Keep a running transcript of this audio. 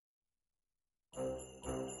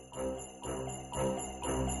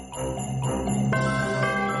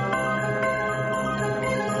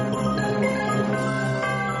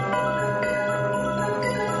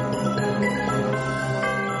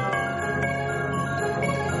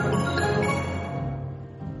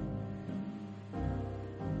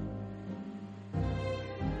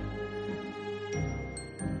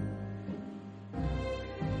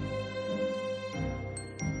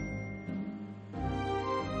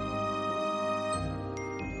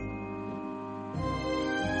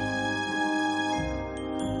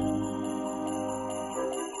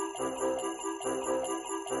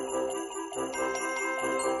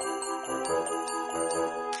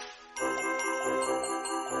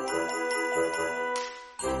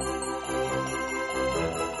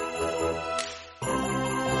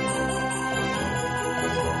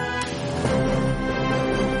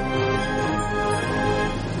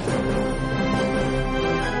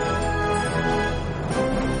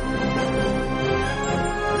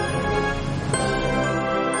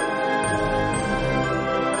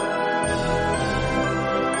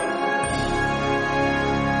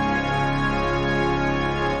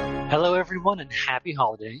everyone, and happy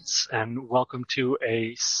holidays, and welcome to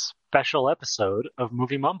a special episode of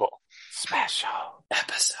Movie Mumble. Special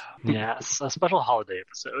episode. Yes, a special holiday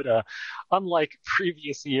episode. Unlike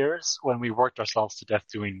previous years, when we worked ourselves to death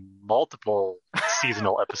doing multiple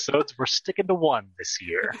seasonal episodes, we're sticking to one this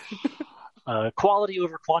year. Quality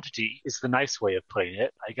over quantity is the nice way of putting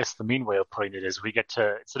it. I guess the mean way of putting it is we get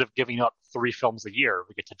to, instead of giving up 3 films a year,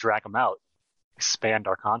 we get to drag them out, expand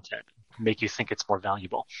our content, make you think it's more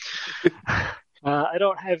valuable. I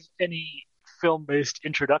don't have any film-based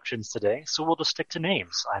introductions today, so we'll just stick to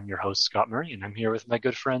names. I'm your host, Scott Murray, and I'm here with my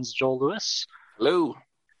good friends Joel Lewis. Hello.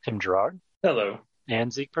 Tim Gerard. Hello.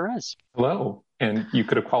 And Zeke Perez. Hello. And you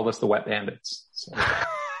could have called us the Wet Bandits. So.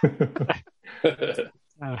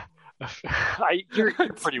 You're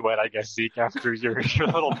pretty wet, I guess, Zeke, after your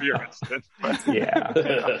little beer incident. But, yeah.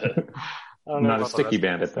 I'm not a sticky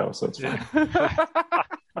bandit, though, so it's fine.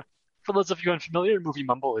 For those of you unfamiliar, Movie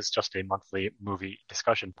Mumble is just a monthly movie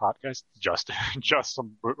discussion podcast. Just a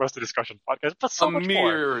discussion podcast, but so much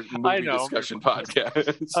more. Movie discussion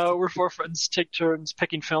podcast. We're 4 friends, take turns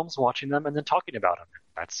picking films, watching them, and then talking about them.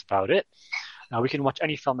 That's about it. We can watch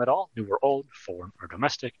any film at all, new or old, foreign or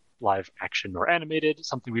domestic, live action or animated,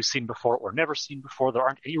 something we've seen before or never seen before. There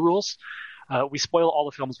aren't any rules. We spoil all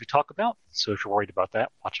the films we talk about, so if you're worried about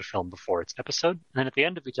that, watch a film before its episode. And then at the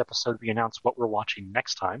end of each episode, we announce what we're watching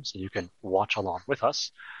next time, so you can watch along with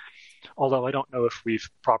us. Although I don't know if we've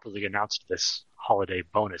properly announced this holiday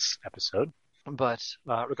bonus episode. But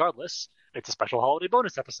regardless, it's a special holiday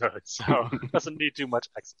bonus episode, so it doesn't need too much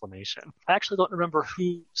explanation. I actually don't remember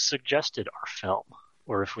who suggested our film,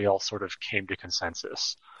 or if we all sort of came to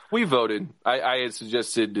consensus. We voted. I had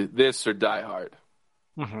suggested this or Die Hard.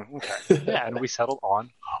 Mm-hmm, okay. Yeah, and we settled on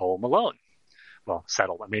Home Alone. Well,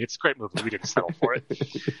 settled. I mean, it's a great movie. We didn't settle for it.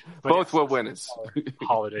 Both were winners.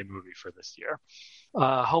 Holiday movie for this year.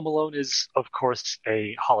 Home Alone is, of course,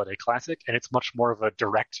 a holiday classic, and it's much more of a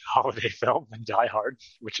direct holiday film than Die Hard,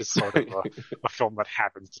 which is sort of a film that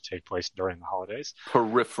happens to take place during the holidays.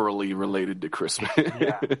 Peripherally related to Christmas.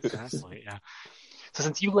 Yeah, exactly. Yeah. So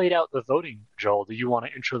since you laid out the voting, Joel, do you want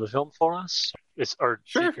to intro the film for us? Or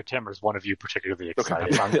sure. Zeke or Tim, or is one of you particularly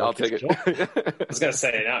excited? Okay. I'll take it. I was going to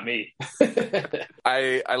say, not me.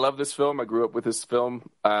 I love this film. I grew up with this film,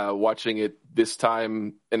 watching it this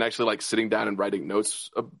time and actually like sitting down and writing notes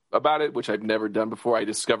about it, which I've never done before. I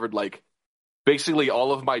discovered like basically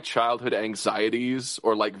all of my childhood anxieties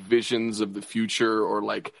or like visions of the future or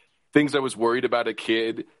like things I was worried about a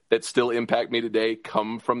kid that still impact me today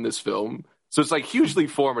come from this film. So it's like hugely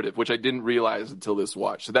formative, which I didn't realize until this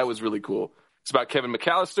watch. So that was really cool. It's about Kevin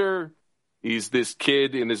McAllister. He's this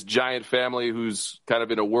kid in this giant family who's kind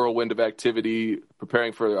of in a whirlwind of activity,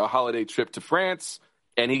 preparing for a holiday trip to France.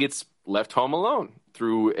 And he gets left home alone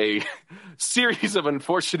through a series of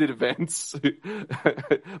unfortunate events,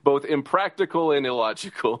 both impractical and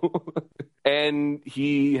illogical. And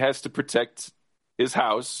he has to protect his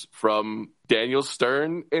house from Daniel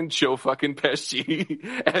Stern and Joe fucking Pesci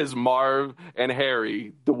as Marv and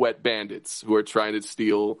Harry, the wet bandits who are trying to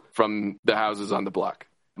steal from the houses on the block.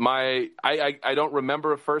 I don't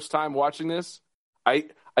remember a first time watching this. I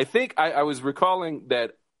think I was recalling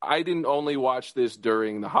that I didn't only watch this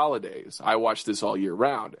during the holidays. I watched this all year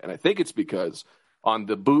round. And I think it's because on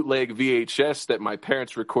the bootleg VHS that my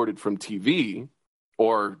parents recorded from TV,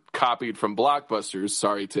 or copied from Blockbusters.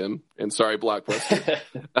 Sorry, Tim. And sorry, Blockbuster.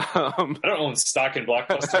 I don't own stock in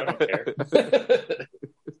Blockbuster. I don't care.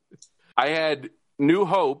 I had New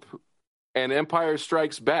Hope and Empire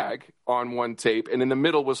Strikes Back on one tape, and in the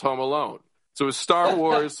middle was Home Alone. So it was Star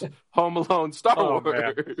Wars, Home Alone, Star Wars.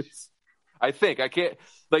 Man. I think. I can't...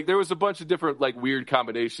 Like, there was a bunch of different, like, weird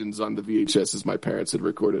combinations on the VHSs my parents had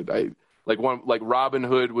recorded. Like Robin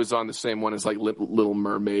Hood was on the same one as like Little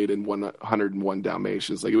Mermaid and 101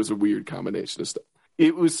 Dalmatians. Like it was a weird combination of stuff.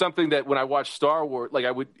 It was something that when I watched Star Wars, like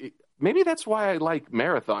maybe that's why I like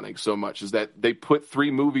marathoning so much, is that they put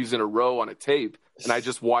 3 movies in a row on a tape and I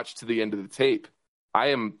just watched to the end of the tape.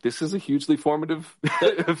 This is a hugely formative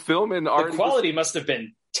film, and the quality must have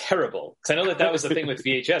been terrible. Because I know that was the thing with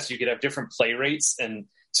VHS. You could have different play rates, and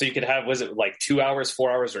so you could have, was it like 2 hours, 4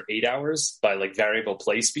 hours, or 8 hours by like variable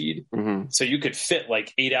play speed? Mm-hmm. So you could fit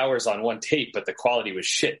like 8 hours on one tape, but the quality was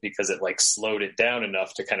shit because it like slowed it down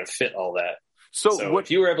enough to kind of fit all that. So if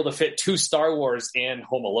you were able to fit 2 Star Wars and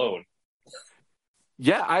Home Alone.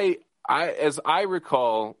 Yeah, I as I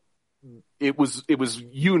recall, it was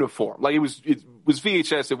uniform. Like it was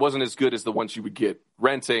VHS. It wasn't as good as the ones you would get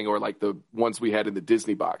renting or like the ones we had in the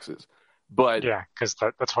Disney boxes. But yeah, because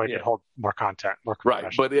that's why you could hold more content, more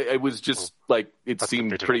right. But it was just like it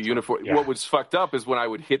seemed pretty uniform. Yeah. What was fucked up is when I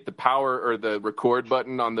would hit the power or the record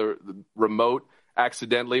button on the remote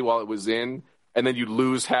accidentally while it was in, and then you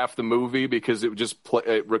lose half the movie because it just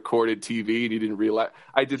it recorded TV and you didn't realize.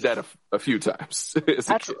 I did that a few times. You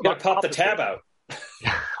gotta pop the tab out.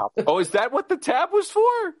 Oh, is that what the tab was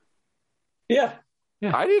for? Yeah.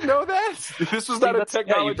 I didn't know that. This was not a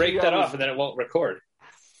technology. Yeah, you break that off and then it won't record.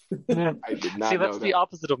 Yeah. I did not See, know that's the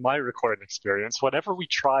opposite of my recording experience. Whenever we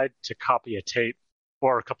tried to copy a tape,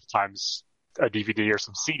 or a couple times a DVD or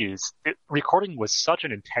some CDs, recording was such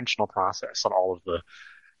an intentional process on all of the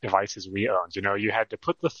devices we owned. You know, you had to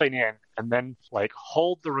put the thing in and then like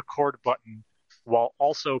hold the record button while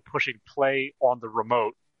also pushing play on the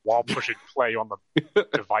remote while pushing play on the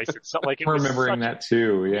device itself. Like, I'm remembering that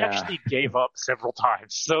too. Yeah, we actually gave up several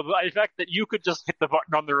times. So the fact that you could just hit the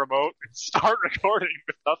button on the remote and start recording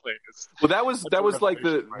with nothing. Well, that was like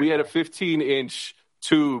we had a 15-inch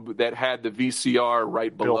tube that had the VCR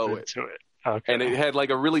right below it. Okay. And it had like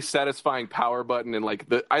a really satisfying power button, and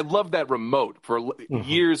like I love that remote for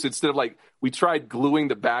years. Instead of like we tried gluing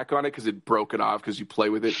the back on it because it broke it off because you play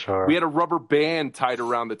with it. Sure. We had a rubber band tied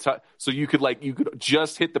around the top, so you could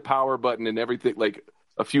just hit the power button and everything. Like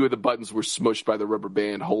a few of the buttons were smushed by the rubber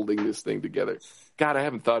band holding this thing together. God, I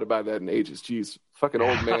haven't thought about that in ages. Jeez, fucking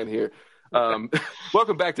old man here.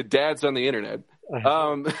 Welcome back to Dads on the Internet.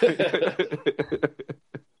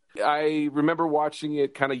 I remember watching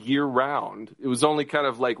it kind of year round. It was only kind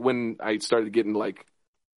of like when I started getting like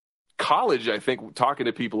college, I think, talking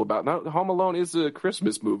to people about Home Alone is a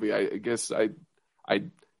Christmas movie. I guess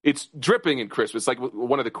it's dripping in Christmas, like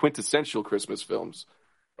one of the quintessential Christmas films,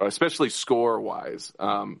 especially score wise.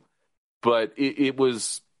 But it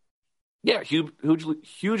was,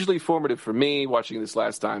 hugely formative for me. Watching this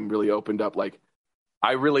last time really opened up. Like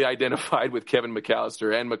I really identified with Kevin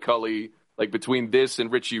McAllister and Macaulay. Like between this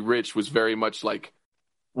and Richie Rich was very much like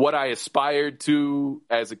what I aspired to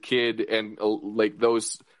as a kid, and like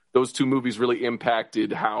those two movies really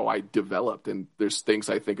impacted how I developed. And there's things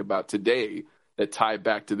I think about today that tie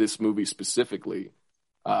back to this movie specifically,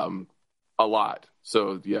 a lot.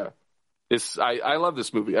 So yeah, I love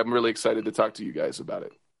this movie. I'm really excited to talk to you guys about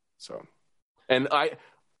it. So, and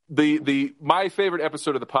my favorite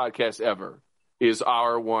episode of the podcast ever is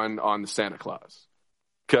our one on the Santa Claus.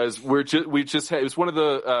 Because it was one of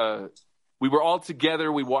the we were all together.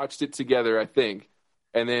 We watched it together, I think,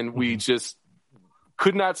 and then we just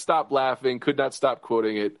could not stop laughing, could not stop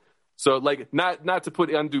quoting it. So, like, not to put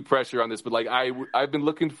undue pressure on this, but like I've been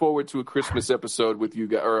looking forward to a Christmas episode with you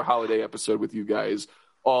guys or a holiday episode with you guys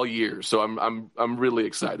all year. So I'm really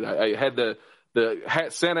excited. I had the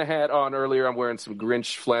Santa hat on earlier. I'm wearing some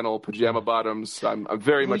Grinch flannel pajama bottoms. I'm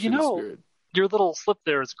very much in the spirit. Your little slip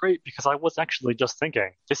there is great because I was actually just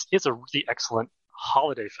thinking this is a really excellent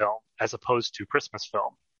holiday film as opposed to Christmas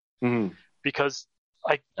film. Mm-hmm. Because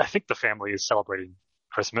I think the family is celebrating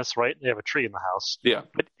Christmas, right? They have a tree in the house. Yeah.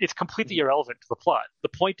 But it's completely irrelevant to the plot. The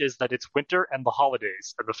point is that it's winter and the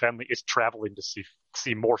holidays, and the family is traveling to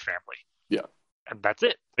see more family. Yeah. And that's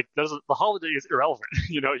it. Like the holiday is irrelevant.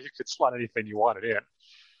 You could slot anything you wanted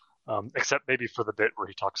in. Except maybe for the bit where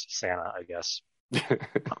he talks to Santa, I guess.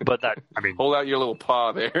 But hold out your little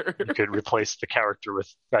paw there. You could replace that character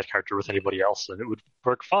with anybody else and it would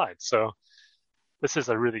work fine. So this is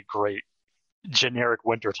a really great generic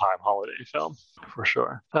wintertime holiday film for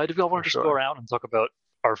sure. Did we all want to just go around and talk about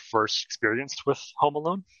our first experience with Home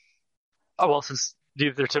Alone? Oh, well, since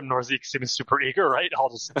neither Tim nor Zeke seem super eager, right? I'll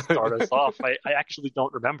just start us off. I actually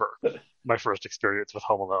don't remember my first experience with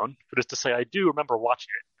Home Alone, but just to say I do remember watching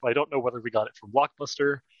it. I don't know whether we got it from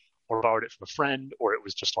Blockbuster or borrowed it from a friend, or it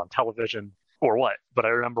was just on television, or what. But I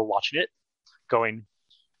remember watching it, going,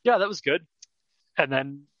 yeah, that was good. And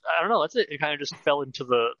then, I don't know, that's it. It kind of just fell into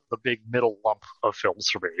the big middle lump of films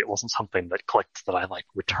for me. It wasn't something that clicked that I,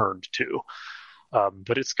 returned to.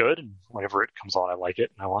 But it's good, and whenever it comes on, I like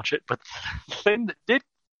it, and I watch it. But the thing that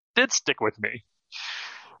did stick with me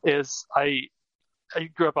is I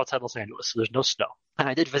grew up outside Los Angeles, so there's no snow. And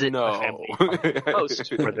I did visit my family on the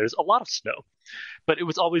coast where there's a lot of snow, but it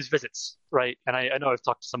was always visits, right? And I know I've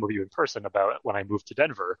talked to some of you in person about when I moved to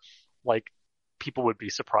Denver, people would be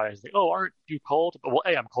surprised, oh, aren't you cold? Well,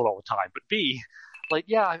 A, I'm cold all the time, but B,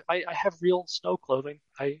 I have real snow clothing.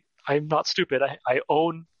 I'm not stupid. I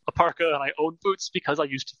own a parka and I own boots because I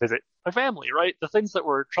used to visit my family, right? The things that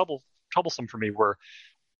were troublesome for me were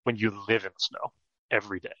when you live in the snow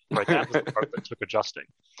every day, right? That was the part that took adjusting.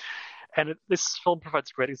 And this film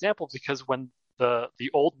provides a great example because when the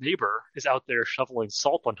old neighbor is out there shoveling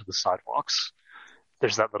salt onto the sidewalks,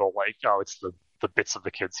 there's that little it's the the bits of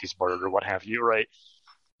the kids he's murdered or what have you, right?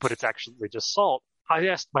 But it's actually just salt. I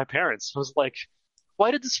asked my parents, I was like,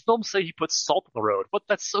 why did this film say he put salt on the road? What?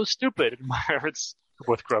 That's so stupid. And my parents, who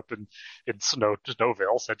both grew up in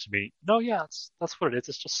Snowville, said to me, no, yeah, that's what it is.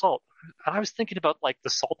 It's just salt. And I was thinking about like the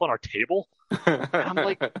salt on our table. And I'm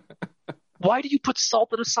like, why do you put salt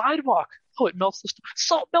on a sidewalk? Oh, it melts the snow.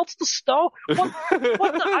 Salt melts the snow? What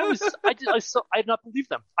the? I did not believe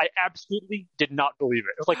them. I absolutely did not believe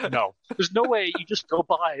it. It was like, no, there's no way you just go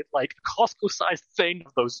buy like a Costco-sized thing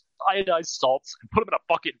of those iodized salts and put them in a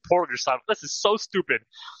bucket and pour it on your sidewalk. This is so stupid.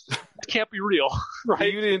 It can't be real,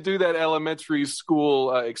 right? You didn't do that elementary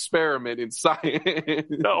school experiment in science.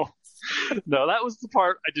 No, that was the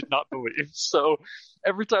part I did not believe. So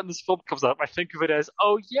every time this film comes up, I think of it as,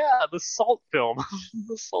 oh yeah, the salt film.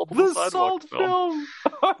 the salt film.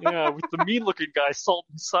 Yeah, with the mean-looking guy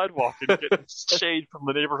salting the sidewalk and getting shade from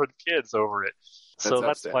the neighborhood kids over it. So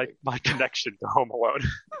that's my connection to Home Alone.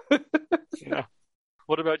 Yeah.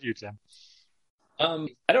 What about you, Tim? I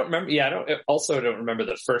don't remember. Yeah, I don't remember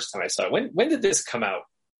the first time I saw it. When did this come out?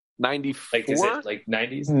 94? Like, is it like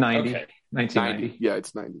 90s? 90. Okay. 1990. Yeah,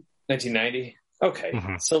 it's 90. 1990? Okay.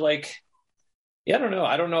 Mm-hmm. So, like, yeah, I don't know.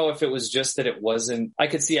 I don't know if it was just that it wasn't. I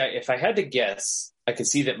could see, if I had to guess, I could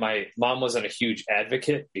see that my mom wasn't a huge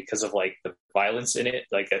advocate because of, like, the violence in it.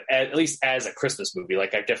 Like, at least as a Christmas movie.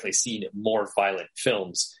 Like, I've definitely seen more violent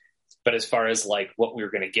films. But as far as, like, what we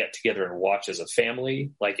were going to get together and watch as a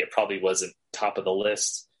family, like, it probably wasn't top of the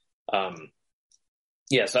list.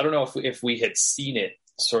 Yeah, so I don't know if we had seen it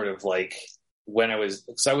sort of, like, when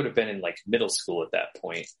because I would have been in, like, middle school at that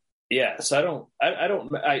point. Yeah, so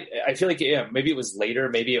I feel like, yeah, maybe it was later.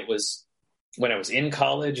 Maybe it was when I was in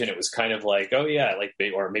college and it was kind of like, oh yeah, like,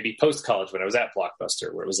 or maybe post-college when I was at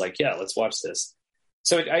Blockbuster where it was like, yeah, let's watch this.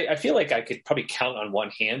 So I feel like I could probably count on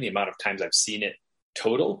one hand the amount of times I've seen it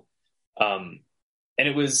total. And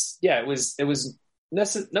it wasn't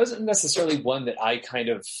necessarily one that I kind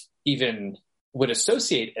of even would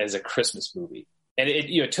associate as a Christmas movie. And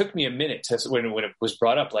it took me a minute when it was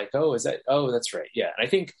brought up, like, that's right. Yeah. And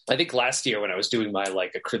I think last year when I was doing my,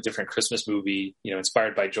 like, a different Christmas movie,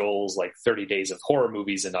 inspired by Joel's, like, 30 days of horror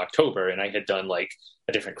movies in October. And I had done, like,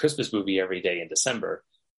 a different Christmas movie every day in December.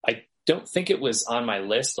 I don't think it was on my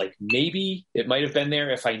list. Like, maybe it might have been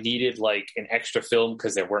there if I needed, like, an extra film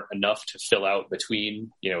because there weren't enough to fill out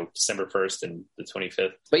between, December 1st and the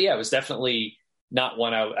 25th. But yeah, it was definitely not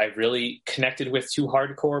one I really connected with too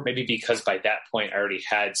hardcore, maybe because by that point I already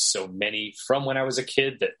had so many from when I was a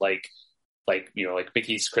kid that like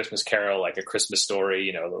Mickey's Christmas Carol, like A Christmas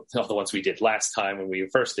Story, all the ones we did last time when we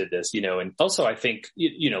first did this, and also I think,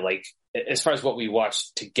 like, as far as what we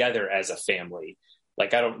watched together as a family,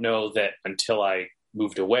 like, I don't know that until I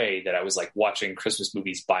moved away that I was, like, watching Christmas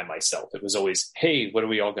movies by myself. It was always, hey, what are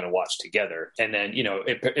we all going to watch together? And then,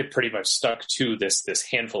 it pretty much stuck to this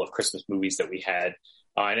handful of Christmas movies that we had.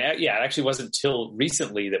 It actually wasn't until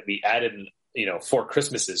recently that we added, 4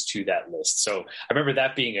 Christmases to that list. So I remember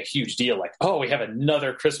that being a huge deal. Like, oh, we have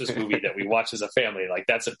another Christmas movie that we watch as a family. Like,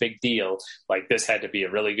 that's a big deal. Like, this had to be a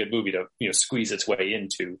really good movie to, squeeze its way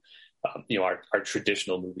into. Our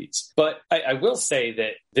traditional movies. But I will say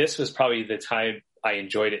that this was probably the time I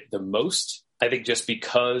enjoyed it the most. I think just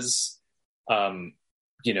because,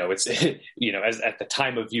 it's, as at the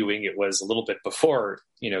time of viewing, it was a little bit before,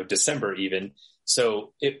 December even.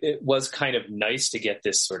 So it was kind of nice to get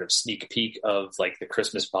this sort of sneak peek of, like, the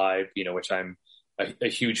Christmas vibe, which I'm a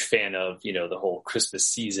huge fan of, the whole Christmas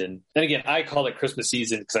season. And again, I call it Christmas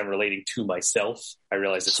season because I'm relating to myself. I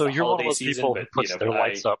realize it's the holiday season. So you're one of those people who puts their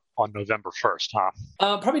lights up on November 1st,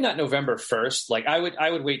 huh? Probably not November 1st. Like, I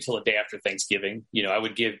would wait till the day after Thanksgiving. I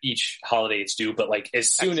would give each holiday its due, but, like,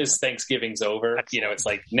 as soon as Thanksgiving's over, it's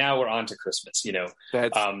like, now we're on to Christmas,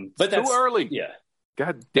 That's too early. Yeah.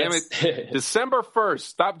 God damn it. December 1st.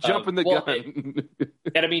 Stop jumping the gun.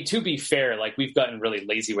 And I mean, to be fair, like, we've gotten really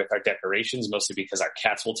lazy with our decorations, mostly because our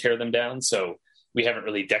cats will tear them down. So we haven't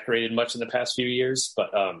really decorated much in the past few years. But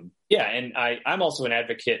yeah, and I'm also an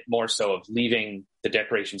advocate more so of leaving the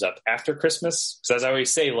decorations up after Christmas. Because as I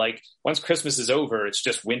always say, like, once Christmas is over, it's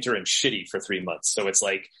just winter and shitty for 3 months. So it's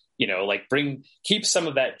like, like, keep some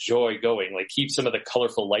of that joy going, like, keep some of the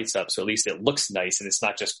colorful lights up. So at least it looks nice and it's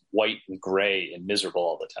not just white and gray and miserable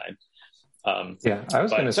all the time. Yeah, I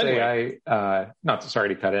was going to say, anyway. Sorry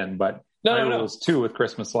to cut in, but my rules too with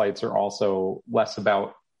Christmas lights are also less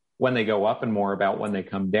about when they go up and more about when they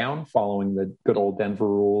come down, following the good old Denver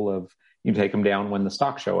rule of you take them down when the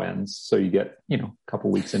stock show ends. So you get, a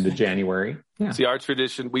couple weeks into January. Yeah. See, our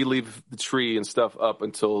tradition, we leave the tree and stuff up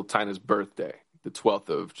until Tina's birthday, the 12th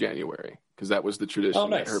of January, because that was the tradition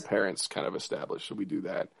that her parents kind of established. So we do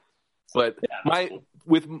that. But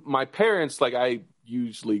with my parents, like I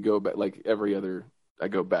usually go back, like every other, I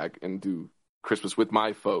go back and do Christmas with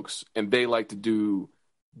my folks, and they like to do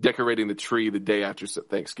decorating the tree the day after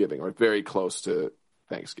Thanksgiving, or very close to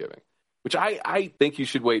Thanksgiving, which I think you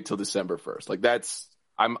should wait till December 1st. Like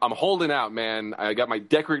I'm holding out, man. I got my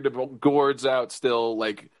decorative gourds out still.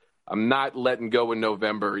 Like I'm not letting go in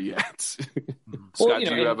November yet. Scott,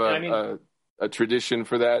 do you have a tradition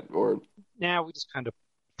for that, or? Yeah, we just kind of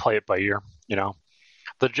play it by ear.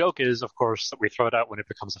 The joke is, of course, that we throw it out when it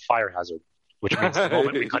becomes a fire hazard, which means the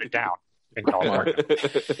moment we cut it down in California.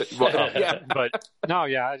 But no,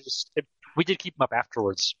 yeah, we did keep them up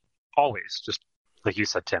afterwards, always. Just like you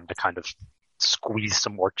said, Tim, to kind of squeeze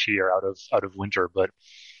some more cheer out of winter. But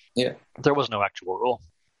yeah, there was no actual rule.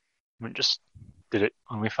 We just did it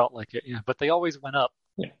when we felt like it. Yeah, but they always went up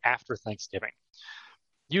after Thanksgiving.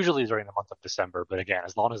 Usually during the month of December, but again,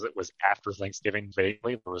 as long as it was after Thanksgiving,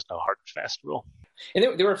 vaguely, there was no hard and fast rule.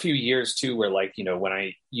 And there were a few years too where, like,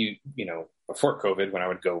 when before COVID, when I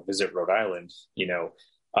would go visit Rhode Island,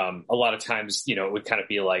 a lot of times, it would kind of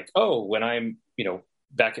be like, oh, when I'm,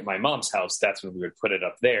 back at my mom's house, that's when we would put it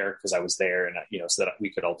up there because I was there, and so that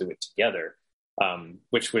we could all do it together.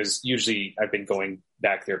 Which was usually, I've been going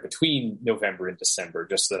back there between November and December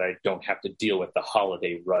just so that I don't have to deal with the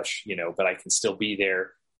holiday rush, but I can still be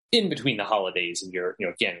there in between the holidays, and you're,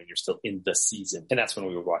 again, when you're still in the season. And that's when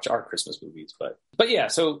we would watch our Christmas movies. But yeah,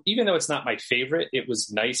 so even though it's not my favorite, it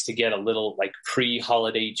was nice to get a little like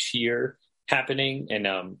pre-holiday cheer happening. And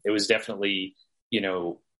it was definitely,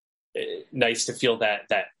 nice to feel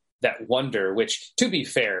that wonder, which, to be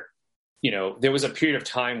fair, there was a period of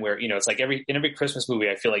time where, it's like in every Christmas movie,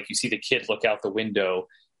 I feel like you see the kid look out the window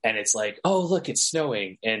and it's like, oh, look, it's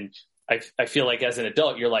snowing. And I feel like as an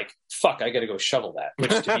adult, you're like, fuck, I got to go shovel that.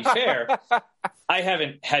 Which, to be fair, I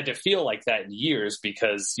haven't had to feel like that in years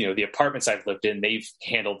because, the apartments I've lived in, they've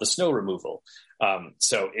handled the snow removal.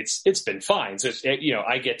 So it's been fine. So,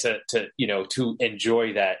 I get to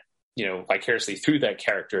enjoy that, vicariously through that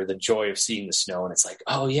character, the joy of seeing the snow. And it's like,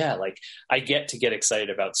 oh yeah, like I get to get excited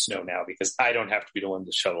about snow now because I don't have to be the one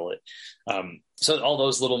to shovel it. So all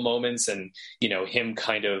those little moments and, him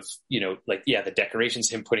kind of, the decorations,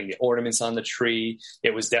 him putting the ornaments on the tree,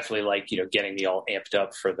 it was definitely like, getting me all amped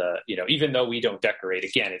up for the, even though we don't decorate,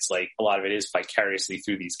 again, it's like a lot of it is vicariously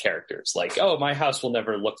through these characters. Like, oh, my house will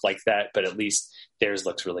never look like that, but at least theirs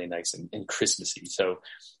looks really nice and Christmassy. So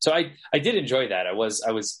I did enjoy that. I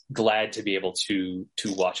was glad to be able to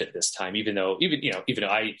watch it this time, even though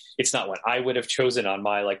it's not what I would have chosen on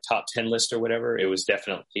my like top 10 list or whatever. It was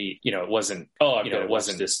definitely, it wasn't, it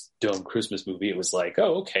wasn't this dumb Christmas movie. It was like,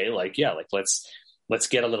 oh, okay. Like, yeah, like let's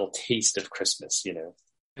get a little taste of Christmas,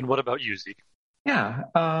 And what about you, Zeke? Yeah.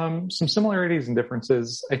 Some similarities and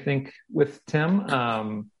differences, I think, with Tim.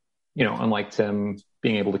 Unlike Tim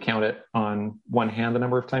being able to count it on one hand the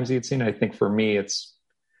number of times he had seen it, I think for me it's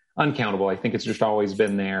uncountable. I think it's just always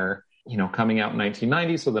been there, coming out in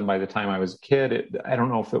 1990. So then by the time I was a kid, I don't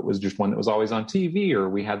know if it was just one that was always on TV or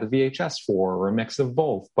we had the VHS for, or a mix of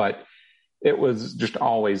both, but it was just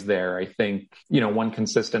always there. I think, one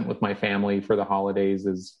consistent with my family for the holidays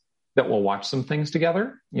is that we'll watch some things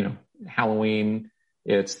together. Halloween,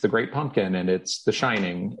 it's The Great Pumpkin and it's The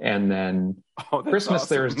Shining. And then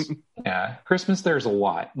Christmas, awesome. Christmas, there's a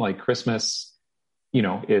lot. Like Christmas,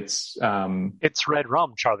 it's Red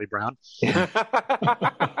Rum, Charlie Brown.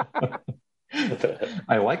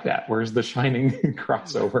 I like that. Where's The Shining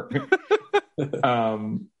crossover?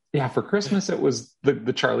 For Christmas, it was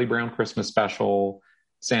the Charlie Brown Christmas special,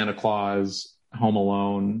 Santa Claus, Home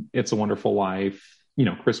Alone, It's a Wonderful Life,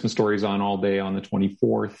 Christmas Story's on all day on the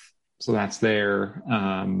 24th. So that's there.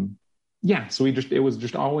 So it was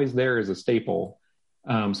just always there as a staple.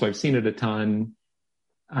 So I've seen it a ton.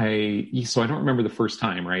 I don't remember the first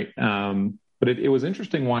time, right? But it was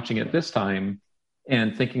interesting watching it this time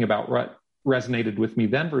and thinking about what resonated with me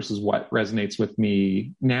then versus what resonates with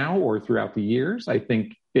me now or throughout the years. I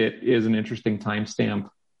think it is an interesting timestamp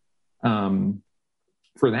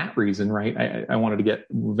for that reason, right? I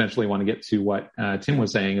eventually want to get to what Tim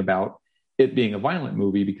was saying about it being a violent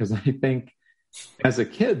movie, because I think as a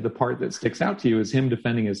kid, the part that sticks out to you is him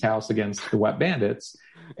defending his house against the wet bandits.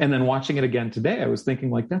 And then watching it again today, I was thinking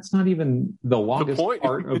like, that's not even the longest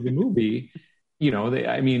part of the movie.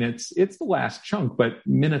 It's the last chunk, but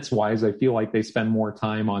minutes wise, I feel like they spend more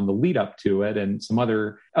time on the lead up to it and some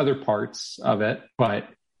other parts of it. But,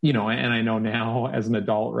 and I know now as an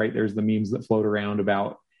adult, right, there's the memes that float around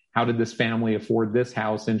about how did this family afford this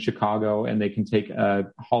house in Chicago and they can take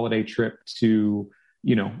a holiday trip to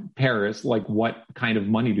Paris, like what kind of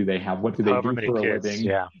money do they have? What do they do for a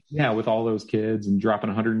living? Yeah, with all those kids and dropping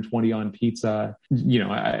 120 on pizza,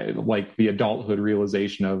 like the adulthood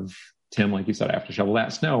realization of Tim, like you said, I have to shovel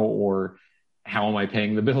that snow, or how am I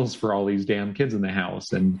paying the bills for all these damn kids in the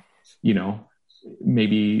house? And,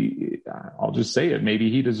 maybe I'll just say it. Maybe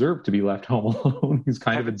he deserved to be left home alone. He's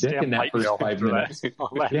kind of a dick in that first 5 minutes.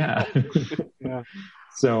 Yeah.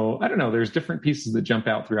 So I don't know. There's different pieces that jump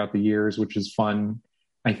out throughout the years, which is fun.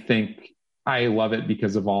 I think I love it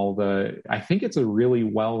because of I think it's a really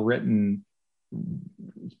well-written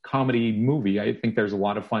comedy movie. I think there's a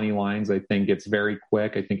lot of funny lines. I think it's very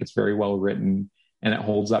quick. I think it's very well written, and it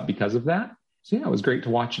holds up because of that. So yeah, it was great to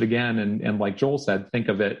watch it again. And like Joel said, think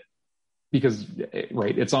of it because,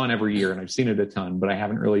 right, it's on every year and I've seen it a ton, but I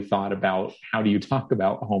haven't really thought about how do you talk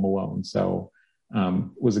about Home Alone. So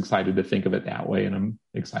was excited to think of it that way, and I'm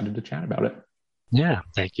excited to chat about it. Yeah,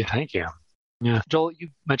 thank you. Yeah, Joel, you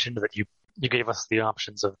mentioned that you gave us the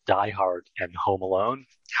options of Die Hard and Home Alone.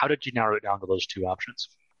 How did you narrow it down to those two options?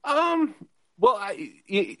 Well,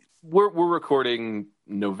 we're recording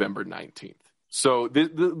November 19th, so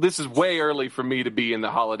this is way early for me to be in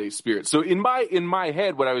the holiday spirit. So in my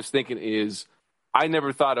head, what I was thinking is, I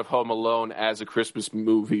never thought of Home Alone as a Christmas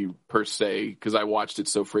movie per se because I watched it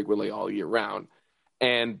so frequently all year round,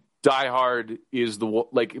 and Die Hard is the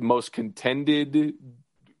most contended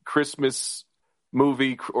Christmas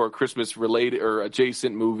movie or Christmas related or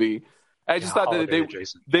adjacent movie. I just thought that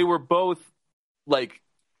they were both like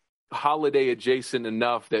holiday adjacent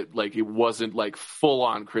enough that like it wasn't like full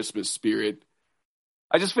on Christmas spirit.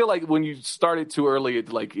 I just feel like when you start it too early,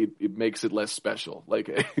 it makes it less special.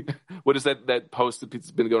 Like, what is that post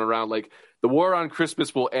that's been going around? Like, the war on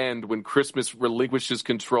Christmas will end when Christmas relinquishes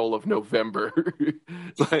control of November.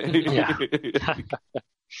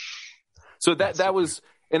 So that was,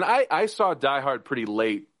 and I saw Die Hard pretty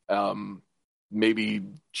late, maybe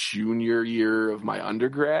junior year of my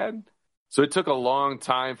undergrad. So it took a long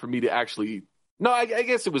time for me to actually. No, I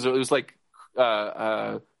guess it was like.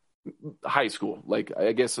 High school. Like,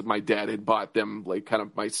 I guess my dad had bought them like kind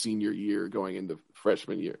of my senior year going into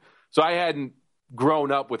freshman year. So I hadn't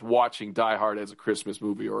grown up with watching Die Hard as a Christmas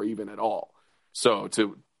movie or even at all. So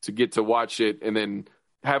to get to watch it and then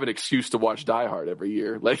have an excuse to watch Die Hard every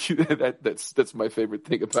year, like that's my favorite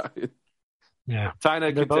thing about it. Yeah.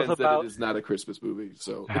 Tina contends that it is not a Christmas movie.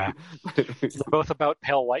 So they're both about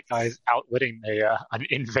pale white guys outwitting an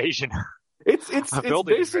invasion. It's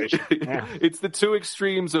basically it's the two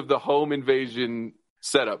extremes of the home invasion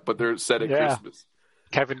setup, but they're set at Christmas.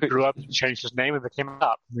 Kevin grew up, changed his name, and became a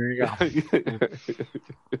cop. There you go.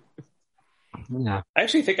 Yeah. I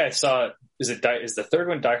actually think I saw. Is the third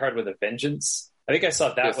one Die Hard with a Vengeance? I think I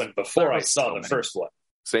saw that one before I saw the first one.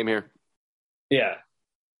 Same here. Yeah,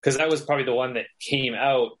 because that was probably the one that came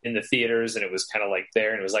out in the theaters, and it was kind of like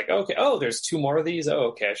there, and it was like, okay, there's two more of these. Oh,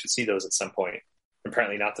 okay, I should see those at some point.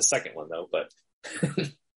 Apparently not the second one though, but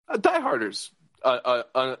Die Harders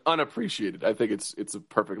unappreciated. I think it's a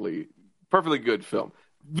perfectly good film.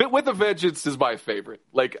 With a Vengeance is my favorite.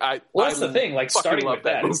 Like that's the thing. Like starting with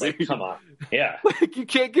that, it's like, come on, yeah. Like you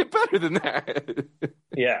can't get better than that.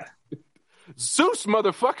 Yeah, Zeus,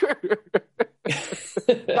 motherfucker.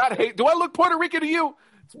 Not hate. Do I look Puerto Rican to you?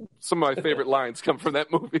 Some of my favorite lines come from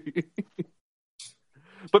that movie.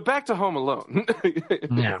 But back to Home Alone.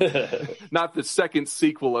 Not the second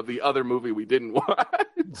sequel of the other movie we didn't watch.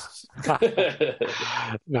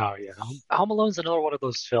 No, yeah. Home Alone's another one of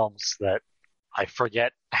those films that I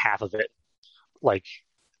forget half of it. Like,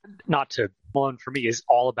 Home Alone for me is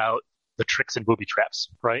all about the tricks and booby traps,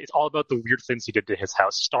 right? It's all about the weird things he did to his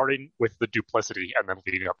house, starting with the duplicity and then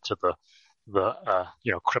leading up to the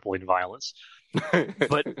crippling violence.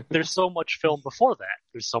 But there's so much film before that.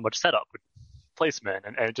 There's so much setup with placement,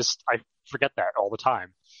 and I forget that all the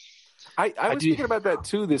time. I was thinking about that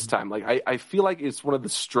too this time. Like I feel like it's one of the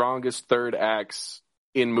strongest third acts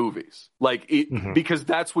in movies. Like because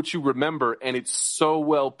that's what you remember, and it's so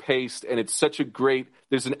well paced, and it's such a great.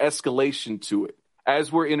 There's an escalation to it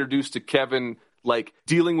as we're introduced to Kevin, like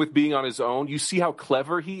dealing with being on his own. You see how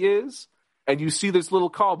clever he is, and you see there's little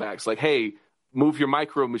callbacks like, "Hey, move your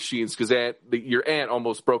micro machines because your aunt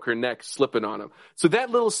almost broke her neck slipping on him." So that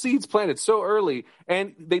little seed's planted so early,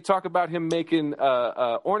 and they talk about him making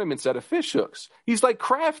ornaments out of fish hooks. He's like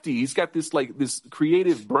crafty. He's got this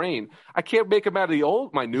creative brain. I can't make him out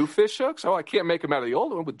of my new fish hooks. Oh, I can't make him out of the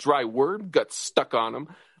old one with dry worm guts stuck on them.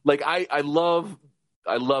 Like I love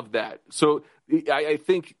that. So I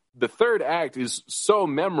think the third act is so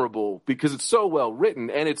memorable because it's so well written,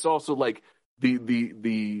 and it's also like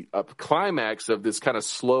the climax of this kind of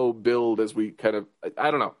slow build as we kind of,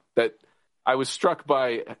 I don't know, that I was struck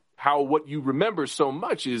by how what you remember so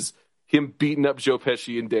much is him beating up Joe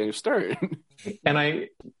Pesci and Daniel Stern. And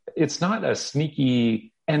it's not a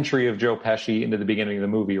sneaky entry of Joe Pesci into the beginning of the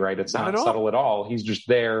movie, right? It's not subtle at all. He's just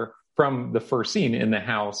there from the first scene in the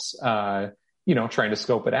house, trying to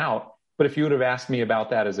scope it out. But if you would have asked me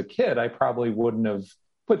about that as a kid, I probably wouldn't have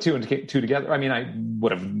put two and two together. I mean, I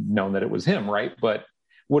would have known that it was him, right? But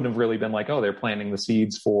wouldn't have really been like, oh, they're planting the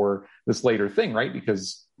seeds for this later thing, right?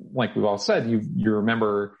 Because like we've all said, you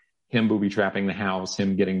remember him booby trapping the house,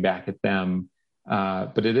 him getting back at them.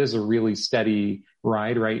 But it is a really steady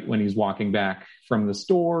ride, right? When he's walking back from the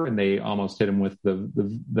store and they almost hit him with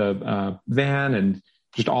the van and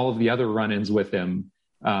just all of the other run-ins with him.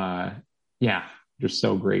 Just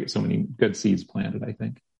so great. So many good seeds planted, I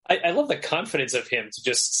think. I love the confidence of him to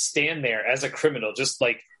just stand there as a criminal, just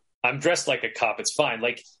like, I'm dressed like a cop. It's fine.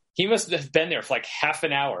 Like, he must have been there for like half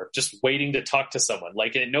an hour just waiting to talk to someone.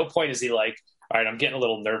 Like, at no point is he like, all right, I'm getting a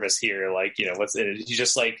little nervous here. Like, he's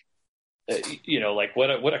just like, like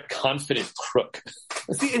what a confident crook.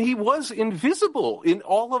 See, and he was invisible in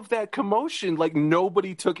all of that commotion. Like,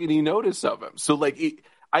 nobody took any notice of him. So like,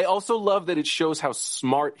 I also love that it shows how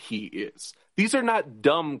smart he is. These are not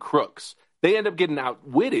dumb crooks. They end up getting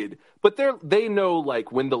outwitted, but they know,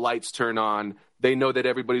 like, when the lights turn on, they know that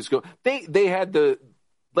everybody's going. They had the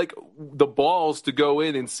balls to go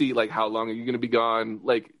in and see, like, how long are you going to be gone?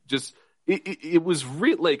 Like, just it was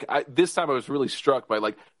real. Like, this time I was really struck by,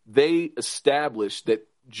 like, they established that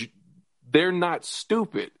they're not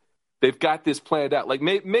stupid. They've got this planned out. Like,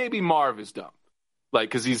 maybe Marv is dumb, like,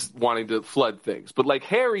 because he's wanting to flood things, but like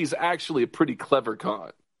Harry's actually a pretty clever con.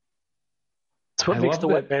 That's what makes the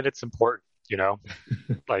Wet Bandits important.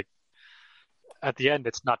 Like, at the end,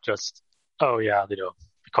 it's not just, oh yeah, we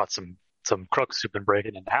caught some crooks who've been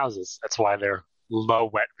breaking into houses. That's why they're low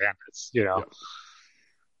wet bandits. Yep.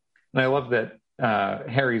 And I love that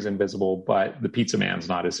Harry's invisible, but the pizza man's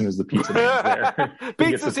not. As soon as the pizza man's there,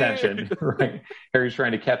 he gets attention. Right? Harry's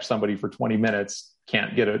trying to catch somebody for 20 minutes,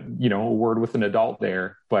 can't get a word with an adult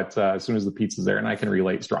there. But as soon as the pizza's there, and I can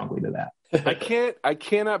relate strongly to that. I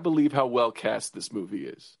cannot believe how well cast this movie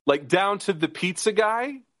is. Like, down to the pizza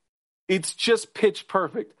guy, it's just pitch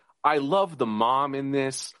perfect. I love the mom in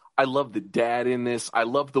this. I love the dad in this. I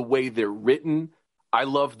love the way they're written. I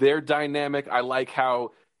love their dynamic. I like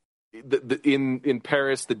how in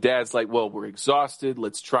Paris, the dad's like, well, we're exhausted.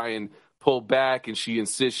 Let's try and pull back. And she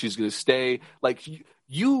insists she's going to stay. Like,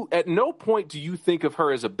 you at no point do you think of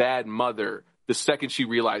her as a bad mother the second she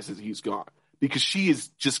realizes he's gone. Because she is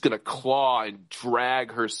just going to claw and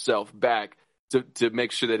drag herself back to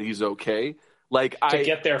make sure that he's okay. Like, to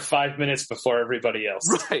get there 5 minutes before everybody else.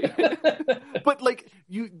 Right. But like,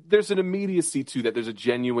 there's an immediacy to that. There's a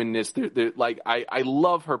genuineness. I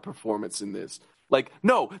love her performance in this. Like,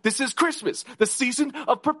 no, this is Christmas, the season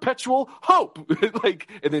of perpetual hope. Like,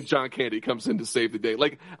 and then John Candy comes in to save the day.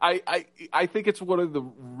 Like, I think it's one of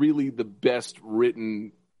the best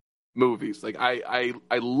written movies. Like, I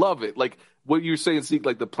love it. Like, what you're saying, Zeke,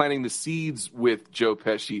 like the planting the seeds with Joe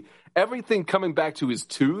Pesci, everything coming back to his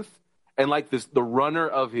tooth, and like the runner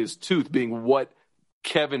of his tooth being what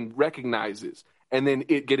Kevin recognizes, and then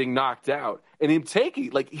it getting knocked out, and him taking,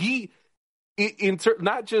 like,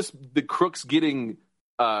 not just the crooks getting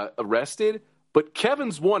arrested, but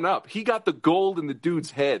Kevin's one up. He got the gold in the dude's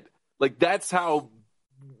head. Like, that's how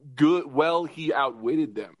well he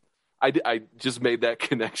outwitted them. I just made that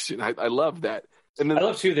connection. I love that. And then, I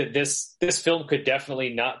love too that this film could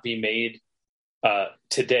definitely not be made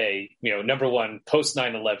today. Number one, post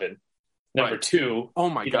 9/11. Number right. Two, oh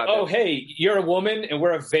my god! Oh, hey, you're a woman, and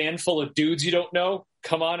we're a van full of dudes you don't know.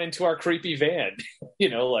 Come on into our creepy van.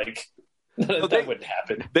 Like, that wouldn't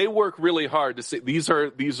happen. They work really hard to say these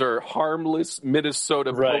are harmless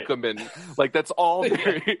Minnesota Pokemon. Like, that's all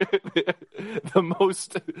the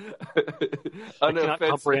most I cannot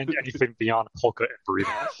comprehend anything beyond polka and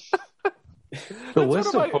burrito. The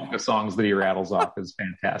list of polka songs that he rattles off is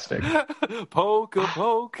fantastic. Polka,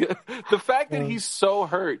 polka. The fact that he's so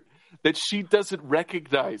hurt that she doesn't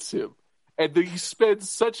recognize him, and that he spends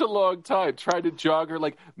such a long time trying to jog her.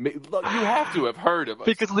 Like, you have to have heard of us.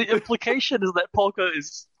 Because the implication is that polka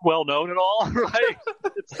is well known and all, right?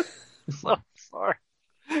 It's so sorry.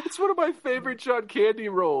 It's one of my favorite John Candy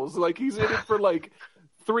roles. Like, he's in it for like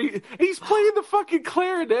 3. He's playing the fucking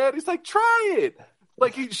clarinet. He's like, try it.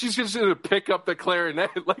 Like, she's just going to pick up the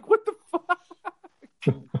clarinet. Like, what the fuck?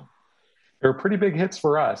 There were pretty big hits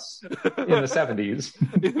for us in the 70s.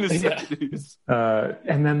 In the 70s.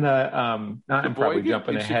 And then I'm probably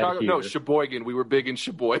jumping ahead Chicago? Here. No, Sheboygan. We were big in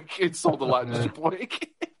Sheboygan. It sold a lot in Sheboygan.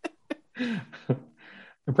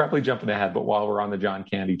 I'm probably jumping ahead, but while we're on the John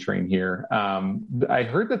Candy train here, I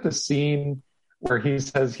heard that the scene where he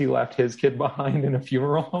says he left his kid behind in a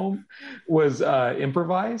funeral home was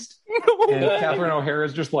improvised. And Catherine O'Hara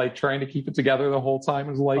is just like trying to keep it together the whole time.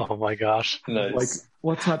 Is like, oh my gosh. Nice. Like,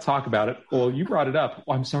 let's not talk about it. Well, you brought it up.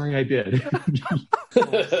 I'm sorry I did.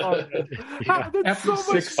 After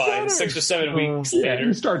so 6 or 7 weeks later.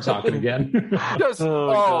 You start talking again. Just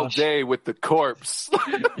all day with the corpse.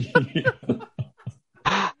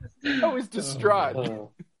 Always distraught.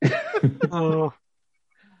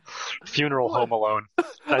 Funeral Home Alone.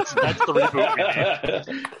 That's the reboot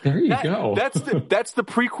we need. There you go. That's the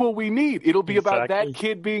prequel we need. It'll be about that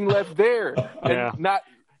kid being left there,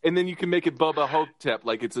 and then you can make it Bubba Hotep,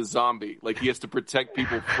 like it's a zombie, like he has to protect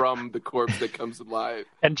people from the corpse that comes alive.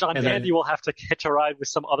 And John Candy will have to hitch a ride with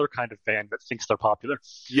some other kind of band that thinks they're popular.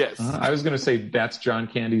 Yes, I was going to say that's John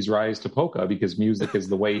Candy's rise to polka, because music is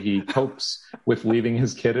the way he copes with leaving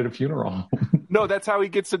his kid at a funeral. No, that's how he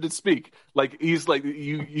gets him to speak. Like he's like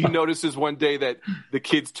he notices one day that the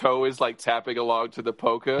kid's toe is like tapping along to the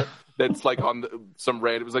polka. That's like on some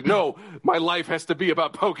random. It's like, no, my life has to be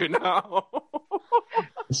about polka now.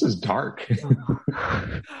 This is dark.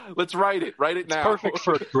 Let's write it. Write it now. It's perfect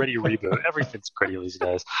for a gritty reboot. Everything's gritty these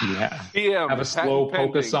days. Yeah. Have a slow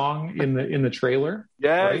polka song in the trailer.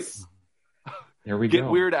 Yes. Right? There we go. Get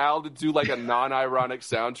Weird Al to do like a non-ironic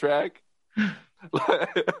soundtrack.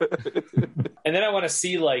 And then I want to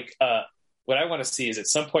see what I want to see is at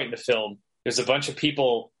some point in the film, there's a bunch of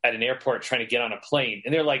people at an airport trying to get on a plane,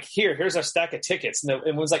 and they're like, here's our stack of tickets. And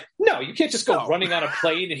everyone's like, no, you can't just go running on a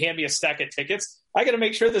plane and hand me a stack of tickets. I got to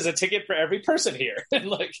make sure there's a ticket for every person here.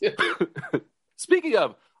 Speaking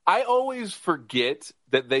of, I always forget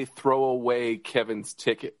that they throw away Kevin's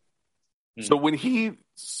ticket. Mm. So when he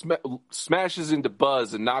smashes into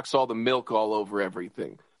Buzz and knocks all the milk all over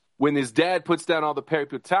everything, when his dad puts down all the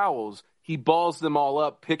paper towels, he balls them all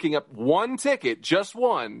up, picking up one ticket, just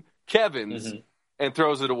one, Kevin's, and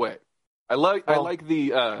throws it away. I like the.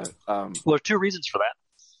 There are two reasons for that.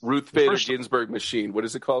 Ruth Bader Ginsburg machine. What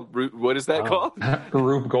is it called? What is that called?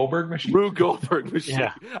 Rube Goldberg machine. Rube Goldberg machine.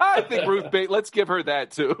 Yeah. I think Ruth Bader. Let's give her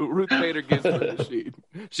that too. Ruth Bader Ginsburg machine.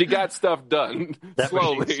 She got stuff done that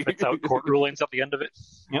slowly. Spits out court rulings at the end of it.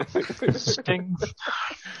 Yep. Sting.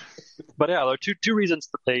 But yeah, there are two reasons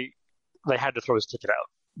that they had to throw his ticket out.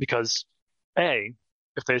 Because A,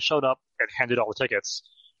 if they had showed up and handed all the tickets,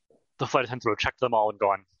 the flight attendant would have checked them all and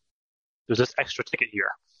gone, "There's this extra ticket here."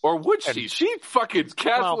 Or would she? She fucking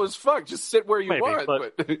casual as fuck. Just sit where you want.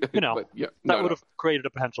 But that would have created a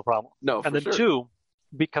potential problem. No, and then two,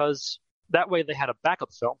 because that way they had a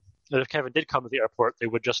backup film that if Kevin did come to the airport, they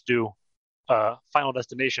would just do Final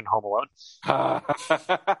Destination Home Alone.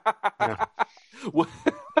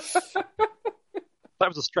 That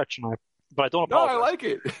was a stretch, but I don't apologize. No, I like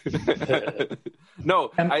it.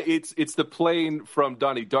 No, it's the plane from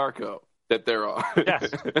Donnie Darko that they're on. Yes.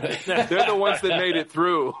 They're the ones that made it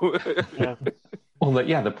through. Yeah. Well,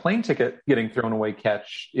 the plane ticket getting thrown away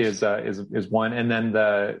catch is one, and then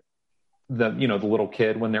the little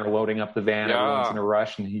kid when they're loading up the van, everyone's in a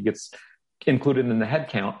rush, and he gets included in the head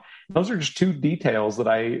count. Those are just two details that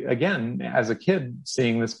I, again, as a kid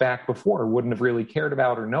seeing this back before, wouldn't have really cared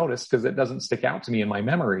about or noticed because it doesn't stick out to me in my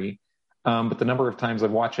memory. But the number of times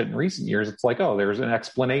I've watched it in recent years, it's like, oh, there's an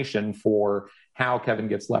explanation for how Kevin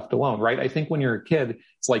gets left alone, right? I think when you're a kid,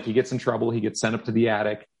 it's like he gets in trouble, he gets sent up to the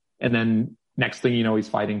attic, and then next thing you know, he's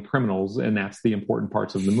fighting criminals, and that's the important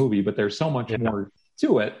parts of the movie. But there's so much more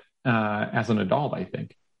to it as an adult, I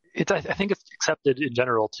think. I think it's accepted in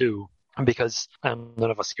general, too, because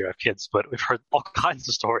none of us here have kids, but we've heard all kinds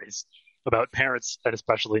of stories about parents, and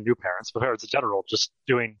especially new parents, but parents in general, just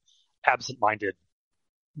doing absent-minded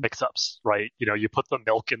mix-ups, right? You put the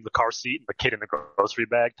milk in the car seat and the kid in the grocery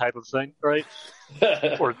bag type of thing, right?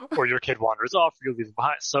 or your kid wanders off, or you leave him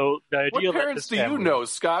behind. So the idea what parents do you know,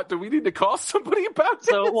 Scott? Do we need to call somebody about this?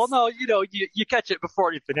 So, well, no, you catch it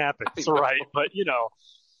before it even happens, right? But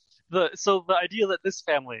the idea that this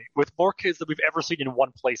family, with more kids than we've ever seen in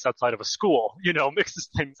one place outside of a school, mixes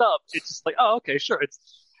things up. It's just like, oh, okay, sure.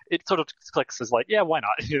 It sort of clicks as like, yeah, why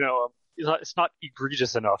not? It's not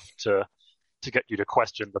egregious enough to get you to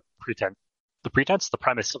question the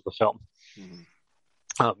premise of the film.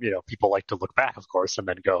 Mm-hmm. People like to look back, of course, and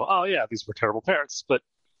then go, oh yeah, these were terrible parents, but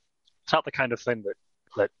it's not the kind of thing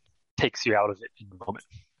that takes you out of it in the moment.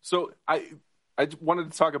 So I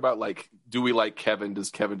wanted to talk about, like, do we like Kevin?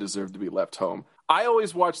 Does Kevin deserve to be left home? I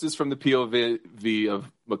always watch this from the POV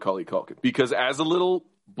of Macaulay Culkin, because as a little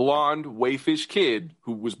blonde, waifish kid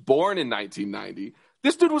who was born in 1990,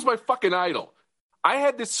 this dude was my fucking idol. I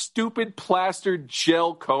had this stupid plastered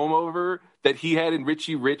gel comb over that he had in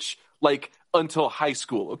Richie Rich, like, until high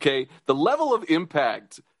school, okay? The level of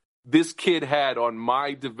impact this kid had on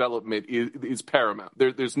my development is paramount.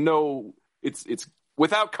 There's no, it's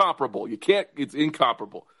without comparable. You can't, it's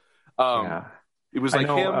incomparable. It was like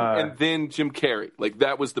him and then Jim Carrey. Like,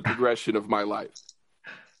 that was the progression of my life.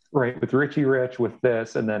 Right, with Richie Rich, with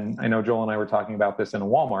this, and then I know Joel and I were talking about this in a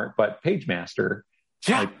Walmart, but Pagemaster,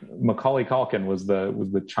 like Macaulay Culkin was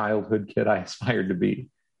the childhood kid I aspired to be.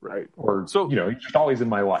 Right. Or, so, he's just always in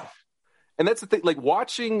my life. And that's the thing, like,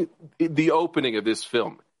 watching the opening of this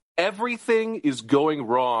film, everything is going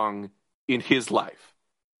wrong in his life.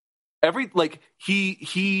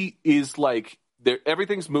 He is like,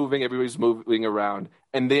 everything's moving, everybody's moving around,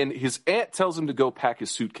 and then his aunt tells him to go pack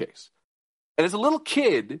his suitcase. And as a little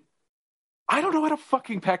kid, I don't know how to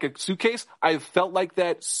fucking pack a suitcase. I felt like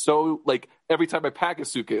that so, like, every time I pack a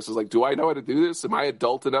suitcase, I was like, do I know how to do this? Am I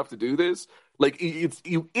adult enough to do this? Like,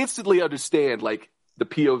 you instantly understand, like, the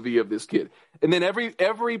POV of this kid. And then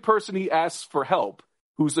every person he asks for help,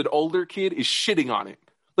 who's an older kid, is shitting on him.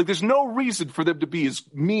 Like, there's no reason for them to be as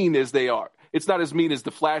mean as they are. It's not as mean as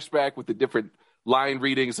the flashback with the different line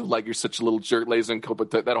readings of, like, you're such a little jerk, lazy and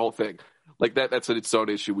incompetent, that whole thing. Like, that's its own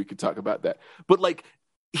issue. We could talk about that. But, like,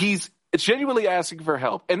 he's genuinely asking for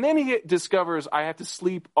help. And then he discovers, I have to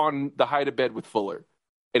sleep on the hide-a-bed with Fuller.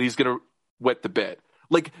 And he's going to wet the bed.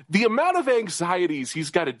 Like, the amount of anxieties he's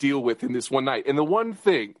got to deal with in this one night. And the one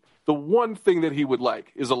thing that he would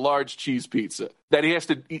like is a large cheese pizza that he has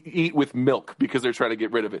to eat with milk because they're trying to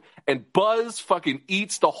get rid of it. And Buzz fucking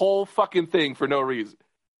eats the whole fucking thing for no reason.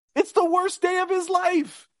 It's the worst day of his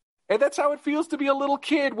life. And that's how it feels to be a little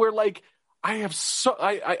kid where, like,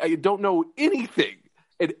 I don't know anything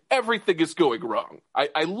and everything is going wrong.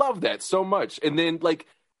 I love that so much. And then, like,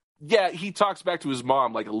 yeah, he talks back to his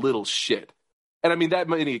mom like a little shit. And I mean, that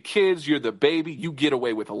many kids, you're the baby, you get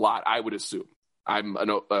away with a lot, I would assume.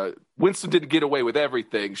 Winston didn't get away with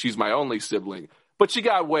everything. She's my only sibling, but she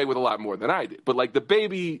got away with a lot more than I did. But, like, the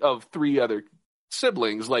baby of 3 other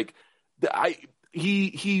siblings, like,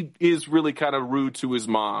 he is really kind of rude to his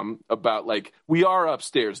mom about, like, we are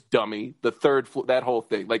upstairs, dummy, the 3rd floor, that whole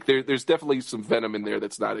thing. Like, there's definitely some venom in there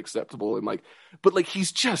that's not acceptable. And, like, but, like,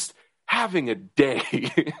 he's just having a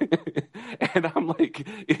day. And I'm like,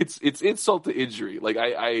 it's insult to injury. Like,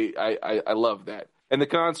 I love that. And the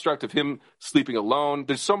construct of him sleeping alone,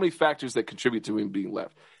 there's so many factors that contribute to him being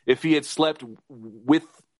left. If he had slept with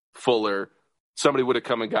Fuller, somebody would have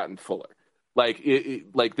come and gotten Fuller. Like,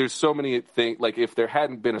 like, there's so many things. Like, if there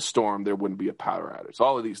hadn't been a storm, there wouldn't be a power outage.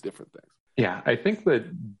 All of these different things. Yeah, I think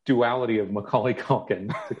the duality of Macaulay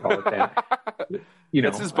Culkin, to call it that.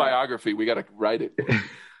 That's his biography. We got to write it.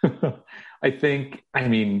 I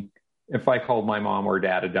mean, if I called my mom or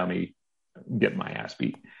dad a dummy, I'm getting my ass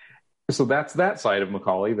beat. So that's that side of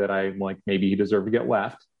Macaulay that I'm like, maybe he deserved to get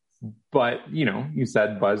left. But, you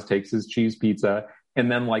said Buzz takes his cheese pizza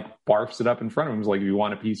and then, like, barfs it up in front of him. He's like, if you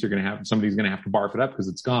want a piece, somebody's going to have to barf it up because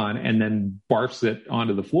it's gone, and then barfs it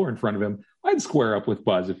onto the floor in front of him. I'd square up with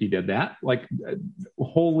Buzz if he did that. Like,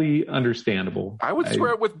 wholly understandable. I would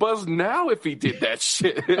square up with Buzz now if he did that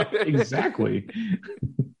shit. Exactly.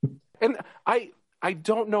 And I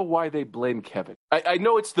don't know why they blame Kevin. I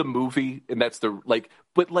know it's the movie, and that's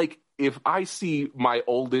but, like, if I see my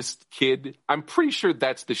oldest kid, I'm pretty sure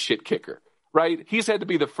that's the shit kicker, right? He's had to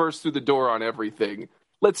be the first through the door on everything.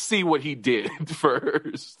 Let's see what he did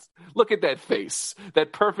first. Look at that face,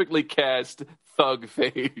 that perfectly cast thug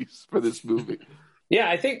face for this movie. Yeah,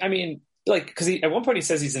 I mean, like, because at one point he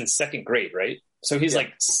says he's in 2nd grade, right? So he's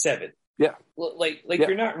like 7. Yeah. Well, like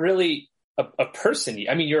you're not really a person.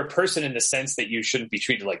 I mean, you're a person in the sense that you shouldn't be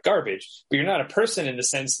treated like garbage, but you're not a person in the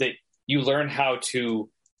sense that you learn how to,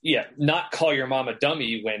 not call your mom a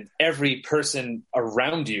dummy when every person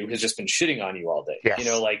around you has just been shitting on you all day. Yes.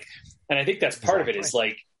 And I think that's part of it is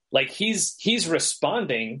like he's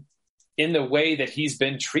responding in the way that he's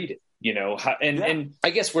been treated, and I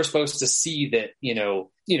guess we're supposed to see that,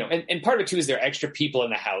 and part of it too is there are extra people in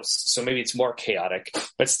the house. So maybe it's more chaotic,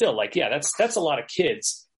 but still, like, that's a lot of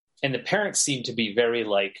kids. And the parents seem to be very,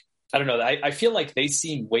 like, I don't know. I feel like they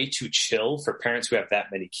seem way too chill for parents who have that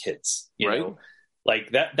many kids, you know,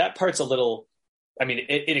 like that part's a little, I mean,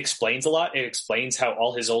 it explains a lot. It explains how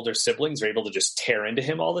all his older siblings are able to just tear into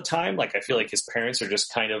him all the time. Like, I feel like his parents are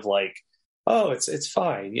just kind of like, oh, it's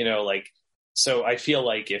fine. Like, so I feel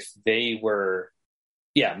like if they were,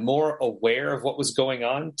 more aware of what was going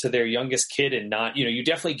on to their youngest kid and not, you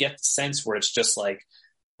definitely get the sense where it's just like,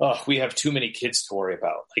 oh, we have too many kids to worry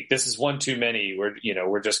about. Like, this is one too many.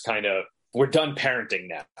 We're just we're done parenting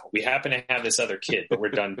now. We happen to have this other kid, but we're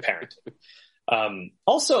done parenting.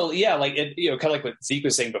 Also, yeah, like, kind of like what Zeke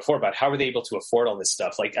was saying before about how were they able to afford all this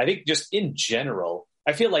stuff? Like, I think just in general,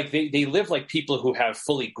 I feel like they live like people who have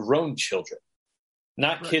fully grown children,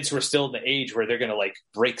 not kids who are still in the age where they're going to like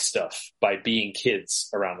break stuff by being kids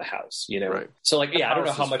around the house, Right. So like, I don't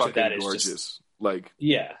know how much of that is gorgeous. Just like,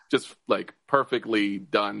 just like perfectly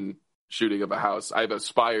done shooting of a house. I've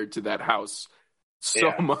aspired to that house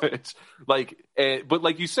so much. Like, but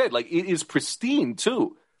like you said, like it is pristine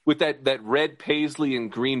too. With that red paisley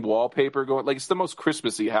and green wallpaper going, like it's the most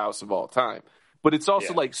Christmassy house of all time. But it's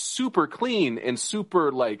also like super clean and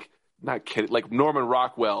super like, not kidding, like Norman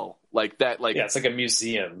Rockwell, like that. Like it's like a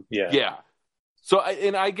museum. Yeah. So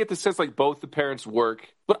I get the sense like both the parents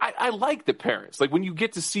work, but I like the parents. Like when you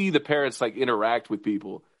get to see the parents like interact with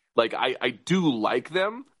people, like I do like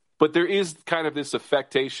them. But there is kind of this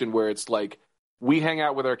affectation where it's like we hang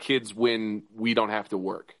out with our kids when we don't have to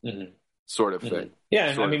work. Mm-hmm. Sort of thing. Yeah,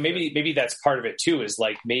 and I mean, maybe that's part of it too. Is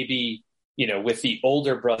like maybe with the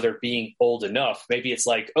older brother being old enough, maybe it's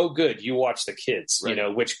like, oh, good, you watch the kids,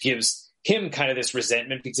 which gives him kind of this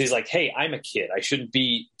resentment because he's like, hey, I'm a kid, I shouldn't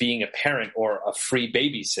be being a parent or a free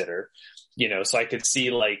babysitter, So I could see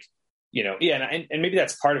like, and maybe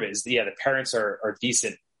that's part of it. Is the parents are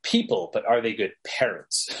decent people, but are they good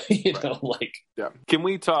parents? Like Can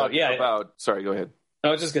we talk about? Sorry, go ahead. I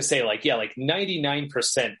was just going to say, like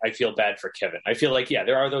 99%, I feel bad for Kevin. I feel like,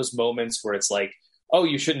 there are those moments where it's like, oh,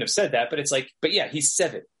 you shouldn't have said that. But it's like, but he's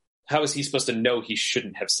 7. How is he supposed to know he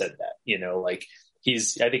shouldn't have said that? Like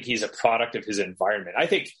I think he's a product of his environment. I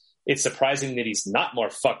think it's surprising that he's not more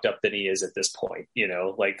fucked up than he is at this point.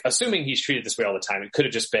 Like assuming he's treated this way all the time, it could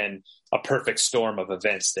have just been a perfect storm of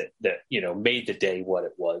events that made the day what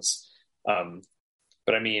it was.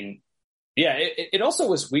 But I mean, it also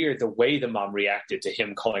was weird the way the mom reacted to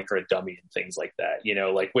him calling her a dummy and things like that,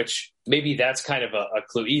 like which maybe that's kind of a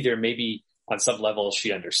clue. Either maybe on some level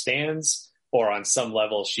she understands, or on some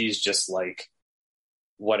level she's just like,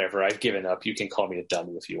 whatever, I've given up. You can call me a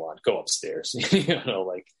dummy if you want. Go upstairs,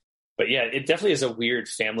 But it definitely is a weird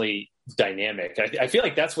family dynamic. I feel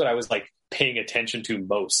like that's what I was like paying attention to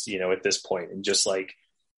most, at this point, and just like.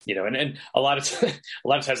 And a lot of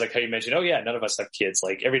times, like how you mentioned, none of us have kids.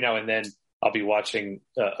 Like every now and then I'll be watching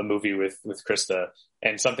a movie with Krista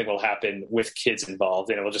and something will happen with kids involved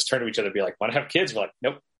and we'll just turn to each other and be like, want to have kids? We're like,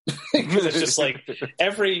 nope. Because it's just like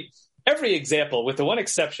every example, with the one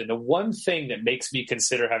exception, the one thing that makes me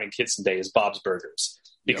consider having kids someday is Bob's Burgers.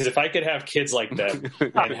 Because if I could have kids like them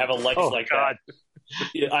and have a life that,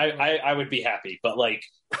 I would be happy. But like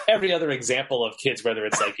every other example of kids, whether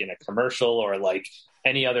it's like in a commercial or like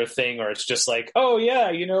any other thing, or it's just like, oh yeah,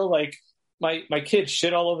 like my kid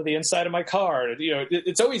shit all over the inside of my car.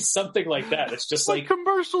 It's always something like that. It's just like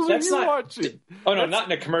commercials are you watching? Oh no, not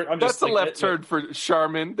in a commercial. That's a left turn for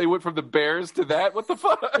Charmin. They went from the Bears to that. What the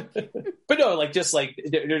fuck? But no, like just like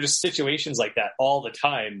there are just situations like that all the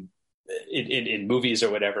time in movies or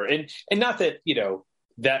whatever. And not that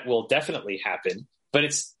that will definitely happen, but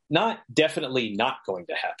it's not definitely not going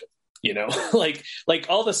to happen. Like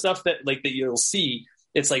all the stuff that you'll see,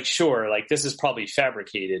 it's like, sure, like this is probably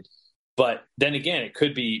fabricated, but then again, it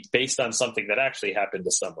could be based on something that actually happened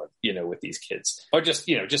to someone, with these kids, or just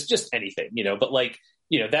anything, but like,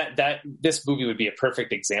 that this movie would be a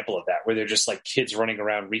perfect example of that, where they're just like kids running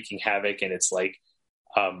around wreaking havoc. And it's like,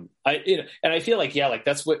 and I feel like, like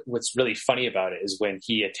that's what's really funny about it is when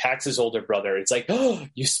he attacks his older brother, it's like, oh,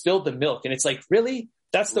 you spilled the milk. And it's like, really?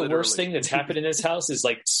 That's the worst thing that's happened in his house is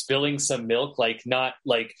like spilling some milk. Like not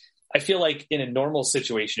like, I feel like in a normal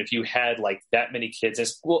situation, if you had like that many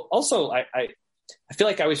kids, well, also I feel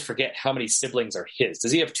like I always forget how many siblings are his.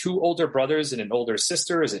 Does he have 2 older brothers and an older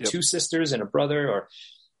sister? Is it 2 sisters and a brother? Or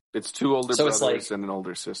it's 2 older brothers and an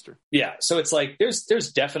older sister. Yeah. So it's like,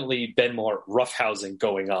 there's definitely been more roughhousing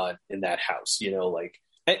going on in that house,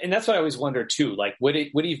 and that's what I always wonder too. Like, would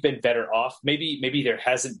he have been better off? Maybe there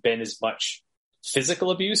hasn't been as much physical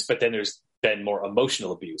abuse, but then there's been more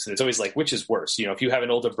emotional abuse. And it's always like, which is worse? If you have an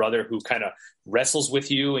older brother who kind of wrestles with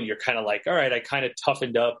you and you're kind of like, all right, I kind of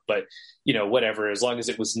toughened up, but whatever, as long as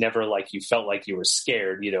it was never like you felt like you were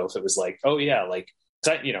scared, if it was like, oh yeah, like,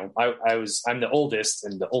 I'm the oldest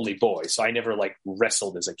and the only boy, so I never like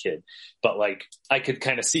wrestled as a kid, but like I could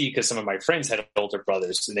kind of see, because some of my friends had older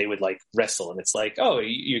brothers and they would like wrestle, and it's like, oh,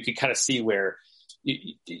 you could kind of see where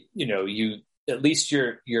you at least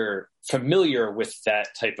you're familiar with that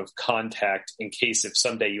type of contact in case if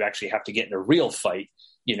someday you actually have to get in a real fight,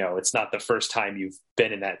 it's not the first time you've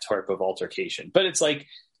been in that type of altercation. But it's like,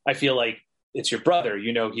 I feel like it's your brother,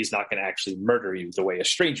 he's not going to actually murder you the way a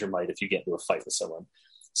stranger might if you get into a fight with someone.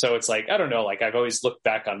 So it's like, I don't know, like I've always looked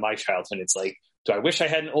back on my childhood, it's like, do I wish I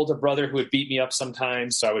had an older brother who would beat me up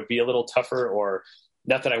sometimes so I would be a little tougher? Or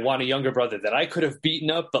not that I want a younger brother that I could have beaten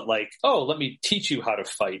up, but like, oh, let me teach you how to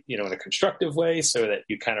fight, in a constructive way so that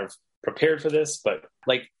you kind of prepared for this. But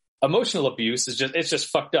like emotional abuse it's just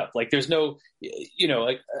fucked up. Like there's no,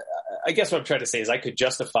 like, I guess what I'm trying to say is I could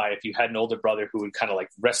justify if you had an older brother who would kind of like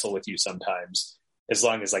wrestle with you sometimes, as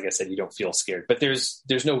long as, like I said, you don't feel scared. But there's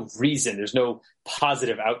no reason, there's no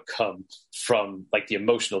positive outcome from like the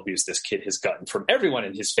emotional abuse this kid has gotten from everyone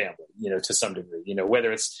in his family, to some degree,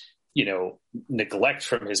 whether it's, neglect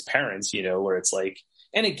from his parents, where it's like,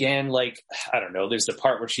 and again, like, I don't know, there's the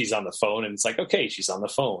part where she's on the phone and it's like, okay, she's on the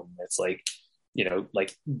phone. It's like,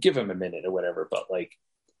 like give him a minute or whatever. But like,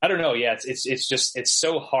 I don't know. Yeah. It's just, it's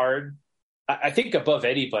so hard. I think above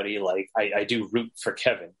anybody, like I do root for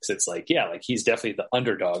Kevin because it's like, yeah, like he's definitely the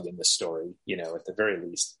underdog in this story, at the very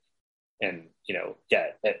least. And,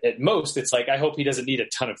 at most it's like, I hope he doesn't need a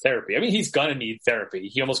ton of therapy. I mean, he's going to need therapy.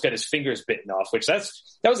 He almost got his fingers bitten off, which that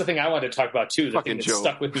was the thing I wanted to talk about too. The thing that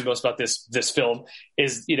stuck with me most about this film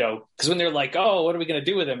is, because when they're like, oh, what are we going to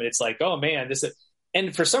do with him? And it's like, oh man,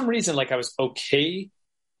 and for some reason, like I was okay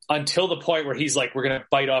until the point where he's like, we're going to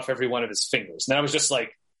bite off every one of his fingers. And then I was just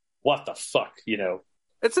like, what the fuck,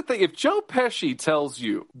 That's the thing. If Joe Pesci tells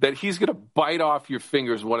you that he's going to bite off your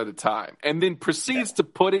fingers one at a time and then proceeds to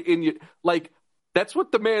put it in your, like, that's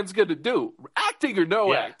what the man's going to do. Acting or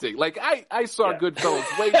no acting. Like, I saw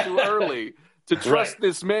Goodfellas way too early to trust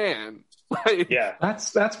this man. Like,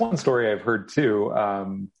 That's one story I've heard too.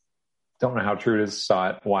 Don't know how true it is. Saw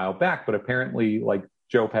it a while back, but apparently, like,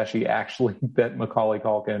 Joe Pesci actually bit Macaulay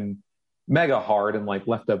Culkin mega hard and like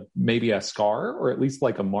left maybe a scar or at least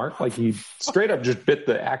like a mark. Like he straight up just bit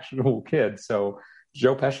the actual kid. So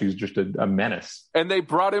Joe Pesci is just a menace. And they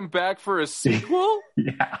brought him back for a sequel?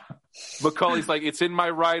 Yeah. Macaulay's like, it's in my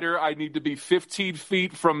rider. I need to be 15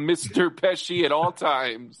 feet from Mr. Pesci at all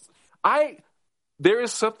times. There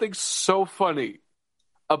is something so funny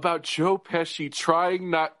about Joe Pesci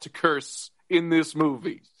trying not to curse in this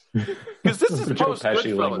movie. Because this is post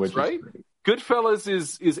Goodfellas, right? Goodfellas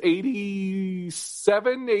is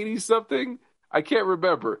 87, 80 something. I can't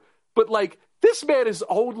remember. But like, this man has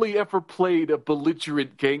only ever played a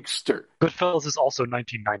belligerent gangster. Goodfellas is also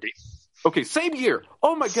 1990. Okay, same year.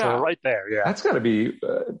 Oh my God. So right there, yeah. That's got to be,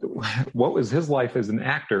 what was his life as an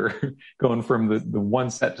actor going from the one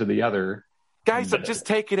set to the other? Guys, I'm just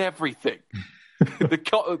taking everything.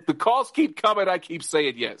 The calls keep coming. I keep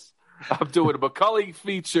saying yes. I'm doing a Macaulay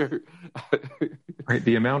feature. Right,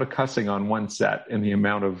 the amount of cussing on one set and the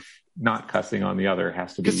amount of not cussing on the other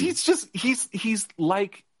has to be. Because he's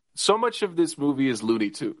like, so much of this movie is Looney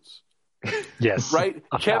Tunes. Yes, right.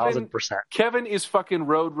 1,000%. Kevin is fucking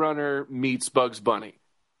Roadrunner meets Bugs Bunny.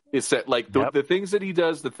 It's that like the things that he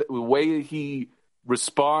does, the way he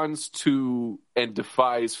responds to and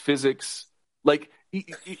defies physics, like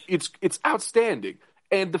it's outstanding.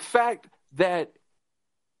 And the fact that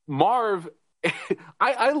Marv,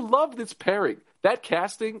 I love this pairing. That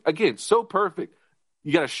casting, again, so perfect.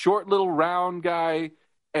 You got a short little round guy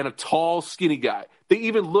and a tall skinny guy. They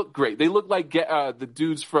even look great. They look like the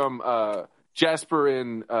dudes from Jasper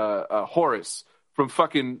and Horace from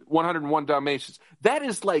fucking 101 Dalmatians. That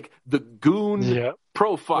is like the goon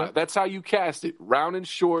profile. Yep. That's how you cast it. Round and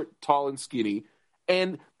short, tall and skinny.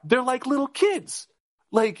 And they're like little kids.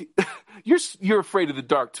 Like, you're afraid of the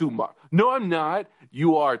dark too, Mark. No, I'm not.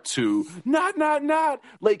 You are too. Not.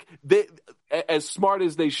 Like, they, as smart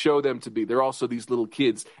as they show them to be, they're also these little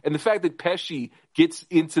kids. And the fact that Pesci gets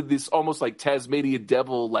into this almost like Tasmanian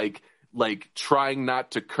devil, like trying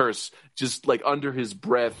not to curse, just like under his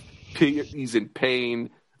breath, he's in pain.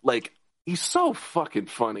 Like, he's so fucking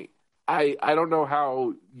funny. I don't know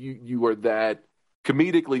how you are that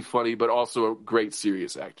comedically funny, but also a great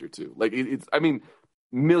serious actor too. Like, it's, I mean,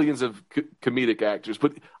 millions of comedic actors,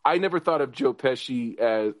 but I never thought of Joe Pesci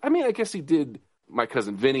as, I mean, I guess he did My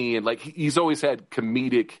Cousin Vinny, and like he's always had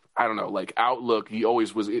comedic, I don't know, like outlook. He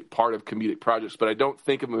always was part of comedic projects, but I don't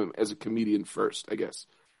think of him as a comedian first, I guess.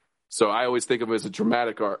 So I always think of him as a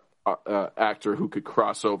dramatic actor who could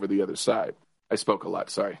cross over the other side. I spoke a lot,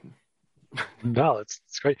 sorry. No, it's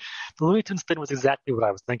great. The Looney Tunes thing was exactly what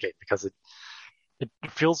I was thinking, because it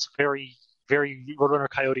feels very, very Roadrunner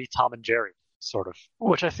Coyote, Tom and Jerry sort of,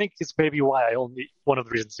 which I think is maybe why one of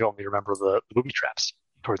the reasons I only remember the booby traps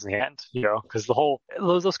towards the end, because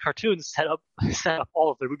those cartoons set up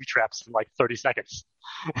all of their booby traps in like 30 seconds,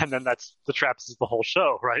 and then the traps is the whole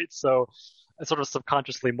show, right? So I sort of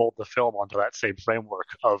subconsciously mold the film onto that same framework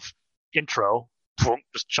of intro,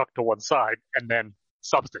 just chucked to one side, and then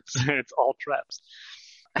substance. It's all traps.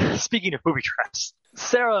 Speaking of booby traps,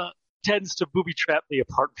 Sarah tends to booby trap the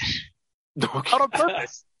apartment out on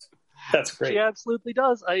purpose. That's great. She absolutely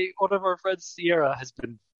does. One of our friends, Sierra,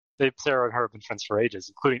 Sarah and her have been friends for ages,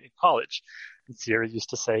 including in college. And Sierra used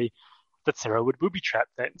to say that Sarah would booby trap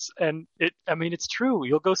things. And it's true.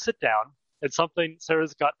 You'll go sit down and something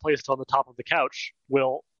Sarah's got placed on the top of the couch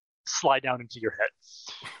will slide down into your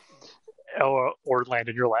head or land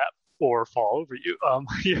in your lap or fall over you.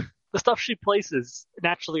 The stuff she places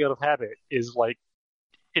naturally out of habit is like,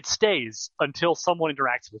 it stays until someone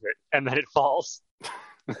interacts with it and then it falls.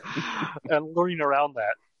 And learning around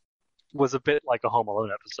that was a bit like a Home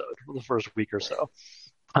Alone episode for the first week or so.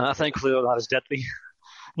 Thankfully, not as deadly,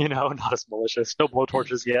 not as malicious. No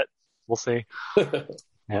blowtorches yet. We'll see.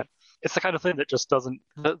 Yeah, it's the kind of thing that just doesn't.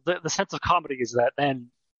 The sense of comedy is that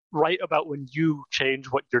then, right about when you change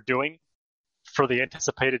what you're doing for the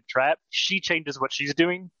anticipated trap, she changes what she's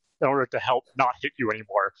doing in order to help not hit you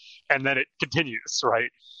anymore, and then it continues.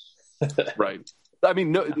 Right. Right. I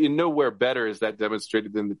mean, nowhere better is that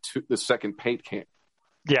demonstrated than the second paint can.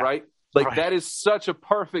 Yeah. Right? Like, that is such a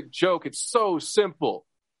perfect joke. It's so simple.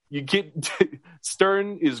 You get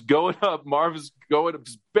Stern is going up, Marv is going up,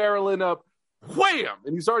 just barreling up, wham!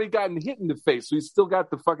 And he's already gotten hit in the face, so he's still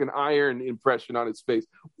got the fucking iron impression on his face.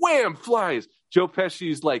 Wham! Flies. Joe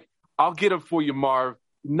Pesci's like, I'll get him for you, Marv.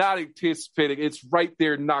 Not anticipating. It's right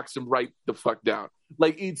there, knocks him right the fuck down.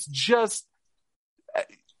 Like, it's just...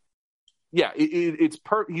 Yeah,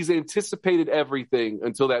 he's anticipated everything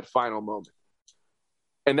until that final moment.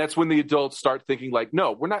 And that's when the adults start thinking like,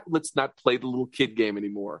 no, let's not play the little kid game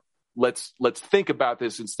anymore. Let's think about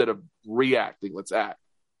this instead of reacting. Let's act.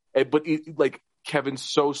 But Kevin's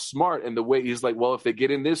so smart, and the way he's like, well, if they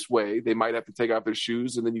get in this way, they might have to take off their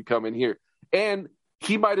shoes and then you come in here. And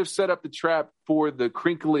he might have set up the trap for the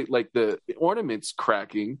crinkly, like the ornaments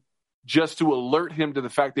cracking, just to alert him to the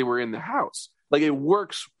fact they were in the house. Like, it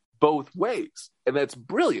works both ways, and that's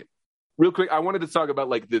brilliant. Real quick, I wanted to talk about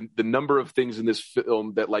like the number of things in this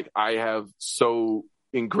film that like I have so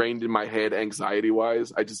ingrained in my head anxiety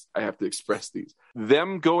wise. I have to express these.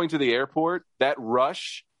 Them going to the airport, that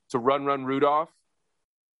rush to run Rudolph,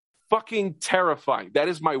 fucking terrifying. That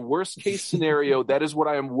is my worst case scenario. That is what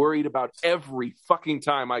I am worried about every fucking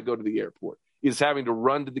time I go to the airport, is having to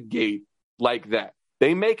run to the gate like that.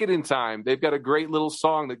 They make it in time. They've got a great little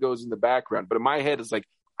song that goes in the background, but in my head it's like,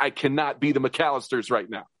 I cannot be the McAllisters right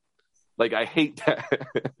now. Like, I hate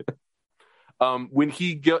that. When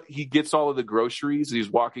he gets all of the groceries and he's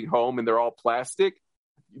walking home and they're all plastic,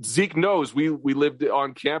 Zeke knows we lived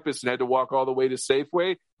on campus and had to walk all the way to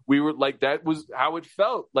Safeway. We were like, that was how it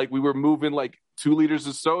felt. Like, we were moving like 2 liters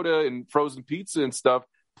of soda and frozen pizza and stuff,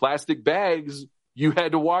 plastic bags. You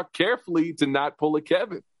had to walk carefully to not pull a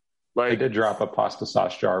Kevin. Like, I did drop a pasta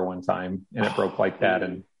sauce jar one time and it broke like that,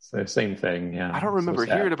 and it's the same thing. Yeah, I don't remember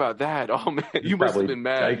hearing about that. Oh man, you must have been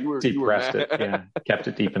mad. You were mad. It. Yeah, kept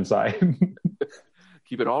it deep inside.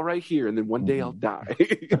 Keep it all right here, and then one day I'll die.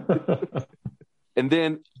 And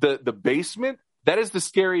then the basement, that is the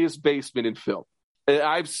scariest basement in film.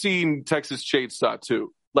 I've seen Texas Chainsaw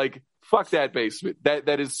 2. Like, fuck that basement.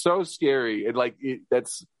 That is so scary, and like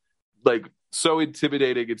that's like so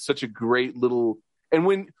intimidating. It's such a great little. And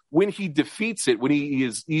when he defeats it, when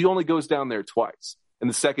he only goes down there twice, and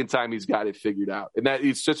the second time he's got it figured out, and that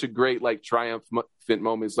is such a great like triumphant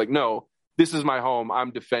moment. It's like, no, this is my home.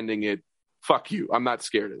 I'm defending it. Fuck you. I'm not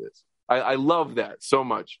scared of this. I love that so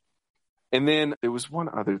much. And then there was one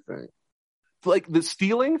other thing, like the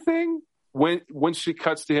stealing thing. When she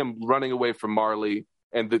cuts to him running away from Marley,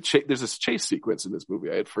 and there's this chase sequence in this movie.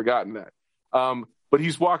 I had forgotten that. But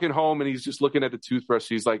he's walking home and he's just looking at the toothbrush.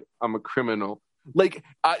 He's like, I'm a criminal. Like,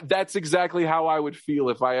 that's exactly how I would feel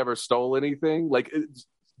if I ever stole anything. Like, it's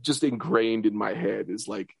just ingrained in my head is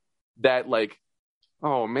like that, like,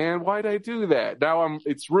 oh man, why'd I do that? Now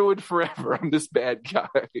it's ruined forever. I'm this bad guy.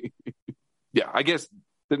 Yeah, I guess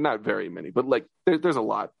there's not very many, but like there's a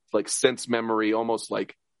lot, like sense memory, almost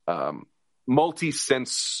like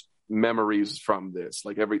multi-sense memories from this,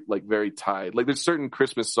 like very tied. Like, there's certain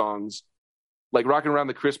Christmas songs, like Rockin' Around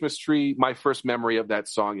the Christmas Tree. My first memory of that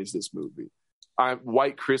song is this movie.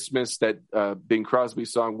 White Christmas, that Bing Crosby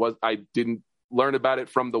song, I didn't learn about it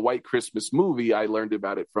from the White Christmas movie. I learned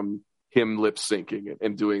about it from him lip syncing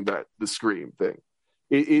and doing the scream thing.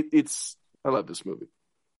 I love this movie.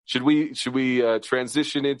 Should we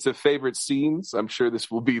transition into favorite scenes? I'm sure this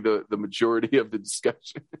will be the majority of the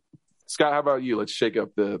discussion. Scott, how about you? Let's shake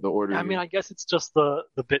up the order. I mean, I guess it's just the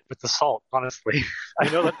bit with the salt, honestly. I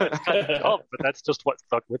know that's kind of dumb, but that's just what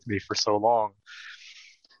stuck with me for so long.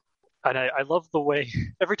 And I love the way,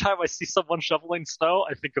 every time I see someone shoveling snow,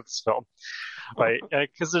 I think of this film, right?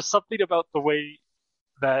 Because there's something about the way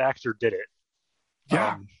that actor did it.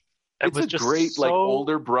 Yeah. It's a great like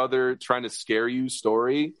older brother trying to scare you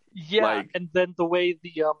story. Yeah, and then the way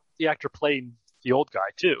the actor playing the old guy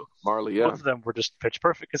too, Marley. Yeah, both of them were just pitch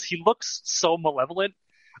perfect because he looks so malevolent.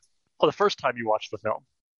 Well, the first time you watch the film,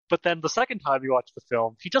 but then the second time you watch the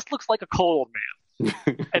film, he just looks like a cold man,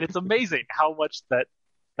 and it's amazing how much that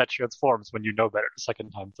transforms when you know better the second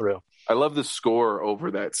time through. I love the score over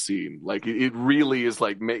that scene. Like it really is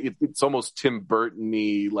like it's almost Tim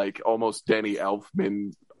Burton-y, like almost Danny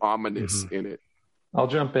Elfman ominous in it. I'll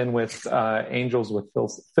jump in with Angels with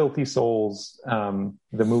Filthy Souls, the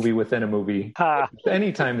movie within a movie.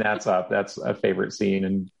 Anytime that's up, that's a favorite scene.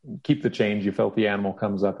 And Keep the Change, You Filthy Animal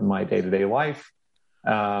comes up in my day-to-day life.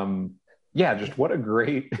 Just what a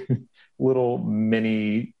great little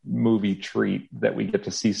mini movie treat that we get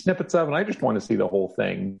to see snippets of. And I just want to see the whole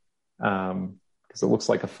thing because it looks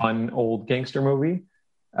like a fun old gangster movie.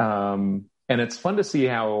 And it's fun to see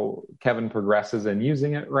how Kevin progresses in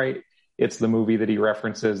using it, right? It's the movie that he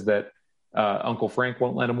references that Uncle Frank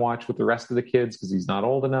won't let him watch with the rest of the kids because he's not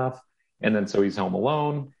old enough. And then so he's home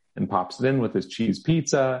alone and pops it in with his cheese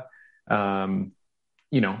pizza.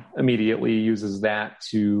 Immediately uses that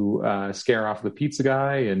to scare off the pizza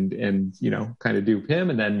guy and kind of dupe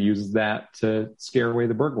him, and then uses that to scare away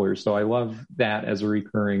the burglars. So I love that as a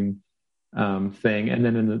recurring thing. And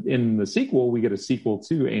then in the sequel, we get a sequel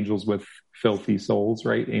to Angels with Filthy Souls,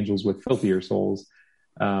 right? Angels with Filthier Souls.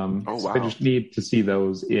 So I just need to see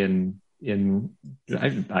those I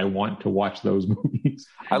want to watch those movies.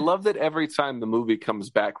 I love that every time the movie comes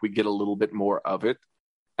back, we get a little bit more of it.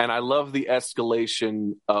 And I love the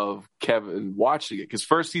escalation of Kevin watching it, because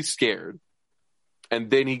first he's scared and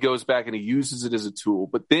then he goes back and he uses it as a tool.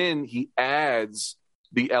 But then he adds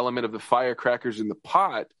the element of the firecrackers in the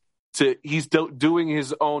pot he's doing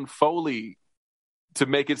his own Foley to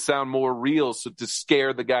make it sound more real. So to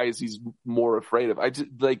scare the guys he's more afraid of. I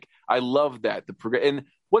love that. And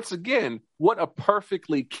once again, what a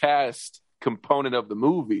perfectly cast component of the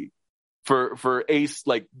movie. For Ace,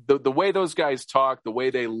 like the way those guys talk, the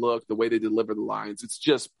way they look, the way they deliver the lines, it's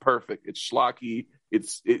just perfect. It's schlocky.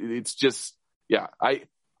 It's just, yeah. I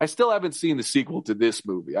still haven't seen the sequel to this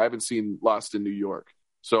movie. I haven't seen Lost in New York.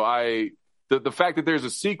 So the fact that there's a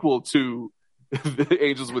sequel to the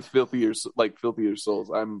Angels with Filthier Souls,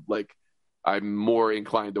 I'm more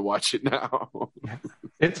inclined to watch it now.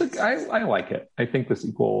 I like it. I think the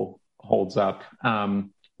sequel holds up.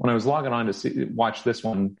 When I was logging on to watch this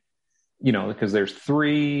one, because there's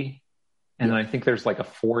 3, and then I think there's like a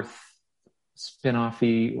 4th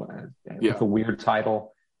spin-offy with a weird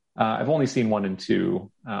title. I've only seen 1 and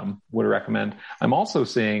 2. Would recommend. I'm also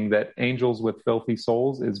seeing that Angels with Filthy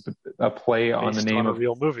Souls is a play on the name of a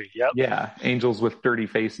real movie. Yep. Yeah, Angels with Dirty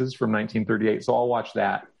Faces from 1938. So I'll watch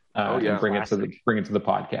that and bring it to the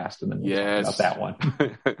podcast, and then we'll talk about that one.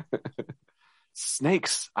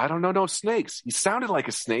 Snakes. I don't know no snakes. He sounded like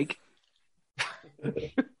a snake.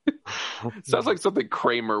 Sounds like something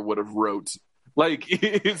Kramer would have wrote. Like,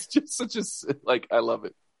 it's just such a, I love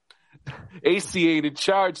it. AC ain't in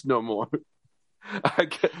charge no more.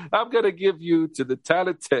 I'm going to give you to the count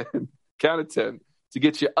of 10 to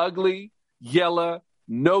get you ugly, yellow,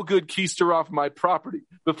 no good keister off my property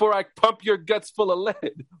before I pump your guts full of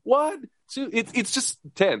lead. 1, 2, it's just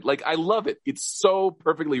 10. Like, I love it. It's so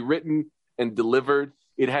perfectly written and delivered.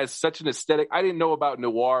 It has such an aesthetic. I didn't know about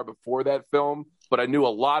noir before that film, but I knew a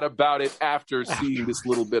lot about it after seeing this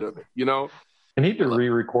little bit of it, I need to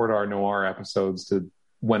re-record our noir episodes to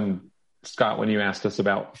when you asked us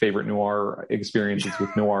about favorite noir experiences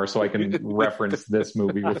with noir, so I can reference this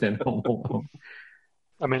movie within Home Alone.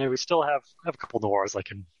 I mean, we still have a couple noirs I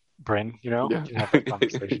can bring, Yeah. We can have that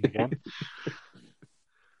conversation again.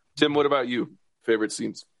 Tim, what about you? Favorite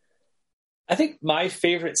scenes? I think my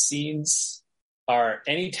favorite scenes are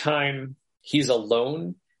anytime he's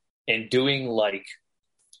alone and doing like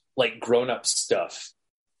grown-up stuff.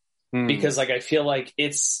 Because I feel like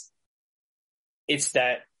it's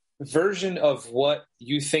that version of what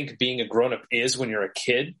you think being a grown-up is when you're a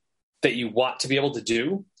kid that you want to be able to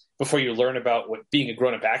do before you learn about what being a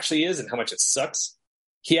grown-up actually is and how much it sucks.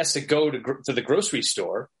 He has to go to the grocery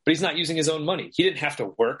store, but he's not using his own money. He didn't have to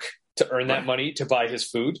work to earn that money to buy his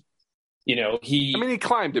food. He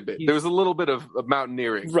climbed a bit. There was a little bit of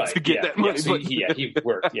mountaineering to get that money. He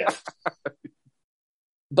worked, yeah.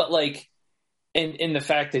 But and the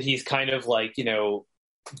fact that he's kind of doing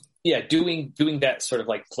that sort of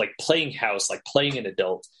like playing house, like playing an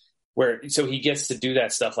adult, so he gets to do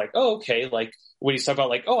that stuff when he's talking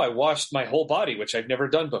about I washed my whole body, which I've never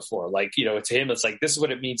done before. To him, it's this is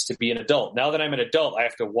what it means to be an adult. Now that I'm an adult, I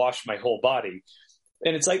have to wash my whole body.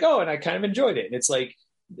 And it's and I kind of enjoyed it. And it's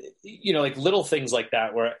like little things like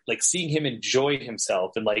that, where like seeing him enjoy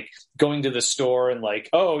himself and like going to the store and like,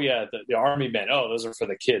 oh yeah, the army men, oh, those are for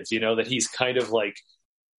the kids, that he's kind of like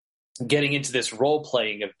getting into this role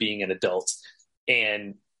playing of being an adult.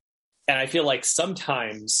 And I feel like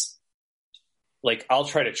sometimes like I'll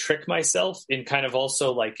try to trick myself in kind of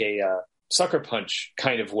also like a sucker punch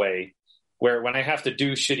kind of way, where when I have to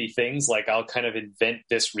do shitty things, like I'll kind of invent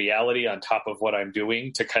this reality on top of what I'm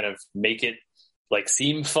doing to kind of make it like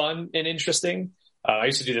seem fun and interesting. I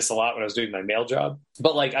used to do this a lot when I was doing my mail job,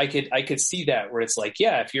 but like I could see that where it's like,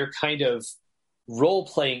 yeah, if you're kind of role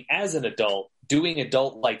playing as an adult, doing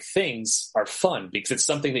adult like things are fun because it's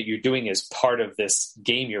something that you're doing as part of this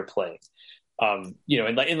game you're playing. And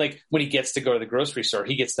like when he gets to go to the grocery store,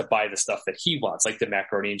 he gets to buy the stuff that he wants, like the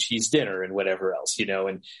macaroni and cheese dinner and whatever else,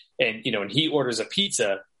 and he orders a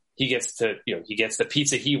pizza, he gets the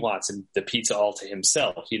pizza he wants and the pizza all to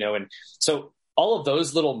himself, and so all of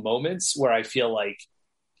those little moments where I feel like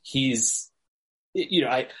he's,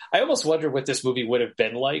 I almost wonder what this movie would have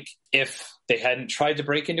been like if they hadn't tried to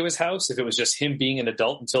break into his house, if it was just him being an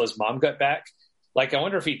adult until his mom got back. Like, I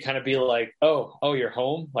wonder if he'd kind of be like, oh, you're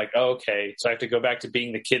home? Like, oh, okay. So I have to go back to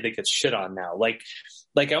being the kid that gets shit on now. Like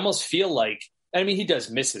I almost feel like, I mean, he does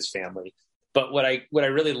miss his family, but what I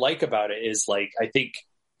really like about it is like, I think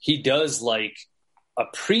he does like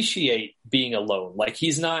appreciate being alone. Like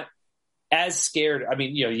he's not as scared. I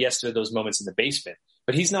mean, yes, there are those moments in the basement,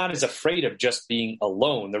 but he's not as afraid of just being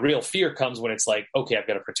alone. The real fear comes when it's like, okay, I've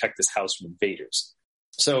got to protect this house from invaders.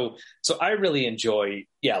 So I really enjoy,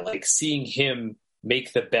 like seeing him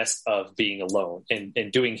make the best of being alone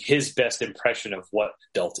and doing his best impression of what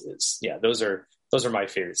adult is. Yeah, those are my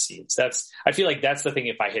favorite scenes. I feel like that's the thing.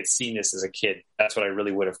 If I had seen this as a kid, that's what I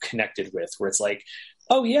really would have connected with, where it's like,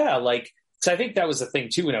 oh yeah, like, so I think that was the thing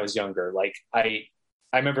too when I was younger. Like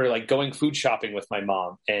I remember like going food shopping with my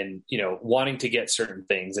mom and, wanting to get certain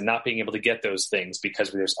things and not being able to get those things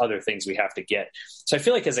because there's other things we have to get. So I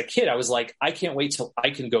feel like as a kid, I was like, I can't wait till I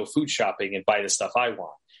can go food shopping and buy the stuff I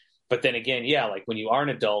want. But then again, like when you are an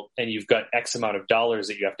adult and you've got X amount of dollars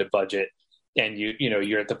that you have to budget and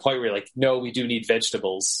you're at the point where you're like, no, we do need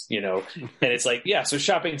vegetables, and it's like, yeah, so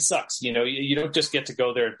shopping sucks. You don't just get to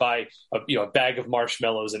go there and buy a bag of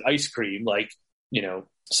marshmallows and ice cream, like,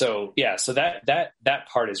 so yeah, so that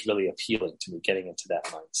part is really appealing to me, getting into that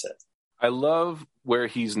mindset. I love where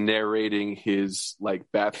he's narrating his like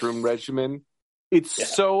bathroom regimen. It's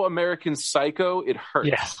so American Psycho, it hurts.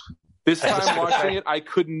 Yeah. This time watching it, I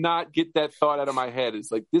could not get that thought out of my head.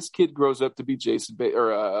 It's like this kid grows up to be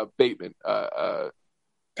Bateman.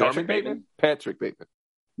 Patrick Bateman.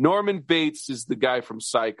 Norman Bates is the guy from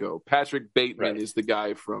Psycho. Patrick Bateman is the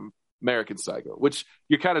guy from American Psycho, which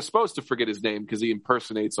you're kind of supposed to forget his name because he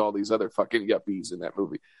impersonates all these other fucking yuppies in that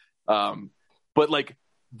movie. But like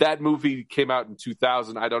that movie came out in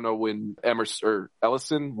 2000. I don't know when Emerson or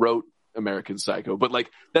Ellison wrote American Psycho, but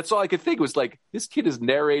like that's all I could think was like this kid is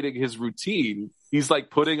narrating his routine. He's like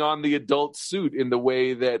putting on the adult suit in the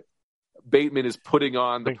way that Bateman is putting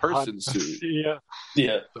on the person suit.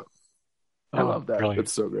 Yeah. So, I love that. Brilliant.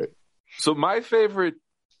 That's so great. So my favorite,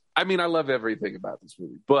 I mean, I love everything about this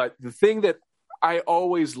movie, but the thing that I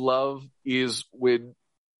always love is when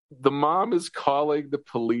the mom is calling the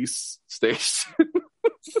police station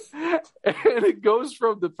and it goes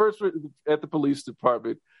from the first at the police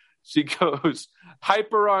department. She goes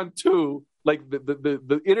hyper on 2, like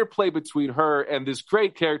the interplay between her and this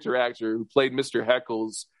great character actor who played Mr.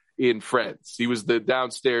 Heckles in Friends. He was the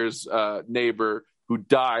downstairs neighbor who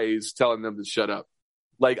dies telling them to shut up.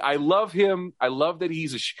 Like, I love him. I love that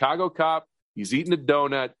he's a Chicago cop. He's eating a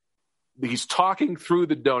donut. He's talking through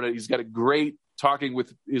the donut. He's got a great talking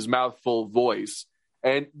with his mouth full voice.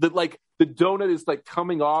 And the donut is like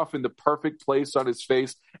coming off in the perfect place on his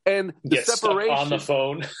face. And the separation on the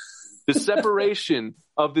phone. The separation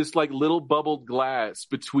of this like little bubbled glass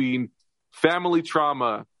between family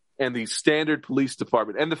trauma and the standard police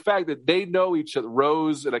department. And the fact that they know each other,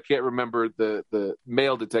 Rose, and I can't remember the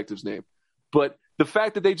male detective's name, but the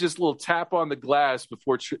fact that they just little tap on the glass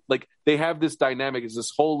before, like they have this dynamic is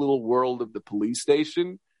this whole little world of the police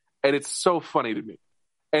station. And it's so funny to me.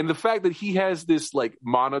 And the fact that he has this like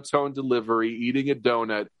monotone delivery, eating a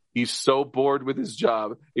donut. He's so bored with his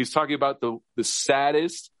job. He's talking about the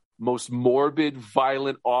saddest, most morbid,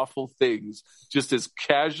 violent, awful things just as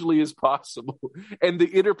casually as possible. And the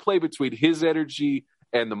interplay between his energy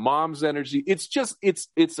and the mom's energy, it's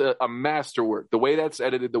a masterwork. The way that's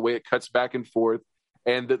edited, the way it cuts back and forth,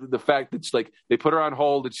 and the fact that like they put her on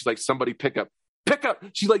hold and she's like, somebody pick up.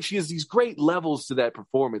 She has these great levels to that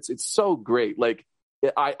performance. It's so great. Like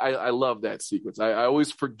I love that sequence. I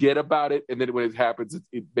always forget about it, and then when it happens,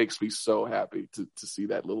 it makes me so happy to see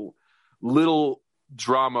that little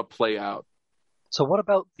drama play out. So what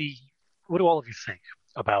do all of you think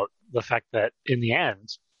about the fact that in the end,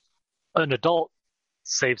 an adult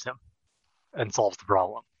saves him and solves the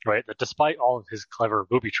problem, right? That despite all of his clever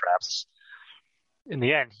booby traps, in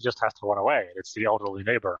the end, he just has to run away. It's the elderly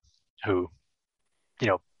neighbor who,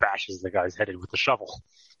 bashes the guy's head in with the shovel.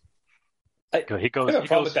 He goes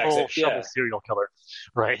full shovel serial killer,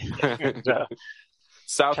 right? And,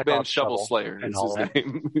 South Bend Shovel Slayer is his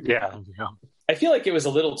name. Yeah. I feel like it was a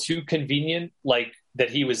little too convenient, like that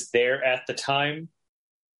he was there at the time.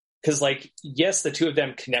 Because, yes, the two of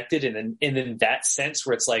them connected, and in that sense,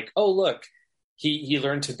 where it's like, oh, look, he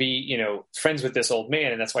learned to be, friends with this old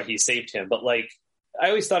man, and that's why he saved him. But I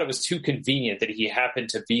always thought it was too convenient that he happened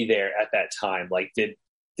to be there at that time.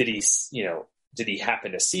 Did he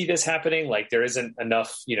happen to see this happening? There isn't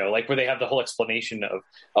enough, where they have the whole explanation of,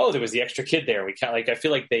 oh, there was the extra kid there. We can't, I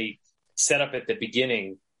feel like they set up at the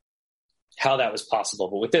beginning how that was possible.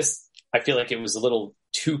 But with this, I feel like it was a little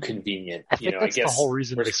too convenient. I guess the whole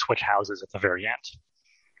reason they switch houses at the very end,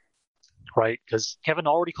 right? Because Kevin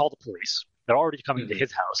already called the police. They're already coming to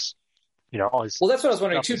his house. Well, that's what I was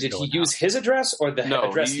wondering too. Did he use his address or the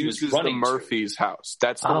address he was running the Murphy's house?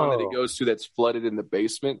 That's the one that he goes to that's flooded in the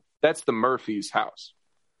basement. That's the Murphy's house.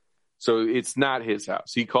 So it's not his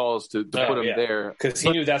house. He calls to put him there. Because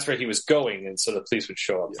he knew that's where he was going, and so the police would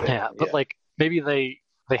show up there. Yeah, but maybe they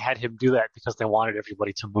had him do that because they wanted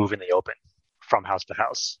everybody to move in the open from house to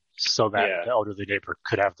house so that the elderly neighbor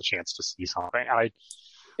could have the chance to see something.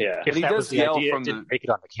 If that was the idea, it didn't make it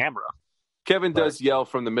on the camera. Kevin does yell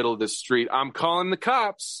from the middle of the street, "I'm calling the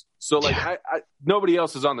cops!" So nobody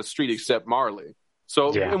else is on the street except Marley.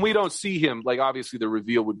 So and we don't see him. Obviously, the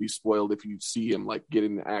reveal would be spoiled if you see him get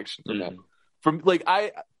into action from that. From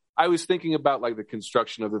I was thinking about the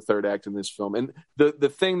construction of the third act in this film, and the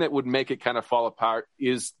thing that would make it kind of fall apart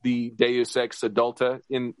is the Deus Ex Adulta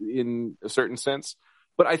in a certain sense.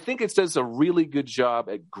 But I think it does a really good job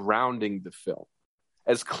at grounding the film.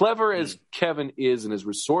 As clever as Kevin is and as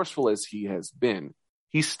resourceful as he has been,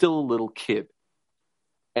 he's still a little kid.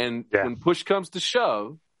 And when push comes to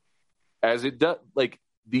shove, as it does,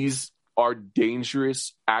 these are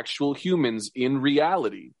dangerous actual humans in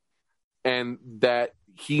reality. And that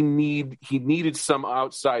he needed some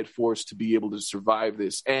outside force to be able to survive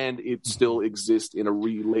this. And it still exists in a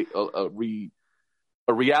reality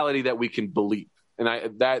that we can believe.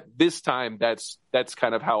 And this time, that's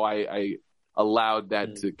kind of how I allowed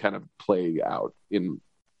that to kind of play out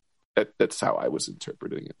that's how I was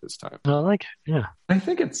interpreting it this time. I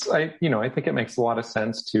think I think it makes a lot of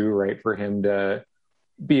sense too, right? For him to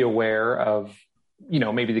be aware of,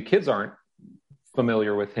 maybe the kids aren't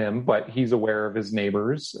familiar with him, but he's aware of his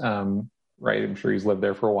neighbors, right? I'm sure he's lived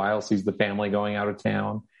there for a while, sees the family going out of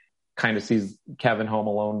town, kind of sees Kevin home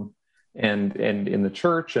alone and in the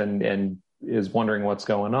church and is wondering what's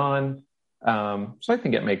going on. So I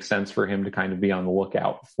think it makes sense for him to kind of be on the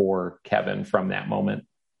lookout for Kevin from that moment.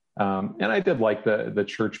 And I did like the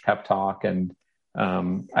church pep talk, and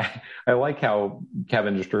I like how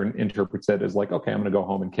Kevin just interprets it as okay, I'm going to go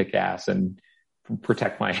home and kick ass and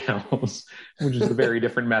protect my house, which is a very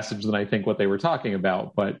different message than I think what they were talking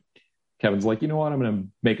about. But Kevin's like, you know what, I'm going to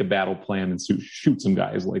make a battle plan and shoot some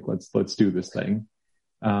guys. Let's do this thing.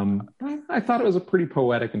 I thought it was a pretty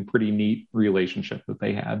poetic and pretty neat relationship that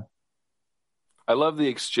they had. I love the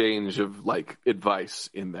exchange of advice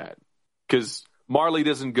in that, because Marley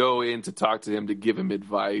doesn't go in to talk to him to give him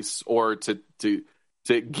advice or to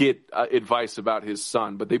get advice about his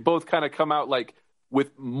son, but they both kind of come out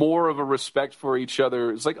with more of a respect for each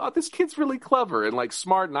other. It's oh, this kid's really clever and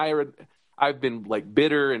smart, and I've been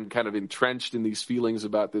bitter and kind of entrenched in these feelings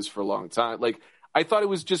about this for a long time. I thought it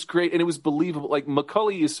was just great, and it was believable.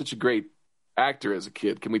 Macaulay is such a great actor as a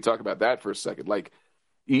kid. Can we talk about that for a second?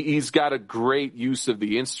 He's got a great use of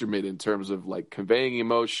the instrument in terms of conveying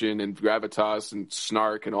emotion and gravitas and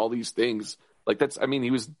snark and all these things.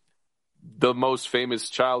 He was the most famous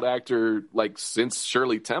child actor since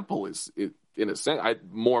Shirley Temple is in a sense.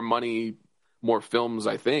 More money, more films.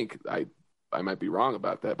 I think I might be wrong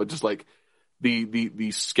about that, but just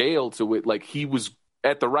the scale to it, he was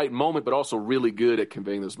at the right moment, but also really good at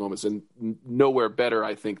conveying those moments, and nowhere better,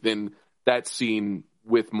 I think, than that scene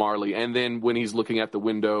with Marley. And then when he's looking at the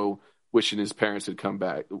window, wishing his parents have come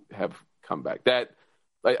back, that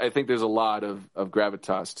I think there's a lot of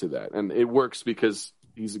gravitas to that, and it works because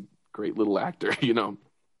he's a great little actor,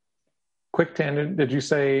 Quick tangent. Did you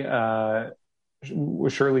say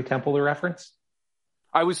was Shirley Temple the reference?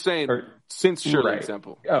 I was saying since Shirley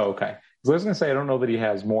Temple. Oh, okay. I was going to say, I don't know that he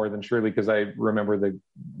has more than Shirley, because I remember the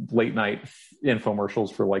late night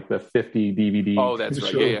infomercials for like the 50 DVD. Oh, that's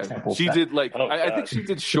right. Yeah. She did like, I think she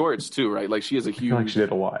did shorts too, right? Like she has a huge. Like she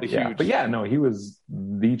did a lot. Yeah. But yeah, no, he was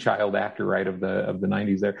the child actor, right, of the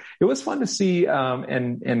 90s there. It was fun to see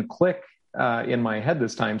and click in my head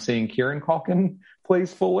this time, seeing Kieran Culkin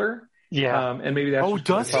plays Fuller. Yeah. And maybe that's. Oh,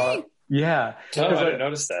 does he? Yeah. Oh, I didn't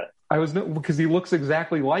notice that. Because he looks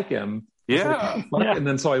exactly like him. Yeah. And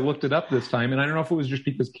then so I looked it up this time, and I don't know if it was just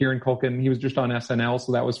because Kieran Culkin, he was just on SNL,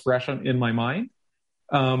 so that was fresh in my mind.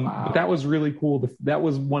 Wow. But that was really cool. That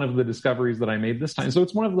was one of the discoveries that I made this time. So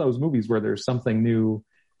it's one of those movies where there's something new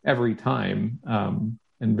every time, and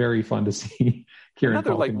very fun to see Kieran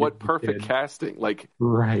Another Culkin. Like what perfect casting, like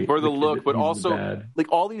right for the look, but also like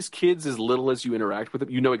all these kids, as little as you interact with them,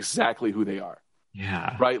 you know exactly who they are.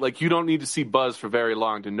 Yeah. Right. Like you don't need to see Buzz for very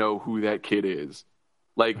long to know who that kid is.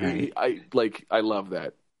 Like right. I love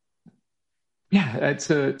that. Yeah,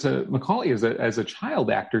 to Macaulay as a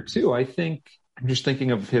child actor too. I think I'm just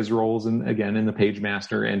thinking of his roles in the Page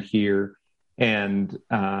Master and here, and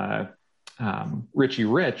Richie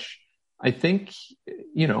Rich. I think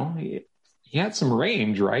he had some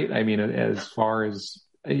range, right? I mean, as far as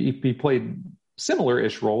he played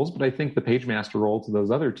similar-ish roles, but I think the Page Master role to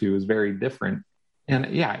those other two is very different.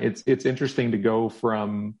 And yeah, it's interesting to go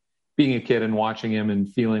from being a kid and watching him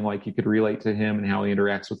and feeling like you could relate to him and how he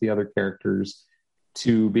interacts with the other characters,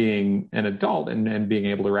 to being an adult and being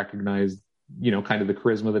able to recognize, kind of the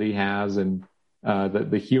charisma that he has and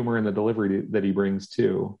the humor and the delivery that he brings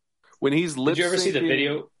too. When he's did you ever see the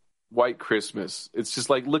video? White Christmas. It's just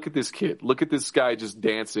like, look at this kid. Look at this guy just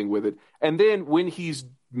dancing with it. And then when he's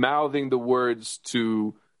mouthing the words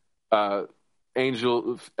to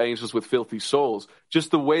Angels with Filthy Souls, just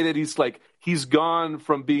the way that he's gone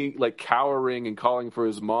from being like cowering and calling for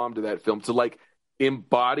his mom to that film to like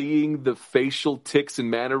embodying the facial tics and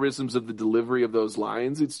mannerisms of the delivery of those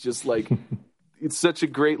lines. It's just like it's such a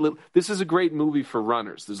great this is a great movie for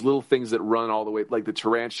runners. There's little things that run all the way, like the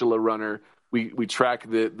tarantula runner. We track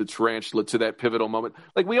the tarantula to that pivotal moment.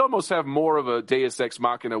 Like we almost have more of a Deus Ex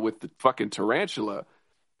Machina with the fucking tarantula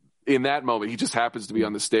in that moment. He just happens to be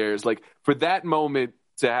on the stairs. Like for that moment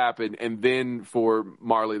to happen and then for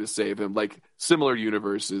Marley to save him, like similar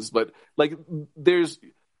universes, but like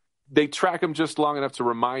they track him just long enough to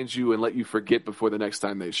remind you and let you forget before the next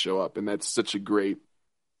time they show up. And that's such a great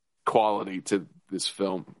quality to this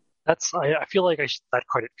film. I feel like that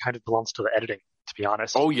kind of belongs to the editing, to be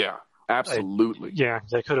honest. Oh yeah, absolutely.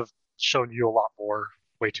 They could have shown you a lot more,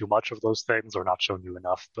 way too much of those things, or not shown you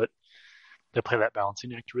enough, but they play that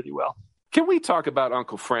balancing act really well. Can we talk about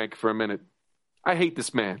Uncle Frank for a minute? I hate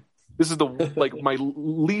this man. This is my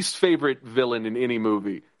least favorite villain in any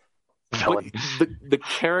movie. The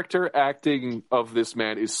character acting of this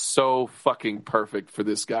man is so fucking perfect for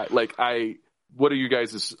this guy. What are you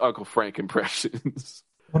guys' Uncle Frank impressions?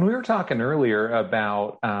 When we were talking earlier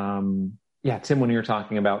about, Tim, when you were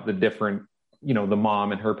talking about the different, the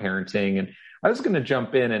mom and her parenting, and I was going to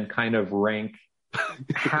jump in and kind of rank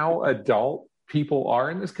how adult people are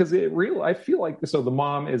in this, because I feel like the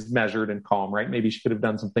mom is measured and calm, right? Maybe she could have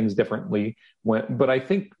done some things differently, but I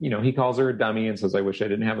think he calls her a dummy and says, "I wish I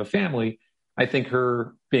didn't have a family." I think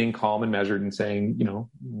her being calm and measured and saying,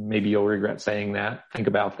 maybe you'll regret saying that, think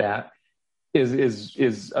about that,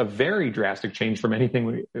 is a very drastic change from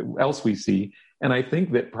anything else we see. And I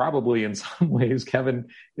think that probably in some ways Kevin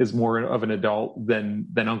is more of an adult than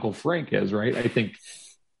Uncle Frank is, right? I think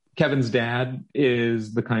Kevin's dad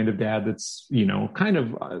is the kind of dad that's, kind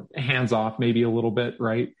of hands off maybe a little bit,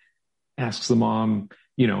 right? Asks the mom,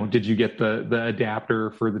 did you get the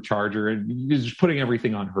adapter for the charger? And he's just putting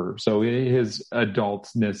everything on her. So his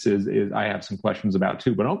adultness is I have some questions about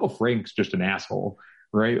too. But Uncle Frank's just an asshole,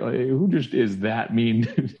 right? Who just is that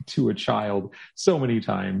mean to a child so many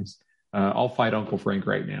times? I'll fight Uncle Frank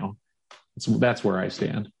right now. That's where I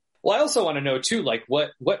stand. Well, I also want to know too, like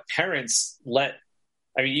what parents let.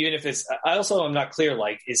 I mean, even if I'm not clear,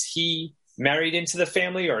 like, is he married into the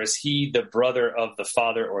family or is he the brother of the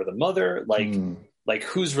father or the mother? Like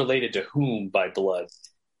who's related to whom by blood?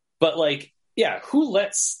 But who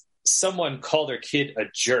lets someone call their kid a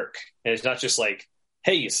jerk? And it's not just like,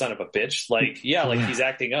 hey, you son of a bitch. He's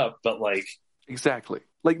acting up, but exactly.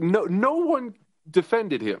 Like no one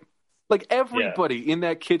defended him. Like everybody in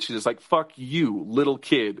that kitchen is like, fuck you, little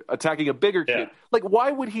kid, attacking a bigger kid. Like,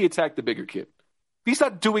 why would he attack the bigger kid? He's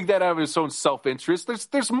not doing that out of his own self-interest.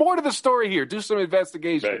 There's more to the story here. Do some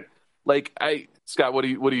investigation. Right. Scott, what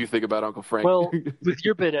do you think about Uncle Frank? Well, with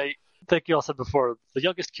your bit, I think you all said before, the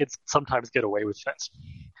youngest kids sometimes get away with this.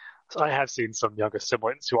 So I have seen some youngest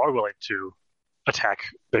siblings who are willing to attack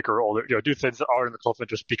bigger, older, do things that are in the cult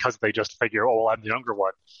just because they just figure, oh, well, I'm the younger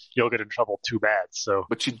one. You'll get in trouble too bad. So,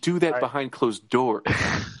 but you do that behind closed doors.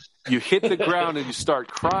 You hit the ground and you start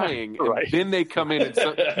crying, and then they come in, and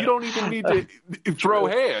you don't even need to throw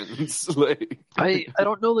hands. I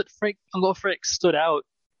don't know that Uncle Frank stood out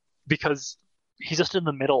because he's just in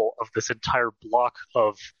the middle of this entire block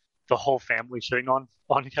of the whole family shitting on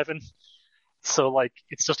Kevin. So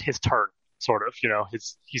it's just his turn, sort of.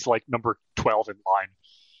 He's like number 12 in line.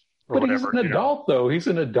 But whatever, he's an adult, though. He's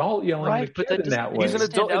an adult yelling at the kid in that way. He's an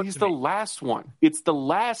adult, and he's the last one. It's the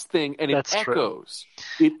last thing, and it echoes.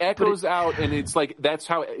 It echoes out, and it's that's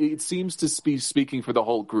how it seems to be speaking for the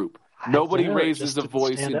whole group. Nobody raises a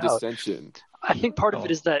voice in dissension. I think part of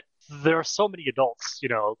it is that there are so many adults,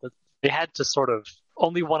 that they had to sort of,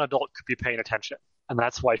 only one adult could be paying attention. And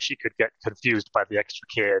that's why she could get confused by the extra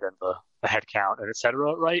kid and the head count and et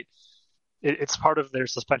cetera, right? It's part of their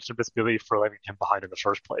suspension of disbelief for leaving him behind in the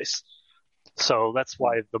first place. So that's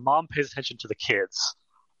why the mom pays attention to the kids,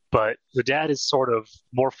 but the dad is sort of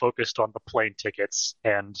more focused on the plane tickets,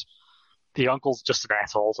 and the uncle's just an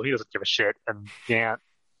asshole, so he doesn't give a shit. And the aunt,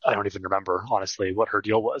 I don't even remember, honestly, what her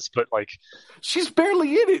deal was, but she's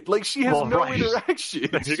barely in it. She has no interaction.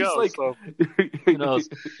 There you go. So, who knows?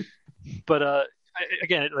 But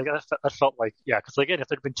again, I felt because again, if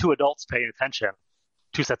there'd been two adults paying attention,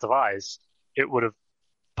 two sets of eyes, it would have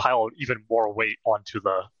piled even more weight onto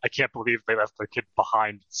I can't believe they left their kid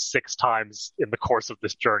behind 6 times in the course of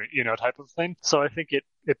this journey, type of thing. So I think it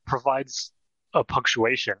provides a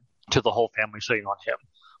punctuation to the whole family sitting on him,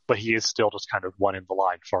 but he is still just kind of one in the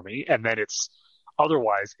line for me. And then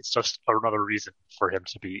otherwise it's just another reason for him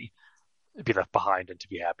to be left behind and to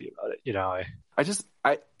be happy about it.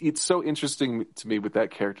 It's so interesting to me with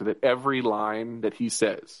that character that every line that he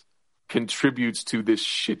says contributes to this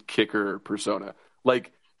shit kicker persona.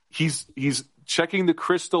 He's checking the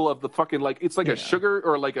crystal of the fucking it's a sugar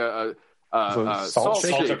or a salt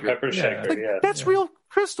shaker. Pepper shaker. That's real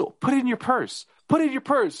crystal. Put it in your purse.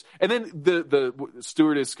 And then the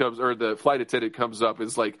stewardess comes, or the flight attendant comes up,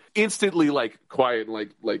 is instantly quiet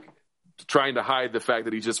and trying to hide the fact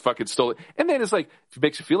that he just fucking stole it. And then it's if it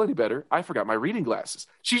makes you feel any better, I forgot my reading glasses.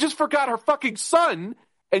 She just forgot her fucking son,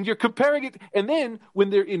 and you're comparing it. And then when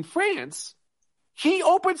they're in France, he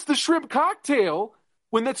opens the shrimp cocktail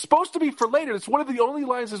when that's supposed to be for later. It's one of the only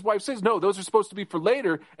lines his wife says, no, those are supposed to be for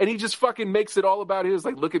later. And he just fucking makes it all about his,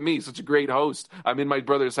 look at me, such a great host. I'm in my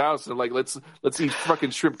brother's house, and let's eat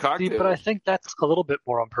fucking shrimp cocktail. See, but I think that's a little bit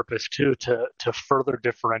more on purpose too, to further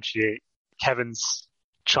differentiate Kevin's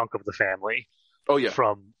chunk of the family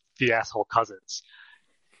from the asshole cousins.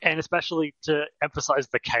 And especially to emphasize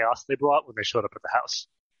the chaos they brought when they showed up at the house.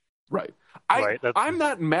 Right. I'm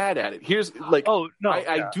not mad at it. Here's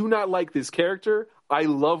I do not like this character. I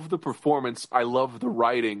love the performance. I love the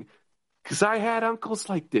writing, because I had uncles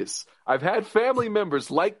like this. I've had family members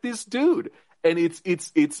like this dude, and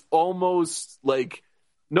it's almost like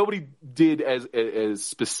nobody did as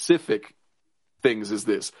specific things as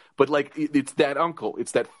this, but it's that uncle.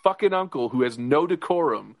 It's that fucking uncle who has no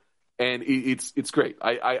decorum. And it's great.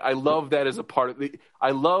 I love that as a part of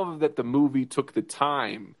I love that the movie took the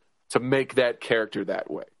time to make that character that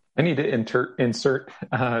way. I need to insert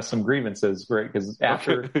some grievances, right? Because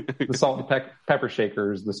after the salt and pepper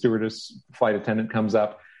shakers, the stewardess flight attendant comes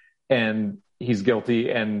up and he's guilty,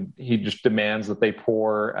 and he just demands that they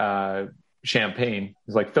pour champagne.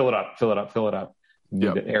 He's like, fill it up.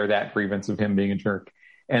 Need to air that grievance of him being a jerk.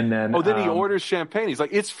 And then he orders champagne. He's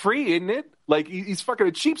like, it's free, isn't it? He's fucking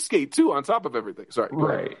a cheapskate too, on top of everything. Sorry.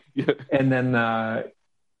 Right. And then, the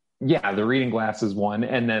reading glasses one.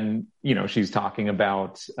 And then, she's talking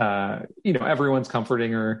about, everyone's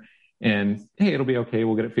comforting her and, hey, it'll be okay.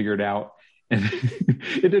 We'll get it figured out. And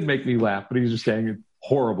it did make me laugh, but he's just saying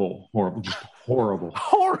horrible. You're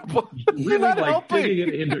not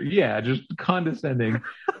helping. Just condescending.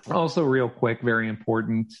 Also, real quick, very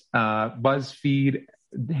important. BuzzFeed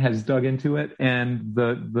has dug into it, and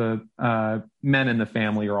the men in the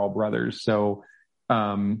family are all brothers. So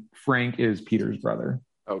Frank is Peter's brother.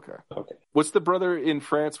 Okay. What's the brother in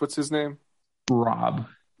France? What's his name? Rob.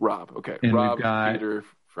 Okay. And Rob, we've got, Peter,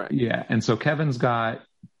 Frank. Yeah, and so Kevin's got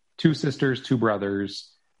 2 sisters, 2 brothers.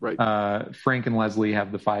 Right. Frank and Leslie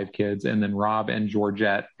have the 5 kids, and then Rob and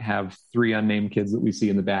Georgette have 3 unnamed kids that we see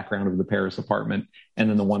in the background of the Paris apartment, and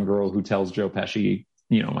then the one girl who tells Joe Pesci,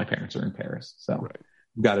 my parents are in Paris. So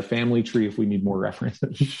we've got a family tree if we need more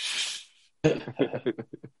references.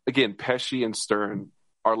 Again, Pesci and Stern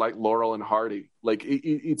are like Laurel and Hardy.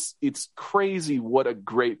 It's crazy what a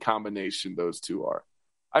great combination those two are.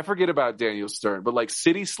 I forget about Daniel Stern, but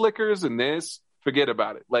City Slickers and this, forget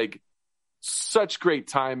about it. such great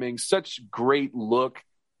timing, such great look.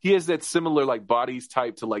 He has that similar like bodies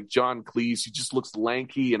type to like John Cleese. He just looks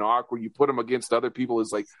lanky and awkward. You put him against other people,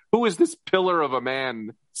 it's like, who is this pillar of a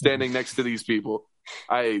man standing next to these people?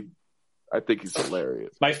 I think he's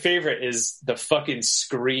hilarious. My favorite is the fucking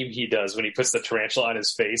scream he does when he puts the tarantula on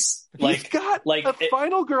his face. He's got a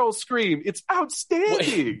Final Girl scream. It's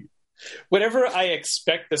outstanding. Whatever I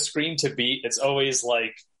expect the scream to be, it's always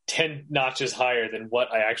like 10 notches higher than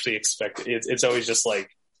what I actually expect. It's always just like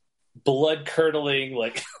blood curdling,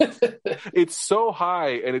 like it's so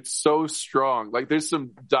high and it's so strong. Like there's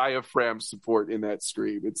some diaphragm support in that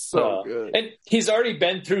scream. It's so good. And he's already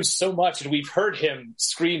been through so much, and we've heard him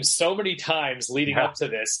scream so many times leading up to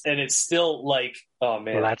this, and it's still like, oh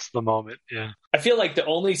man, well, that's the moment. Yeah, I feel like the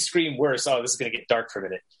only scream worse. Oh, this is going to get dark for a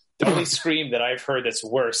minute. The only scream that I've heard that's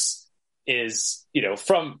worse is,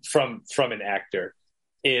 from an actor,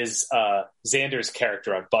 is Xander's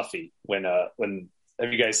character on Buffy when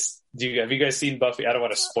have you guys seen Buffy? I don't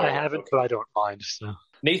want to spoil it. I haven't, but I don't mind. So.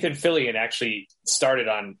 Nathan Fillion actually started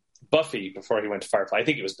on Buffy before he went to Firefly. I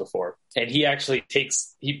think it was before. And he actually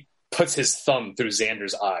puts his thumb through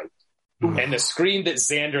Xander's eye. And the scream that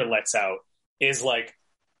Xander lets out is like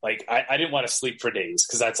I didn't want to sleep for days,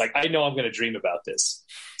 because that's like, I know I'm going to dream about this.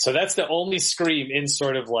 So that's the only scream in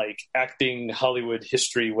sort of like acting, Hollywood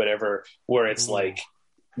history, whatever, where it's like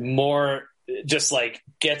more just like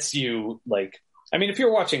gets you like, I mean, if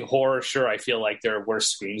you're watching horror, sure, I feel like there are worse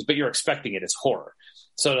screams, but you're expecting it. It's horror.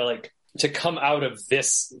 So to come out of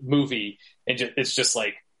this movie and it's just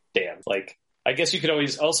like, damn, like, I guess you could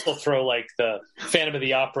always also throw like the Phantom of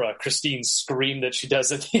the Opera, Christine's scream that she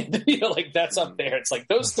does at the end, like that's up there. It's like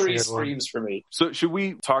those three screams for me. So should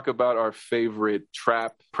we talk about our favorite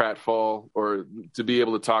trap, pratfall, or to be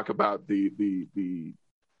able to talk about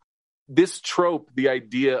this trope, the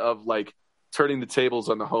idea of like turning the tables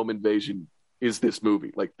on the home invasion is this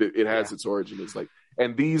movie. Like it has its origin. It's like,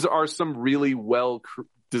 and these are some really well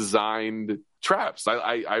designed traps.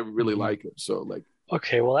 I really like them. So like,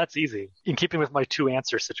 okay, well that's easy. In keeping with my 2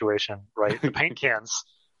 answer situation, right? The paint cans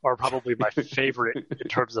are probably my favorite in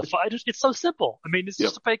terms of it's so simple. I mean, it's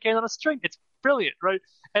just a paint can on a string. It's brilliant, right?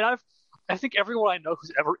 And I think everyone I know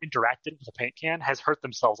who's ever interacted with a paint can has hurt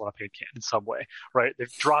themselves on a paint can in some way, right? They've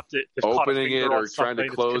dropped it, they've opening it, or trying to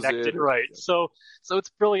close it, right? So it's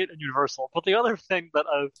brilliant and universal. But the other thing that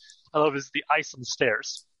I love is the ice on the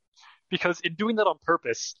stairs, because in doing that on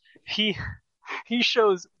purpose, he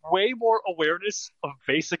shows way more awareness of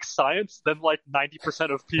basic science than like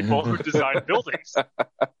 90% of people who design buildings.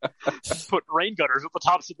 Put rain gutters at the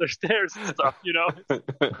tops of their stairs and stuff,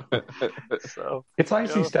 So it's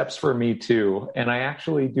icy steps for me too. And I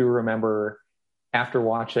actually do remember after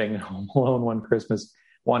watching Home Alone one Christmas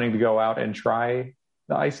wanting to go out and try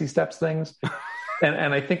the icy steps things.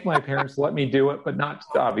 And I think my parents let me do it, but not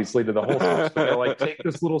obviously to the whole steps. But they're like, take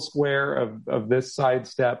this little square of this side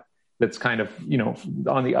step that's kind of,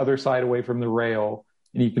 on the other side away from the rail,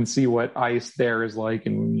 and you can see what ice there is like,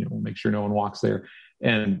 and make sure no one walks there,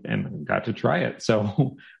 and got to try it.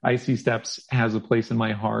 So Icy Steps has a place in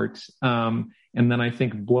my heart. And then I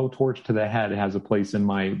think Blowtorch to the Head has a place in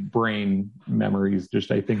my brain memories. Just,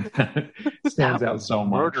 I think that stands out so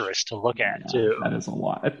much. Murderous to look at too. That is a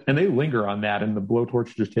lot. And they linger on that, and the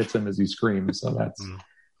Blowtorch just hits him as he screams. So that's,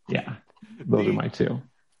 those are my 2.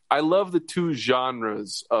 I love the 2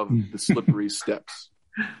 genres of the slippery steps,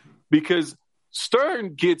 because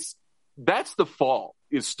Stern that's the fall,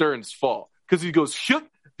 is Stern's fall. Because he goes,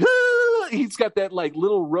 he's got that like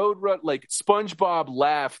little road run, like SpongeBob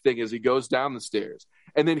laugh thing as he goes down the stairs.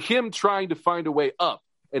 And then him trying to find a way up,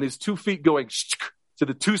 and his 2 feet going to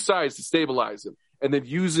the 2 sides to stabilize him. And then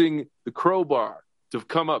using the crowbar to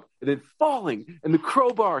come up, and then falling, and the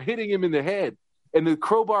crowbar hitting him in the head. And the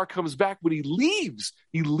crowbar comes back when he leaves.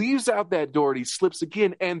 He leaves out that door and he slips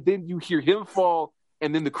again. And then you hear him fall,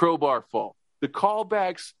 and then the crowbar fall. The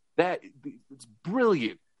callbacks, it's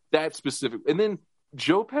brilliant. That specific. And then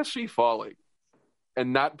Joe Pesci falling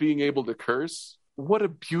and not being able to curse. What a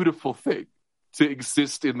beautiful thing to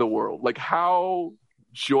exist in the world. Like, how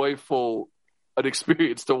joyful an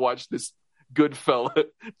experience to watch this good fella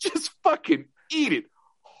just fucking eat it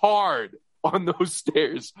hard on those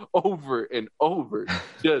stairs over and over.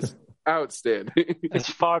 Just outstanding. As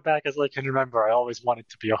far back as I can remember, I always wanted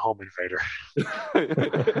to be a home invader.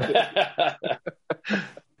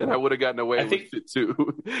 And I would have gotten away with it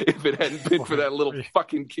too if it hadn't been for that little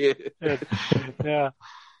fucking kid. Yeah.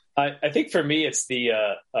 I think for me, it's the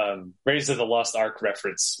Raiders of the Lost Ark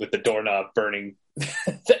reference with the doorknob burning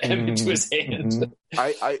the M into his hand.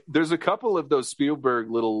 There's a couple of those Spielberg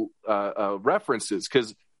little references,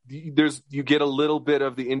 because you get a little bit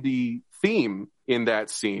of the Indy theme in that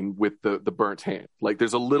scene with the burnt hand. Like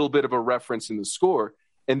there's a little bit of a reference in the score.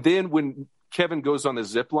 And then when Kevin goes on the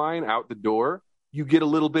zip line out the door, you get a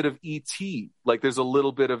little bit of E.T. Like there's a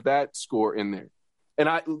little bit of that score in there. And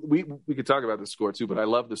we could talk about the score too, but I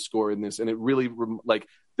love the score in this. And it really, like,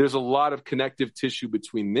 there's a lot of connective tissue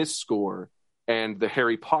between this score and the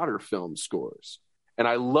Harry Potter film scores. And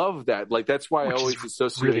I love that. Like, that's why I always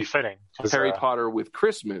associate really fitting, Harry Potter with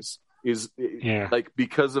Christmas is like,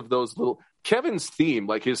 because of those little Kevin's theme,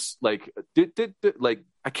 like his, like, like,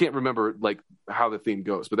 I can't remember like how the theme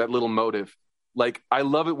goes, but that little motive, like, I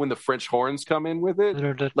love it when the French horns come in with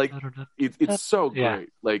it. Like, it's so great. Yeah.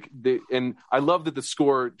 Like, and I love that the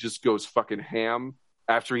score just goes fucking ham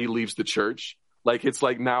after he leaves the church. Like, it's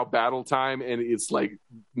like now battle time, and it's like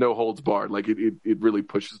no holds barred. Like, it really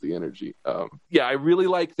pushes the energy. Yeah, I really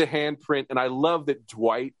like the handprint, and I love that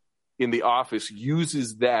Dwight in The Office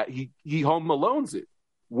uses that. He Home Alones it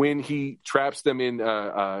when he traps them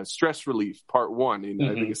in Stress Relief Part 1 in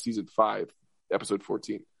I think it's season 5, episode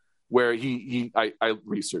 14. Where I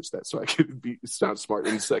researched that so I could sound smart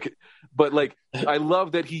in a second. But like, I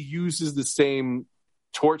love that he uses the same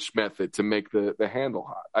torch method to make the handle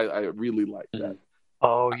hot. I really like that.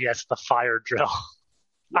 Oh yes, the fire drill.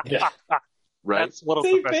 Yeah. Right. That's one of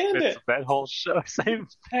the best bits of that whole show. Same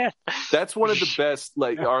band. That's one of the best,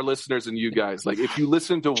 like, our listeners and you guys, like, if you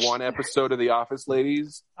listen to one episode of The Office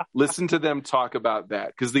Ladies, listen to them talk about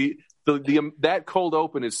that. Because the that cold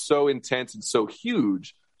open is so intense and so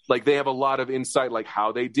huge. Like, they have a lot of insight, like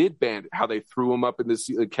how they did Bandit, how they threw him up in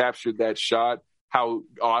the captured that shot, how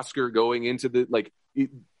Oscar going into the, like,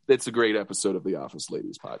 it's a great episode of the Office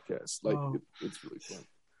Ladies podcast. Like, it's really fun.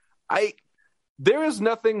 There is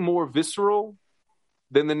nothing more visceral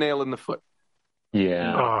than the nail in the foot.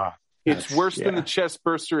 Yeah. It's worse than the chest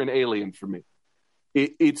burster in Alien for me.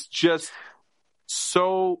 It's just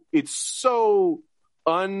so, you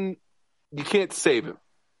can't save him.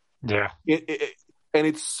 Yeah. And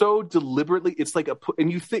it's so deliberately, it's like and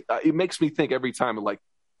you think, it makes me think every time of like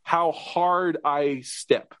how hard I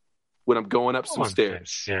step when I'm going up some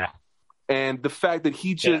stairs. Yeah. And the fact that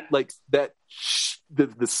he just like that,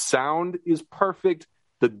 the sound is perfect.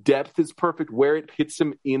 The depth is perfect. Where it hits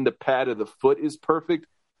him in the pad of the foot is perfect.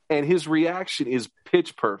 And his reaction is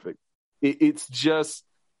pitch perfect. It's just.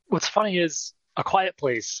 What's funny is A Quiet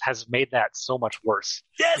Place has made that so much worse.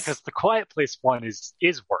 Yes! Because the Quiet Place one is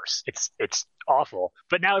worse. It's awful.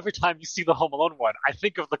 But now every time you see the Home Alone one, I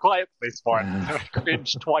think of the Quiet Place one. I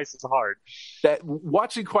cringe twice as hard. That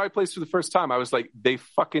watching Quiet Place for the first time, I was like, they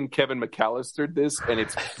fucking Kevin McAllistered this, and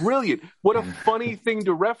it's brilliant. What a funny thing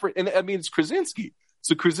to reference. And I mean, it's Krasinski.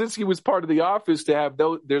 So Krasinski was part of The Office to have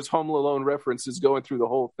there's Home Alone references going through the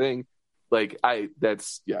whole thing. Like,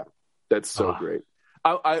 that's so great.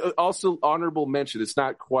 I also honorable mention, it's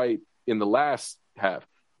not quite in the last half,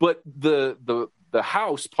 but the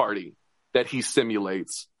house party that he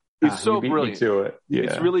simulates is so brilliant. To it. Yeah.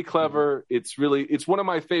 It's really clever. It's one of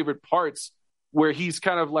my favorite parts where he's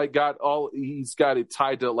kind of like he's got it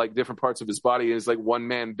tied to like different parts of his body, and it's like one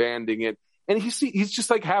man banding it, and he's just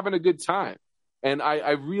like having a good time. And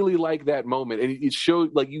I really like that moment, and it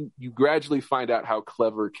showed like you gradually find out how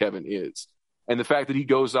clever Kevin is. And the fact that he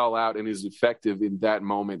goes all out and is effective in that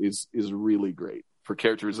moment is really great for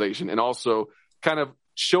characterization, and also kind of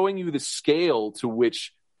showing you the scale to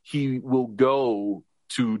which he will go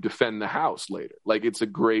to defend the house later. Like, it's a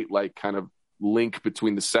great, like, kind of link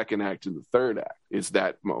between the second act and the third act is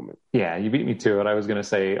that moment. Yeah, you beat me to it. I was going to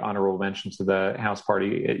say honorable mention to the house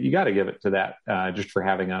party. You got to give it to that just for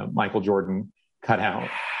having a Michael Jordan cutout,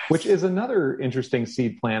 which is another interesting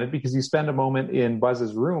seed planted, because you spend a moment in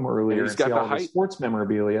Buzz's room earlier and see all the sports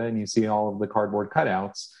memorabilia, and you see all of the cardboard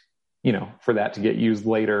cutouts, for that to get used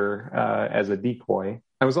later as a decoy.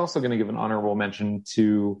 I was also going to give an honorable mention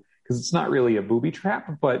to, because it's not really a booby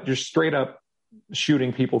trap, but just straight up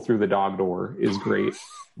shooting people through the dog door is great.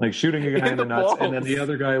 Like shooting a guy in the nuts, balls. And then the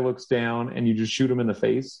other guy looks down and you just shoot him in the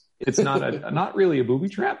face. It's not really a booby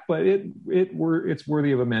trap, but it's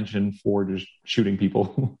worthy of a mention for just shooting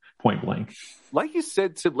people point blank. Like you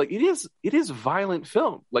said, Tim, like it is a violent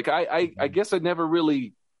film. Like I guess I never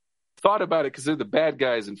really thought about it because they're the bad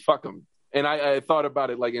guys and fuck them. And I thought about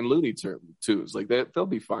it like in Looney Tunes too. It's like they'll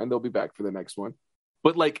be fine. They'll be back for the next one.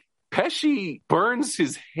 But like Pesci burns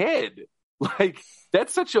his head. Like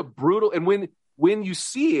that's such a brutal. And when you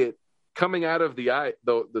see it coming out of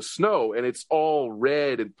the snow and it's all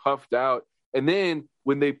red and puffed out, and then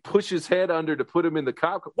when they push his head under to put him in the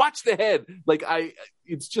cop car, watch the head. Like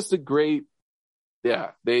it's just a great.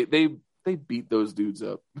 Yeah, they beat those dudes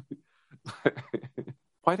up.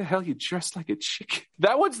 Why the hell you dressed like a chicken?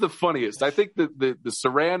 That one's the funniest. I think the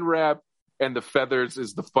saran wrap and the feathers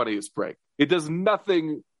is the funniest prank. It does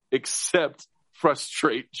nothing except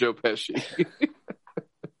frustrate Joe Pesci.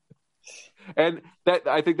 And that,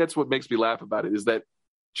 I think that's what makes me laugh about it, is that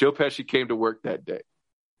Joe Pesci came to work that day.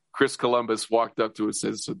 Chris Columbus walked up to him and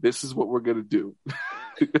says, so this is what we're going to do.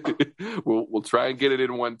 We'll try and get it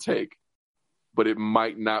in one take, but it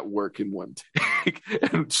might not work in one take.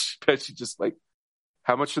 And Pesci just like,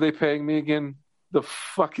 how much are they paying me again? The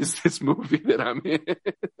fuck is this movie that I'm in?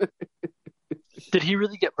 Did he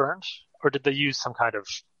really get burned, or did they use some kind of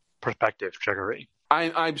perspective trickery?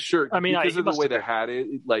 I'm sure. I mean, because of the way they had it,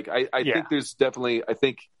 like I think there's definitely. I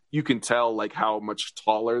think you can tell like how much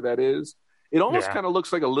taller that is. It almost kind of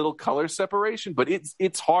looks like a little color separation, but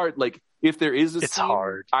it's hard. Like if there is a scene,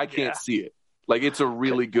 hard. I can't see it. Like it's a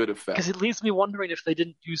really good effect. Because it leaves me wondering if they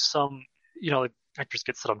didn't use some. Like, actors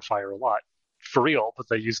get set on fire a lot for real, but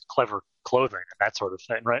they use clever clothing and that sort of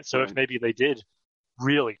thing, right? So if maybe they did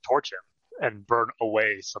really torch him and burn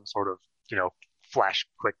away some sort of flash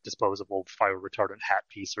quick disposable fire retardant hat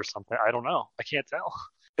piece or something, I don't know. I can't tell.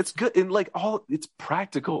 It's good, and like it's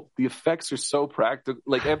practical. The effects are so practical.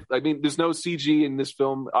 Like, I mean, there's no CG in this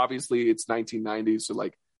film. Obviously, it's 1990, so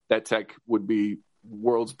like that tech would be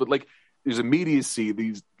worlds. But like, there's immediacy.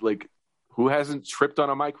 These like, who hasn't tripped on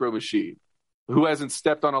a micro machine? Who hasn't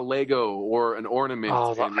stepped on a Lego or an ornament?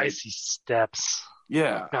 Oh, the icy steps.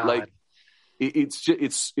 Yeah, God. like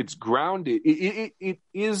it's grounded. It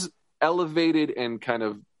is elevated and kind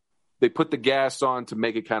of. They put the gas on to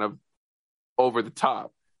make it kind of over the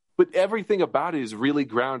top. But everything about it is really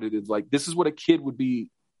grounded. It's like, this is what a kid would be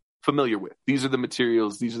familiar with. These are the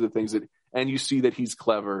materials. These are the things that, and you see that he's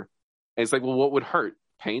clever. And it's like, well, what would hurt?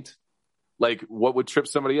 Paint? Like, what would trip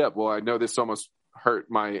somebody up? Well, I know this almost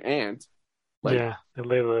hurt my aunt. Like, yeah, they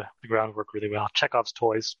lay the groundwork really well. Chekhov's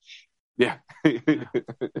toys. Yeah.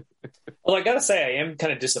 Well, I gotta say, I am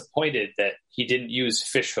kind of disappointed that he didn't use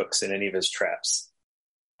fish hooks in any of his traps.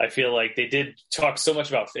 I feel like they did talk so much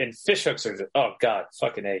about, and fish hooks are just, oh god,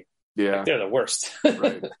 fucking A. Yeah, like, they're the worst.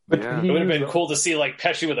 Right. Yeah. It would have been cool to see like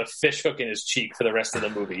Pesci with a fish hook in his cheek for the rest of the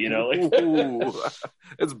movie. Like, ooh,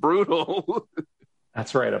 it's brutal.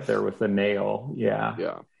 That's right up there with the nail.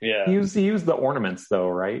 Yeah. He used the ornaments though,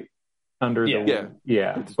 right? Under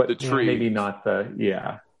but the tree. Maybe not but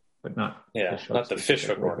not not the fish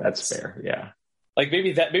hook ornaments. That's fair. Yeah. Like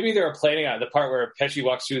maybe they were planning on the part where Pesci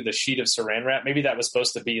walks through the sheet of saran wrap. Maybe that was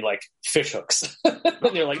supposed to be like fish hooks. And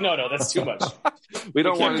they're like, no, that's too much. We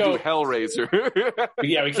don't want to do Hellraiser.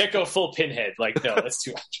 Yeah, we can't go full Pinhead. Like, no, that's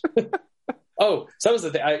too much. Oh, so that was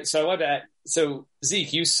the thing. I wanted to add, so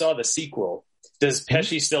Zeke, you saw the sequel. Does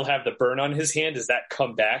Pesci still have the burn on his hand? Does that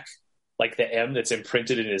come back? Like the M that's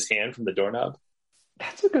imprinted in his hand from the doorknob?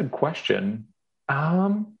 That's a good question.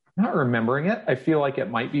 Not remembering it. I feel like it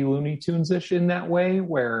might be Looney Tunes-ish in that way,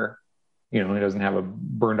 where he doesn't have a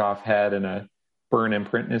burned off head and a burn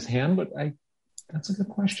imprint in his hand. But that's a good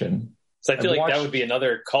question. So I feel like that would be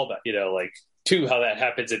another callback, like to how that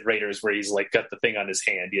happens in Raiders, where he's like got the thing on his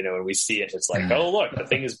hand, and we see it. It's like, oh look, the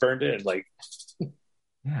thing is burned in. Like,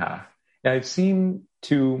 yeah, I've seen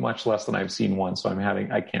 2 much less than I've seen 1, so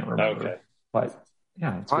I can't remember. Okay, but.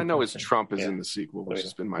 Yeah, I know is Trump is in the sequel, which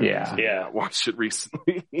has been my reason. Yeah, I watched it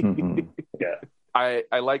recently. Mm-hmm. Yeah, I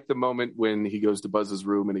like the moment when he goes to Buzz's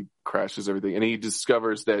room and he crashes everything, and he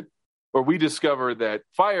discovers that, or we discover that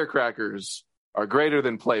firecrackers are greater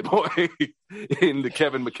than Playboy in the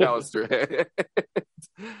Kevin McAllister head.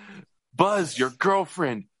 Buzz, your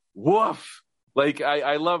girlfriend, woof! Like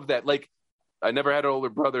I love that. Like I never had an older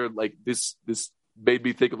brother. Like this made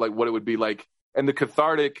me think of like what it would be like, and the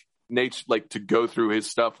cathartic nature, like to go through his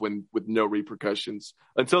stuff with no repercussions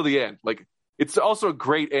until the end. Like it's also a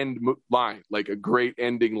great line, like a great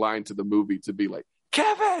ending line to the movie, to be like,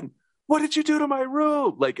 Kevin, what did you do to my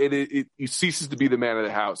room? Like it ceases to be the man of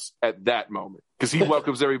the house at that moment, because he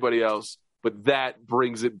welcomes everybody else, but that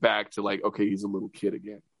brings it back to like, okay, he's a little kid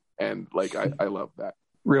again. And like I love that.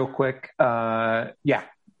 Real quick, hand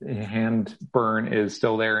burn is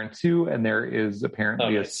still there in 2, and there is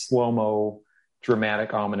apparently a slow-mo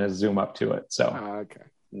dramatic, ominous zoom up to it. So okay,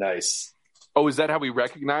 nice. Oh, is that how he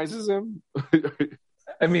recognizes him?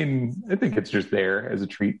 I mean, I think it's just there as a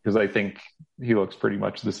treat, because I think he looks pretty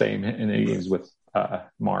much the same in is with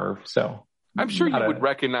Marv. So I'm sure you would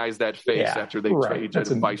recognize that face after they change it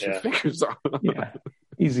and bite your fingers off. Yeah,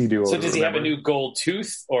 easy to. So does he have a new gold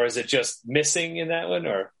tooth, or is it just missing in that one?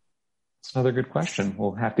 Or it's another good question.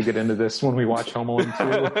 We'll have to get into this when we watch Home Alone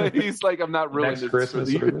 2. He's like, I'm not ruining next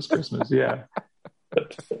Christmas or this Christmas. Yeah.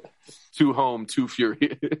 Too home, too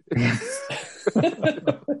furious.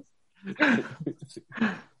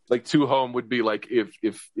 Like Two Home would be like if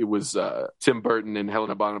it was Tim Burton and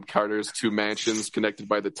Helena Bonham Carter's two mansions connected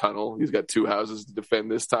by the tunnel. He's got two houses to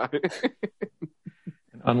defend this time.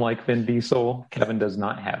 Unlike Vin Diesel, Kevin does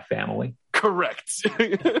not have family. Correct.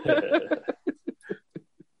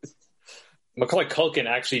 Macaulay Culkin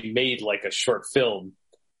actually made like a short film,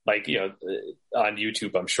 like, you know, on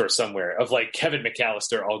YouTube, I'm sure somewhere, of like Kevin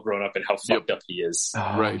McAllister all grown up and how fucked up he is.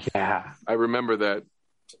 Oh, right. Yeah. I remember that.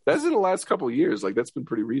 That's in the last couple of years. Like, that's been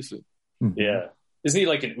pretty recent. Mm-hmm. Yeah. Isn't he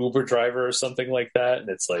like an Uber driver or something like that? And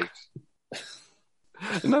it's like...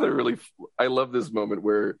 Another really... I love this moment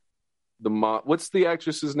where the mom... What's the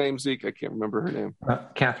actress's name, Zeke? I can't remember her name.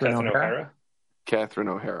 Catherine O'Hara. Catherine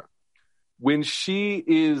O'Hara. When she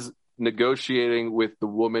is negotiating with the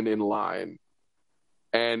woman in line,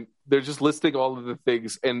 and they're just listing all of the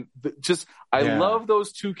things, and I love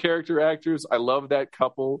those two character actors. I love that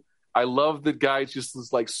couple. I love the guy just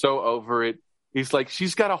is like so over it. He's like,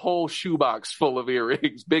 she's got a whole shoebox full of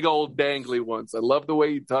earrings, big old dangly ones. I love the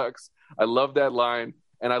way he talks. I love that line.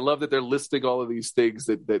 And I love that they're listing all of these things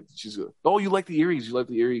that she's, oh, you like the earrings. You like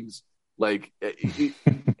the earrings. Like,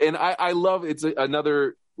 and I love, it's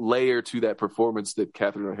another layer to that performance that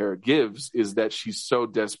Catherine O'Hara gives, is that she's so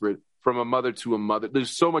desperate from a mother to a mother.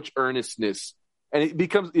 There's so much earnestness, and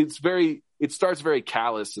it starts very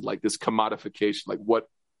callous and like this commodification, like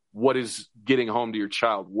what is getting home to your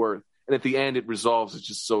child worth? And at the end, it resolves. It's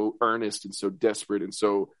just so earnest and so desperate and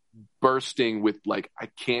so bursting with like, I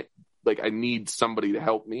need somebody to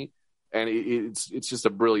help me. And it's just a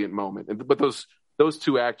brilliant moment. But those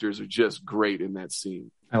two actors are just great in that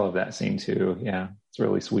scene. I love that scene too. Yeah, it's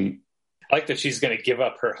really sweet. I like that she's going to give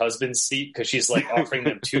up her husband's seat because she's like offering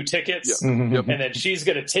them 2 tickets. Yep. Mm-hmm. Yep. And then she's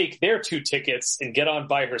going to take their 2 tickets and get on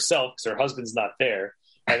by herself because her husband's not there.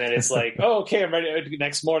 And then it's like, oh, okay, I'm ready.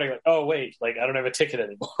 Next morning, like, oh, wait, like I don't have a ticket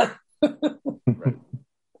anymore.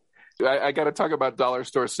 Right. I got to talk about Dollar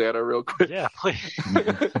Store Santa real quick. Yeah, please.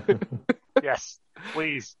 Yes,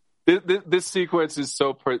 please. This sequence is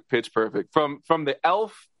so pitch perfect. From the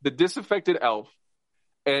elf, the disaffected elf,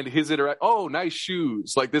 and his interact. Oh, nice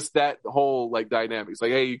shoes! Like that whole like dynamic. It's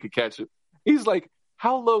like, hey, you could catch it. He's like,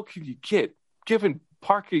 how low can you get? Giving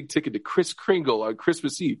parking ticket to Kris Kringle on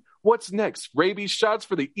Christmas Eve. What's next? Rabies shots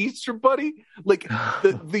for the Easter Bunny? Like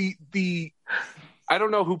the I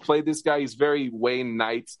don't know who played this guy. He's very Wayne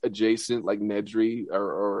Knight adjacent, like Nedry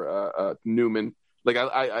or Newman. Like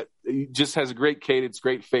he just has a great cadence,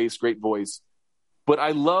 great face, great voice. But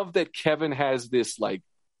I love that Kevin has this like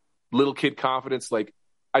little kid confidence. Like,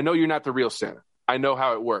 I know you're not the real Santa. I know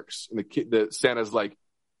how it works. And the Santa's like,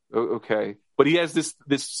 oh, okay. But he has this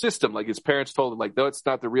system. Like his parents told him, like, no, it's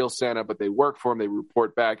not the real Santa, but they work for him. They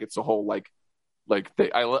report back. It's a whole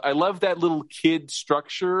I love that little kid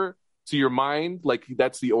structure to your mind. Like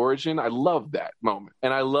that's the origin. I love that moment.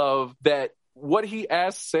 And I love that what he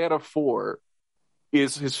asked Santa for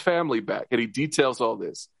is his family back. And he details all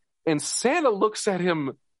this. And Santa looks at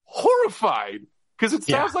him horrified because it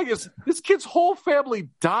sounds like this kid's whole family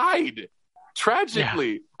died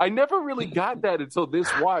tragically. Yeah. I never really got that until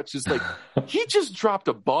this watch. It's like, he just dropped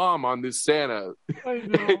a bomb on this Santa. I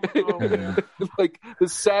know. Like the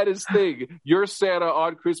saddest thing, you're Santa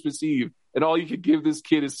on Christmas Eve, and all you can give this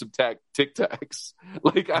kid is some Tic Tacs.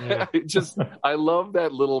 Like, I love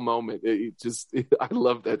that little moment. I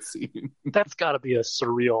love that scene. That's got to be a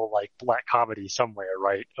surreal, like, black comedy somewhere,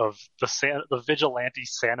 right? Of the vigilante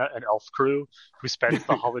Santa and elf crew who spends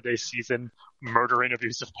the holiday season murdering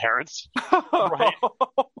abusive parents, right?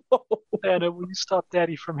 Santa, will you stop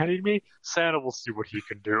Daddy from hitting me? Santa will see what he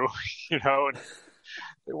can do, you know. And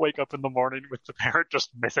they wake up in the morning with the parent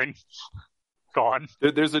just missing. Gone.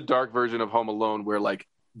 There's a dark version of Home Alone where like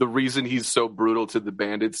the reason he's so brutal to the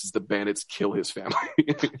bandits is the bandits kill his family.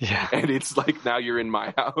 Yeah. And it's like, now you're in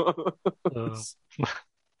my house.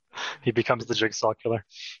 He becomes the Jigsaw killer.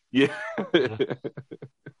 Yeah.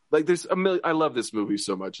 Like there's I love this movie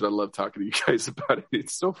so much, and I love talking to you guys about it.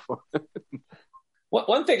 It's so fun.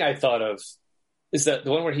 One thing I thought of is that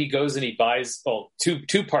the one where he goes and he buys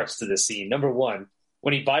two parts to this scene. Number one,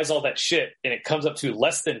 when he buys all that shit and it comes up to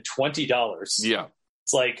less than $20. Yeah.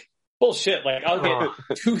 It's like, bullshit. Like, I'll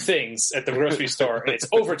get 2 things at the grocery store and it's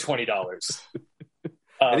over $20.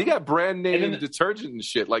 And he got brand name detergent and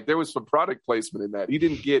shit. Like, there was some product placement in that. He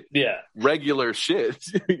didn't get regular shit.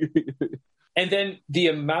 And then the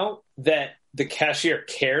amount that the cashier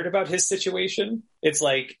cared about his situation, it's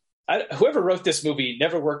like, whoever wrote this movie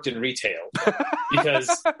never worked in retail,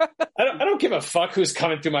 because I don't give a fuck who's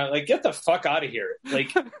coming through my, like, get the fuck out of here.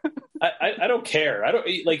 Like, I don't care. I don't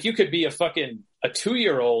like. You could be a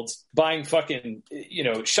 2-year-old buying fucking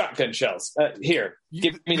shotgun shells. Here,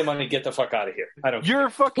 give me the money. Get the fuck out of here. I don't. You're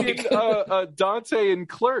fucking Dante and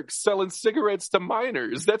Clerks selling cigarettes to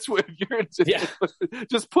minors. That's what you're. Yeah.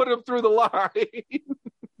 Just put them through the line.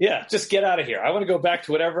 Yeah, just get out of here. I want to go back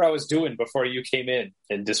to whatever I was doing before you came in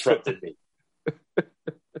and disrupted me.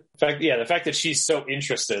 The fact that she's so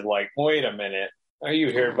interested, like, wait a minute. Are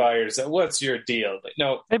you here by yourself? What's your deal? Like,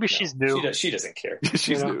 maybe she's new. She doesn't care.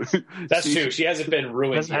 She's new. That's true. She hasn't been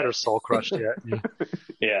ruined. Hasn't had her soul crushed yet.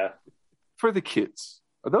 Yeah. For the kids,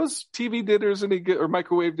 are those TV dinners any good or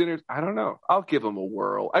microwave dinners? I don't know. I'll give them a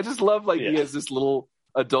whirl. I just love he has this little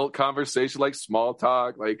adult conversation, like small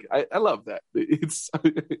talk. Like I love that. It's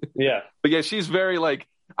yeah. But yeah, she's very like.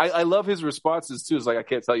 I love his responses too. It's like I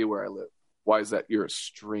can't tell you where I live. Why is that? You're a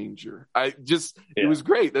stranger. It was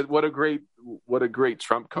great. What a great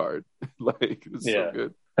trump card. Like, it's so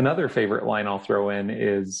good. Another favorite line I'll throw in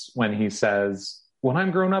is when he says, when I'm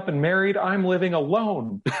grown up and married, I'm living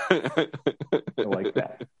alone. I like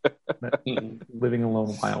that. Living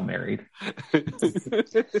alone while married.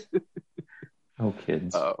 Oh,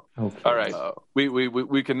 kids. Oh. Kids. All right.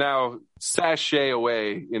 We can now sashay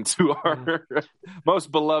away into our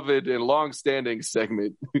most beloved and long-standing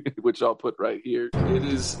segment, which I'll put right here. It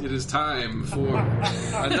is time for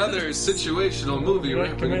another situational movie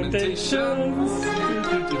recommendation.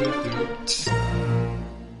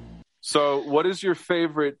 So, what is your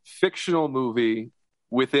favorite fictional movie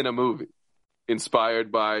within a movie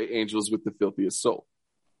inspired by Angels with the Filthiest Soul?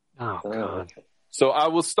 Oh, God. So I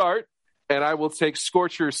will start. And I will take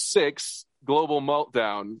Scorcher 6, Global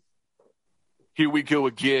Meltdown. Here we go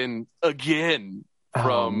again,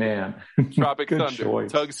 from Tropic Thunder, choice.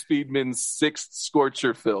 Tug Speedman's 6th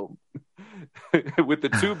Scorcher film. With the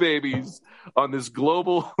two babies on this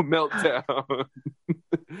global meltdown.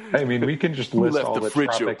 I mean, we can just list all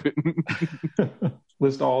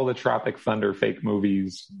the Tropic Thunder fake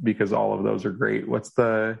movies because all of those are great. What's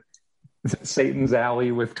the... Satan's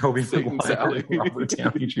Alley with Tobey Maguire and Robert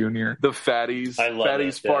Downey Jr. The Fatties. I love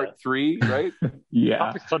Fatties Part 3, right? Yeah.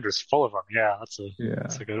 Tropic Thunder's full of them. Yeah, that's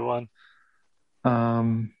a good one.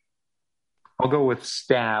 I'll go with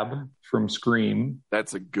Stab from Scream.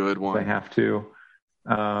 That's a good one. I have to.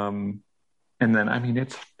 And then, I mean,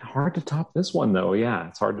 it's hard to top this one, though. Yeah,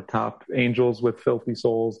 it's hard to top Angels with Filthy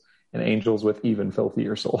Souls and Angels with Even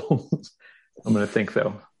Filthier Souls. I'm going to think,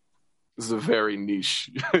 though. This is a very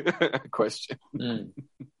niche question.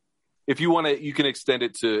 If you want to, you can extend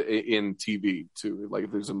it to in TV too. Like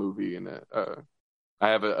if there's a movie and I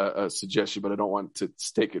have a suggestion, but I don't want to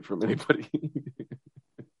stake it from anybody.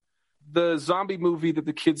 The zombie movie that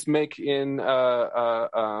the kids make in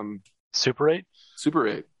Super 8. Super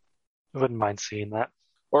 8. I wouldn't mind seeing that.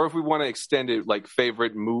 Or if we want to extend it, like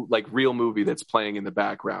favorite like real movie that's playing in the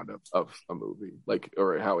background of a movie, like,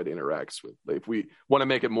 or how it interacts with. Like, if we want to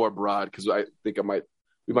make it more broad, because I think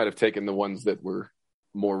we might have taken the ones that were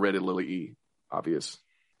more readily obvious.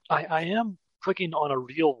 I am clicking on a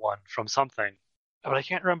real one from something, but I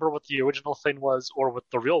can't remember what the original thing was or what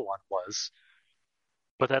the real one was.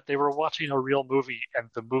 But that they were watching a real movie, and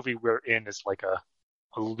the movie we're in is like a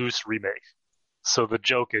loose remake. So the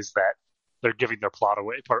joke is that they're giving their plot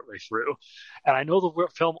away partway through. And I know the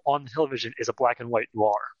film on television is a black and white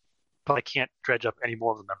noir, but I can't dredge up any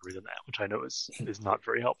more of the memory than that, which I know is not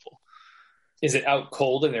very helpful. Is it out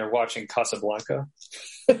cold and they're watching Casablanca?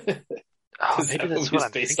 Maybe that's what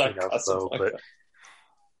I'm thinking of, though, but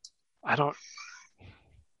I don't...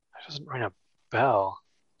 It doesn't ring a bell.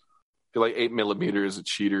 I feel like 8mm is a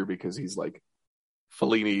cheater because he's like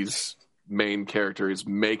Fellini's main character is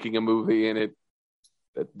making a movie in it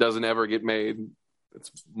that doesn't ever get made.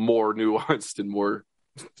 It's more nuanced and more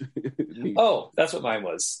neat. Oh, that's what mine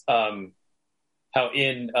was. How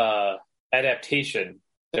in Adaptation,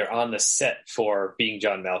 they're on the set for Being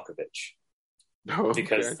John Malkovich. Oh,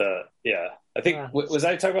 because I think, was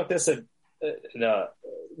I talking about this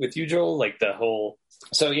with you, Joel? Like the whole...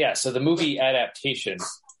 So the movie Adaptation,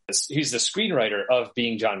 he's the screenwriter of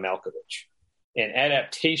Being John Malkovich. And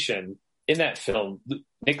Adaptation, in that film,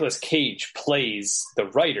 Nicolas Cage plays the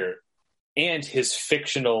writer and his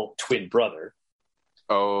fictional twin brother.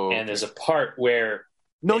 Oh, okay. And there's a part where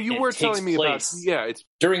you were telling me about it's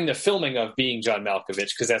during the filming of Being John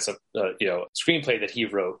Malkovich, because that's a screenplay that he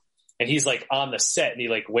wrote, and he's like on the set and he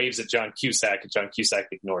like waves at John Cusack and John Cusack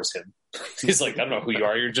ignores him. He's like, I don't know who you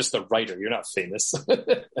are. You're just a writer. You're not famous.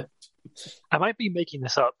 I might be making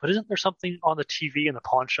this up, but isn't there something on the TV in the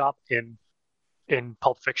pawn shop in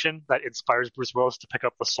Pulp Fiction that inspires Bruce Willis to pick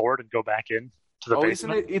up the sword and go back in to the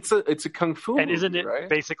basement. Isn't it? It's a kung fu and movie, isn't it right?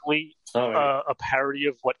 basically a parody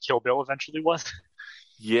of what Kill Bill eventually was?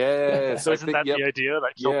 Yes. So isn't that the idea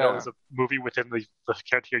that Kill Bill is a movie within the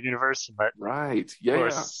character universe, and that right? Yeah.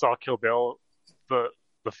 Saw Kill Bill, the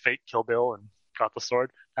fake Kill Bill, and got the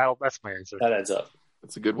sword. That's my answer. That adds up.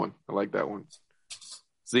 That's a good one. I like that one.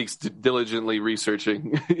 Zeke's diligently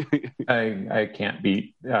researching. I can't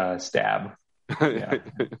beat Stab. Yeah.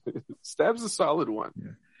 Stab's a solid one.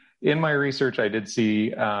 Yeah. In my research, I did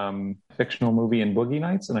see fictional movie in Boogie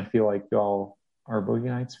Nights, and I feel like y'all are Boogie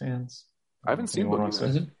Nights fans. I haven't seen Boogie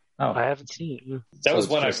Nights. Oh, I haven't seen it. That was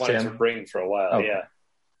one I wanted to bring for a while. Yeah.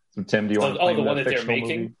 So Tim, do you want to the one that they're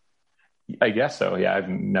making? Movie? I guess so. Yeah, I've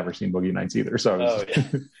never seen Boogie Nights either, so I was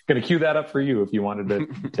going to cue that up for you if you wanted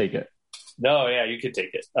to take it. No, yeah, you could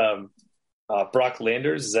take it. Brock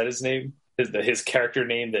Landers, is that his name? His character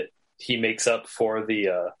name that he makes up for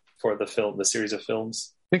the film, the series of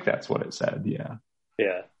films. I think that's what it said. Yeah.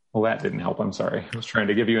 Yeah. Well, that didn't help. I'm sorry. I was trying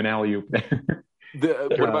to give you an alley-oop there.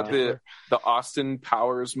 What about the Austin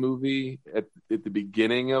Powers movie at the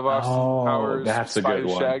beginning of Austin Powers? That's a good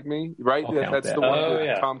one. Shag Me, right? That's the one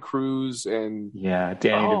with Tom Cruise and Danny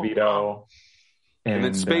DeVito. And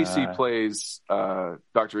then Spacey plays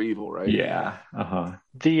Dr. Evil, right? Yeah.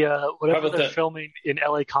 Whatever they're filming in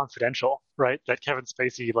LA Confidential, right? That Kevin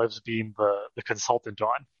Spacey loves being the consultant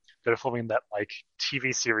on. They're filming that like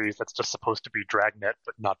TV series that's just supposed to be Dragnet,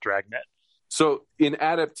 but not Dragnet. So in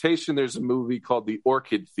adaptation, there's a movie called The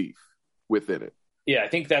Orchid Thief within it. Yeah, I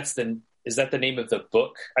think is that the name of the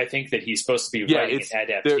book? I think that he's supposed to be writing an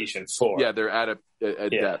adaptation for. Yeah, they're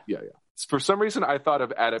yeah. For some reason, I thought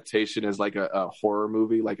of adaptation as like a horror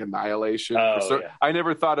movie, like Annihilation. I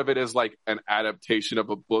never thought of it as like an adaptation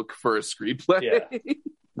of a book for a screenplay. Yeah.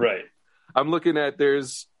 Right. I'm looking at,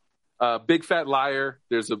 there's Big Fat Liar.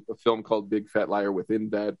 There's a film called Big Fat Liar within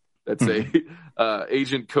that. That's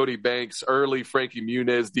Agent Cody Banks, early Frankie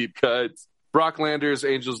Muniz, deep cuts. Brock Landers,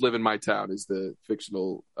 Angels Live in My Town is the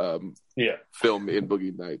fictional film in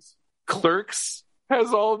Boogie Nights. Clerks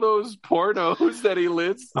has all those pornos that he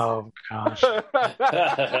lists. Oh, gosh.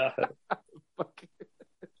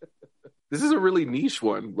 This is a really niche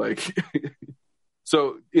one. Like,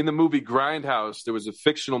 so in the movie Grindhouse, there was a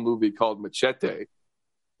fictional movie called Machete,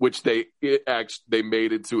 which they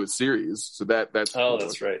made into a series. So that's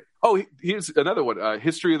that's right. Oh, here's another one.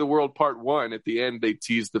 History of the World Part 1. At the end, they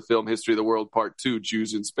teased the film History of the World Part 2,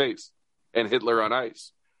 Jews in Space, and Hitler on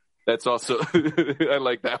Ice. That's also, I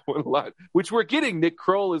like that one a lot. Which we're getting. Nick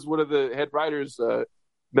Kroll is one of the head writers.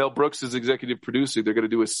 Mel Brooks is executive producer. They're going to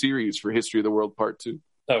do a series for History of the World Part 2.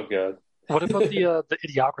 Oh, God. What about the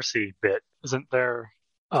Idiocracy bit? Isn't there,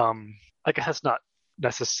 I guess it's not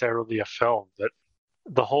necessarily a film, but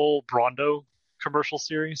the whole Brondo commercial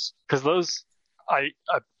series? Because those, I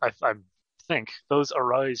think, those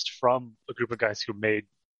arose from a group of guys who made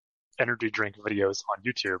energy drink videos on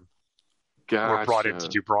YouTube. Gotcha. Were brought in to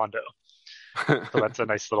do Brondo. So that's a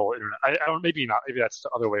nice little internet. Maybe not. Maybe that's the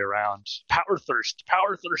other way around. Power Thirst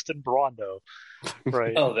and Brondo.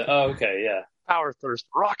 Right. Okay, yeah. Power Thirst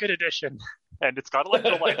Rocket Edition, and it's got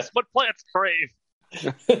electrolytes. What plants crave?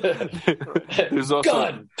 There's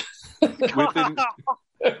also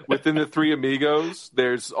within the Three Amigos.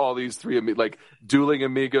 There's all these like dueling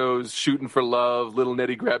amigos, shooting for love. Little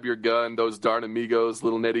Nettie, grab your gun. Those darn amigos.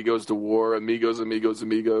 Little Nettie goes to war. Amigos.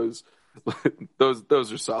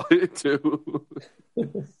 Those are solid too.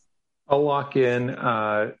 I'll lock in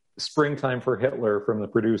Springtime for Hitler from the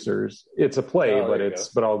producers. It's a play,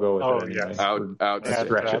 but I'll go with it. Yes. Out.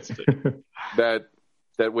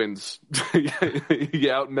 That wins.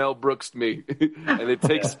 You out Mel Brooks me, and it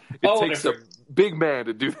takes a big man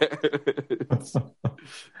to do that.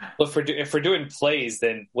 Well, if we're doing plays,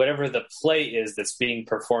 then whatever the play is that's being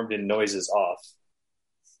performed in Noises Off.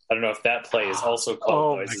 I don't know if that play is also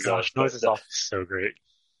called Noises Off. Noises Off is so great.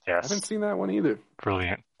 Yes. I haven't seen that one either.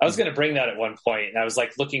 Brilliant. I was going to bring that at one point, and I was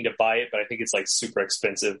like looking to buy it, but I think it's like super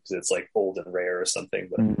expensive because it's like old and rare or something.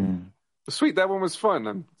 But Sweet, that one was fun.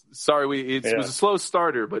 I'm sorry, it was a slow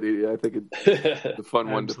starter, but I think it's a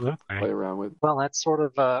fun one to play around with. Well, that sort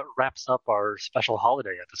of wraps up our special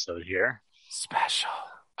holiday episode here. Special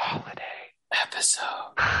holiday episode.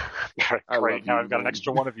 Great. Now I've got an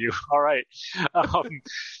extra one of you. All right.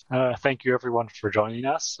 Thank you, everyone, for joining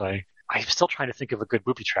us. I'm still trying to think of a good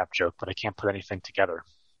booby trap joke, but I can't put anything together.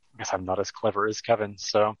 I guess I'm not as clever as Kevin.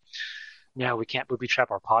 So, yeah, we can't booby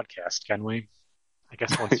trap our podcast, can we? I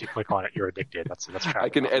guess once you click on it, you're addicted. That's I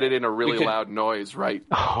can edit in a really loud noise, right?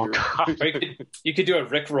 Oh, God. You could do a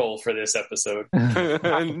Rickroll for this episode.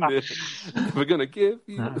 We're going to give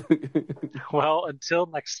you... Well, until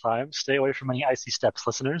next time, stay away from any icy steps,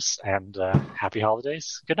 listeners, and happy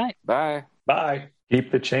holidays. Good night. Bye. Bye.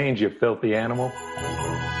 Keep the change, you filthy animal.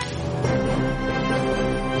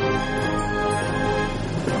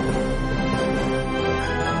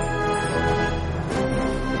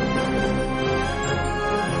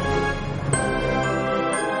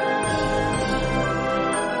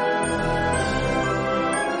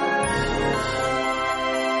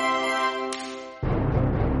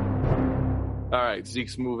 All right,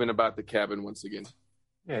 Zeke's moving about the cabin once again.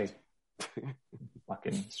 Yay.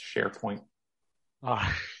 Fucking SharePoint.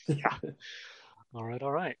 Yeah. All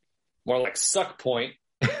right. More like suck point.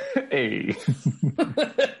 Hey.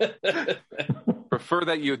 Prefer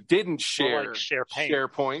that you didn't share like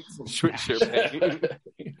SharePoint. SharePoint.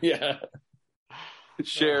 Yeah.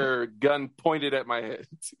 Share gun pointed at my head.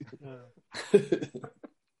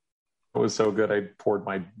 It was so good, I poured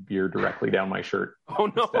my beer directly down my shirt.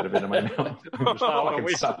 Oh, no. Instead of into my mouth. What a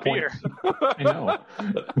waste of beer. I know.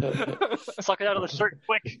 Suck it out of the shirt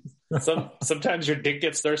quick. Sometimes your dick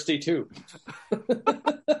gets thirsty, too.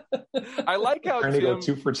 I like how Trying to go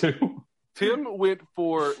 2 for 2. Tim went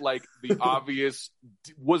for, like, the obvious,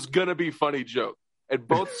 was going to be funny joke. And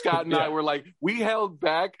both Scott and I were like, we held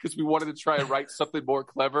back because we wanted to try and write something more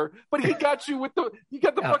clever. But he got you with you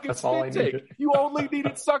got the fucking spit take. You only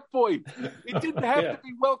needed suck point. It didn't have to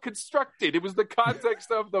be well constructed. It was the context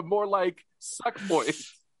of the more like suck point.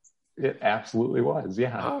 It absolutely was.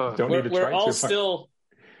 Yeah. Don't need to try too hard.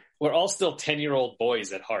 We're all still 10-year-old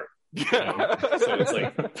boys at heart. You know? So it's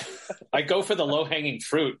like I go for the low-hanging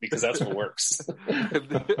fruit because that's what works.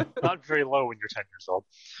 Not very low when you're 10 years old.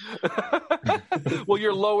 Well,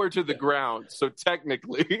 you're lower to the ground, so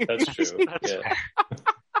technically that's true. That's fair.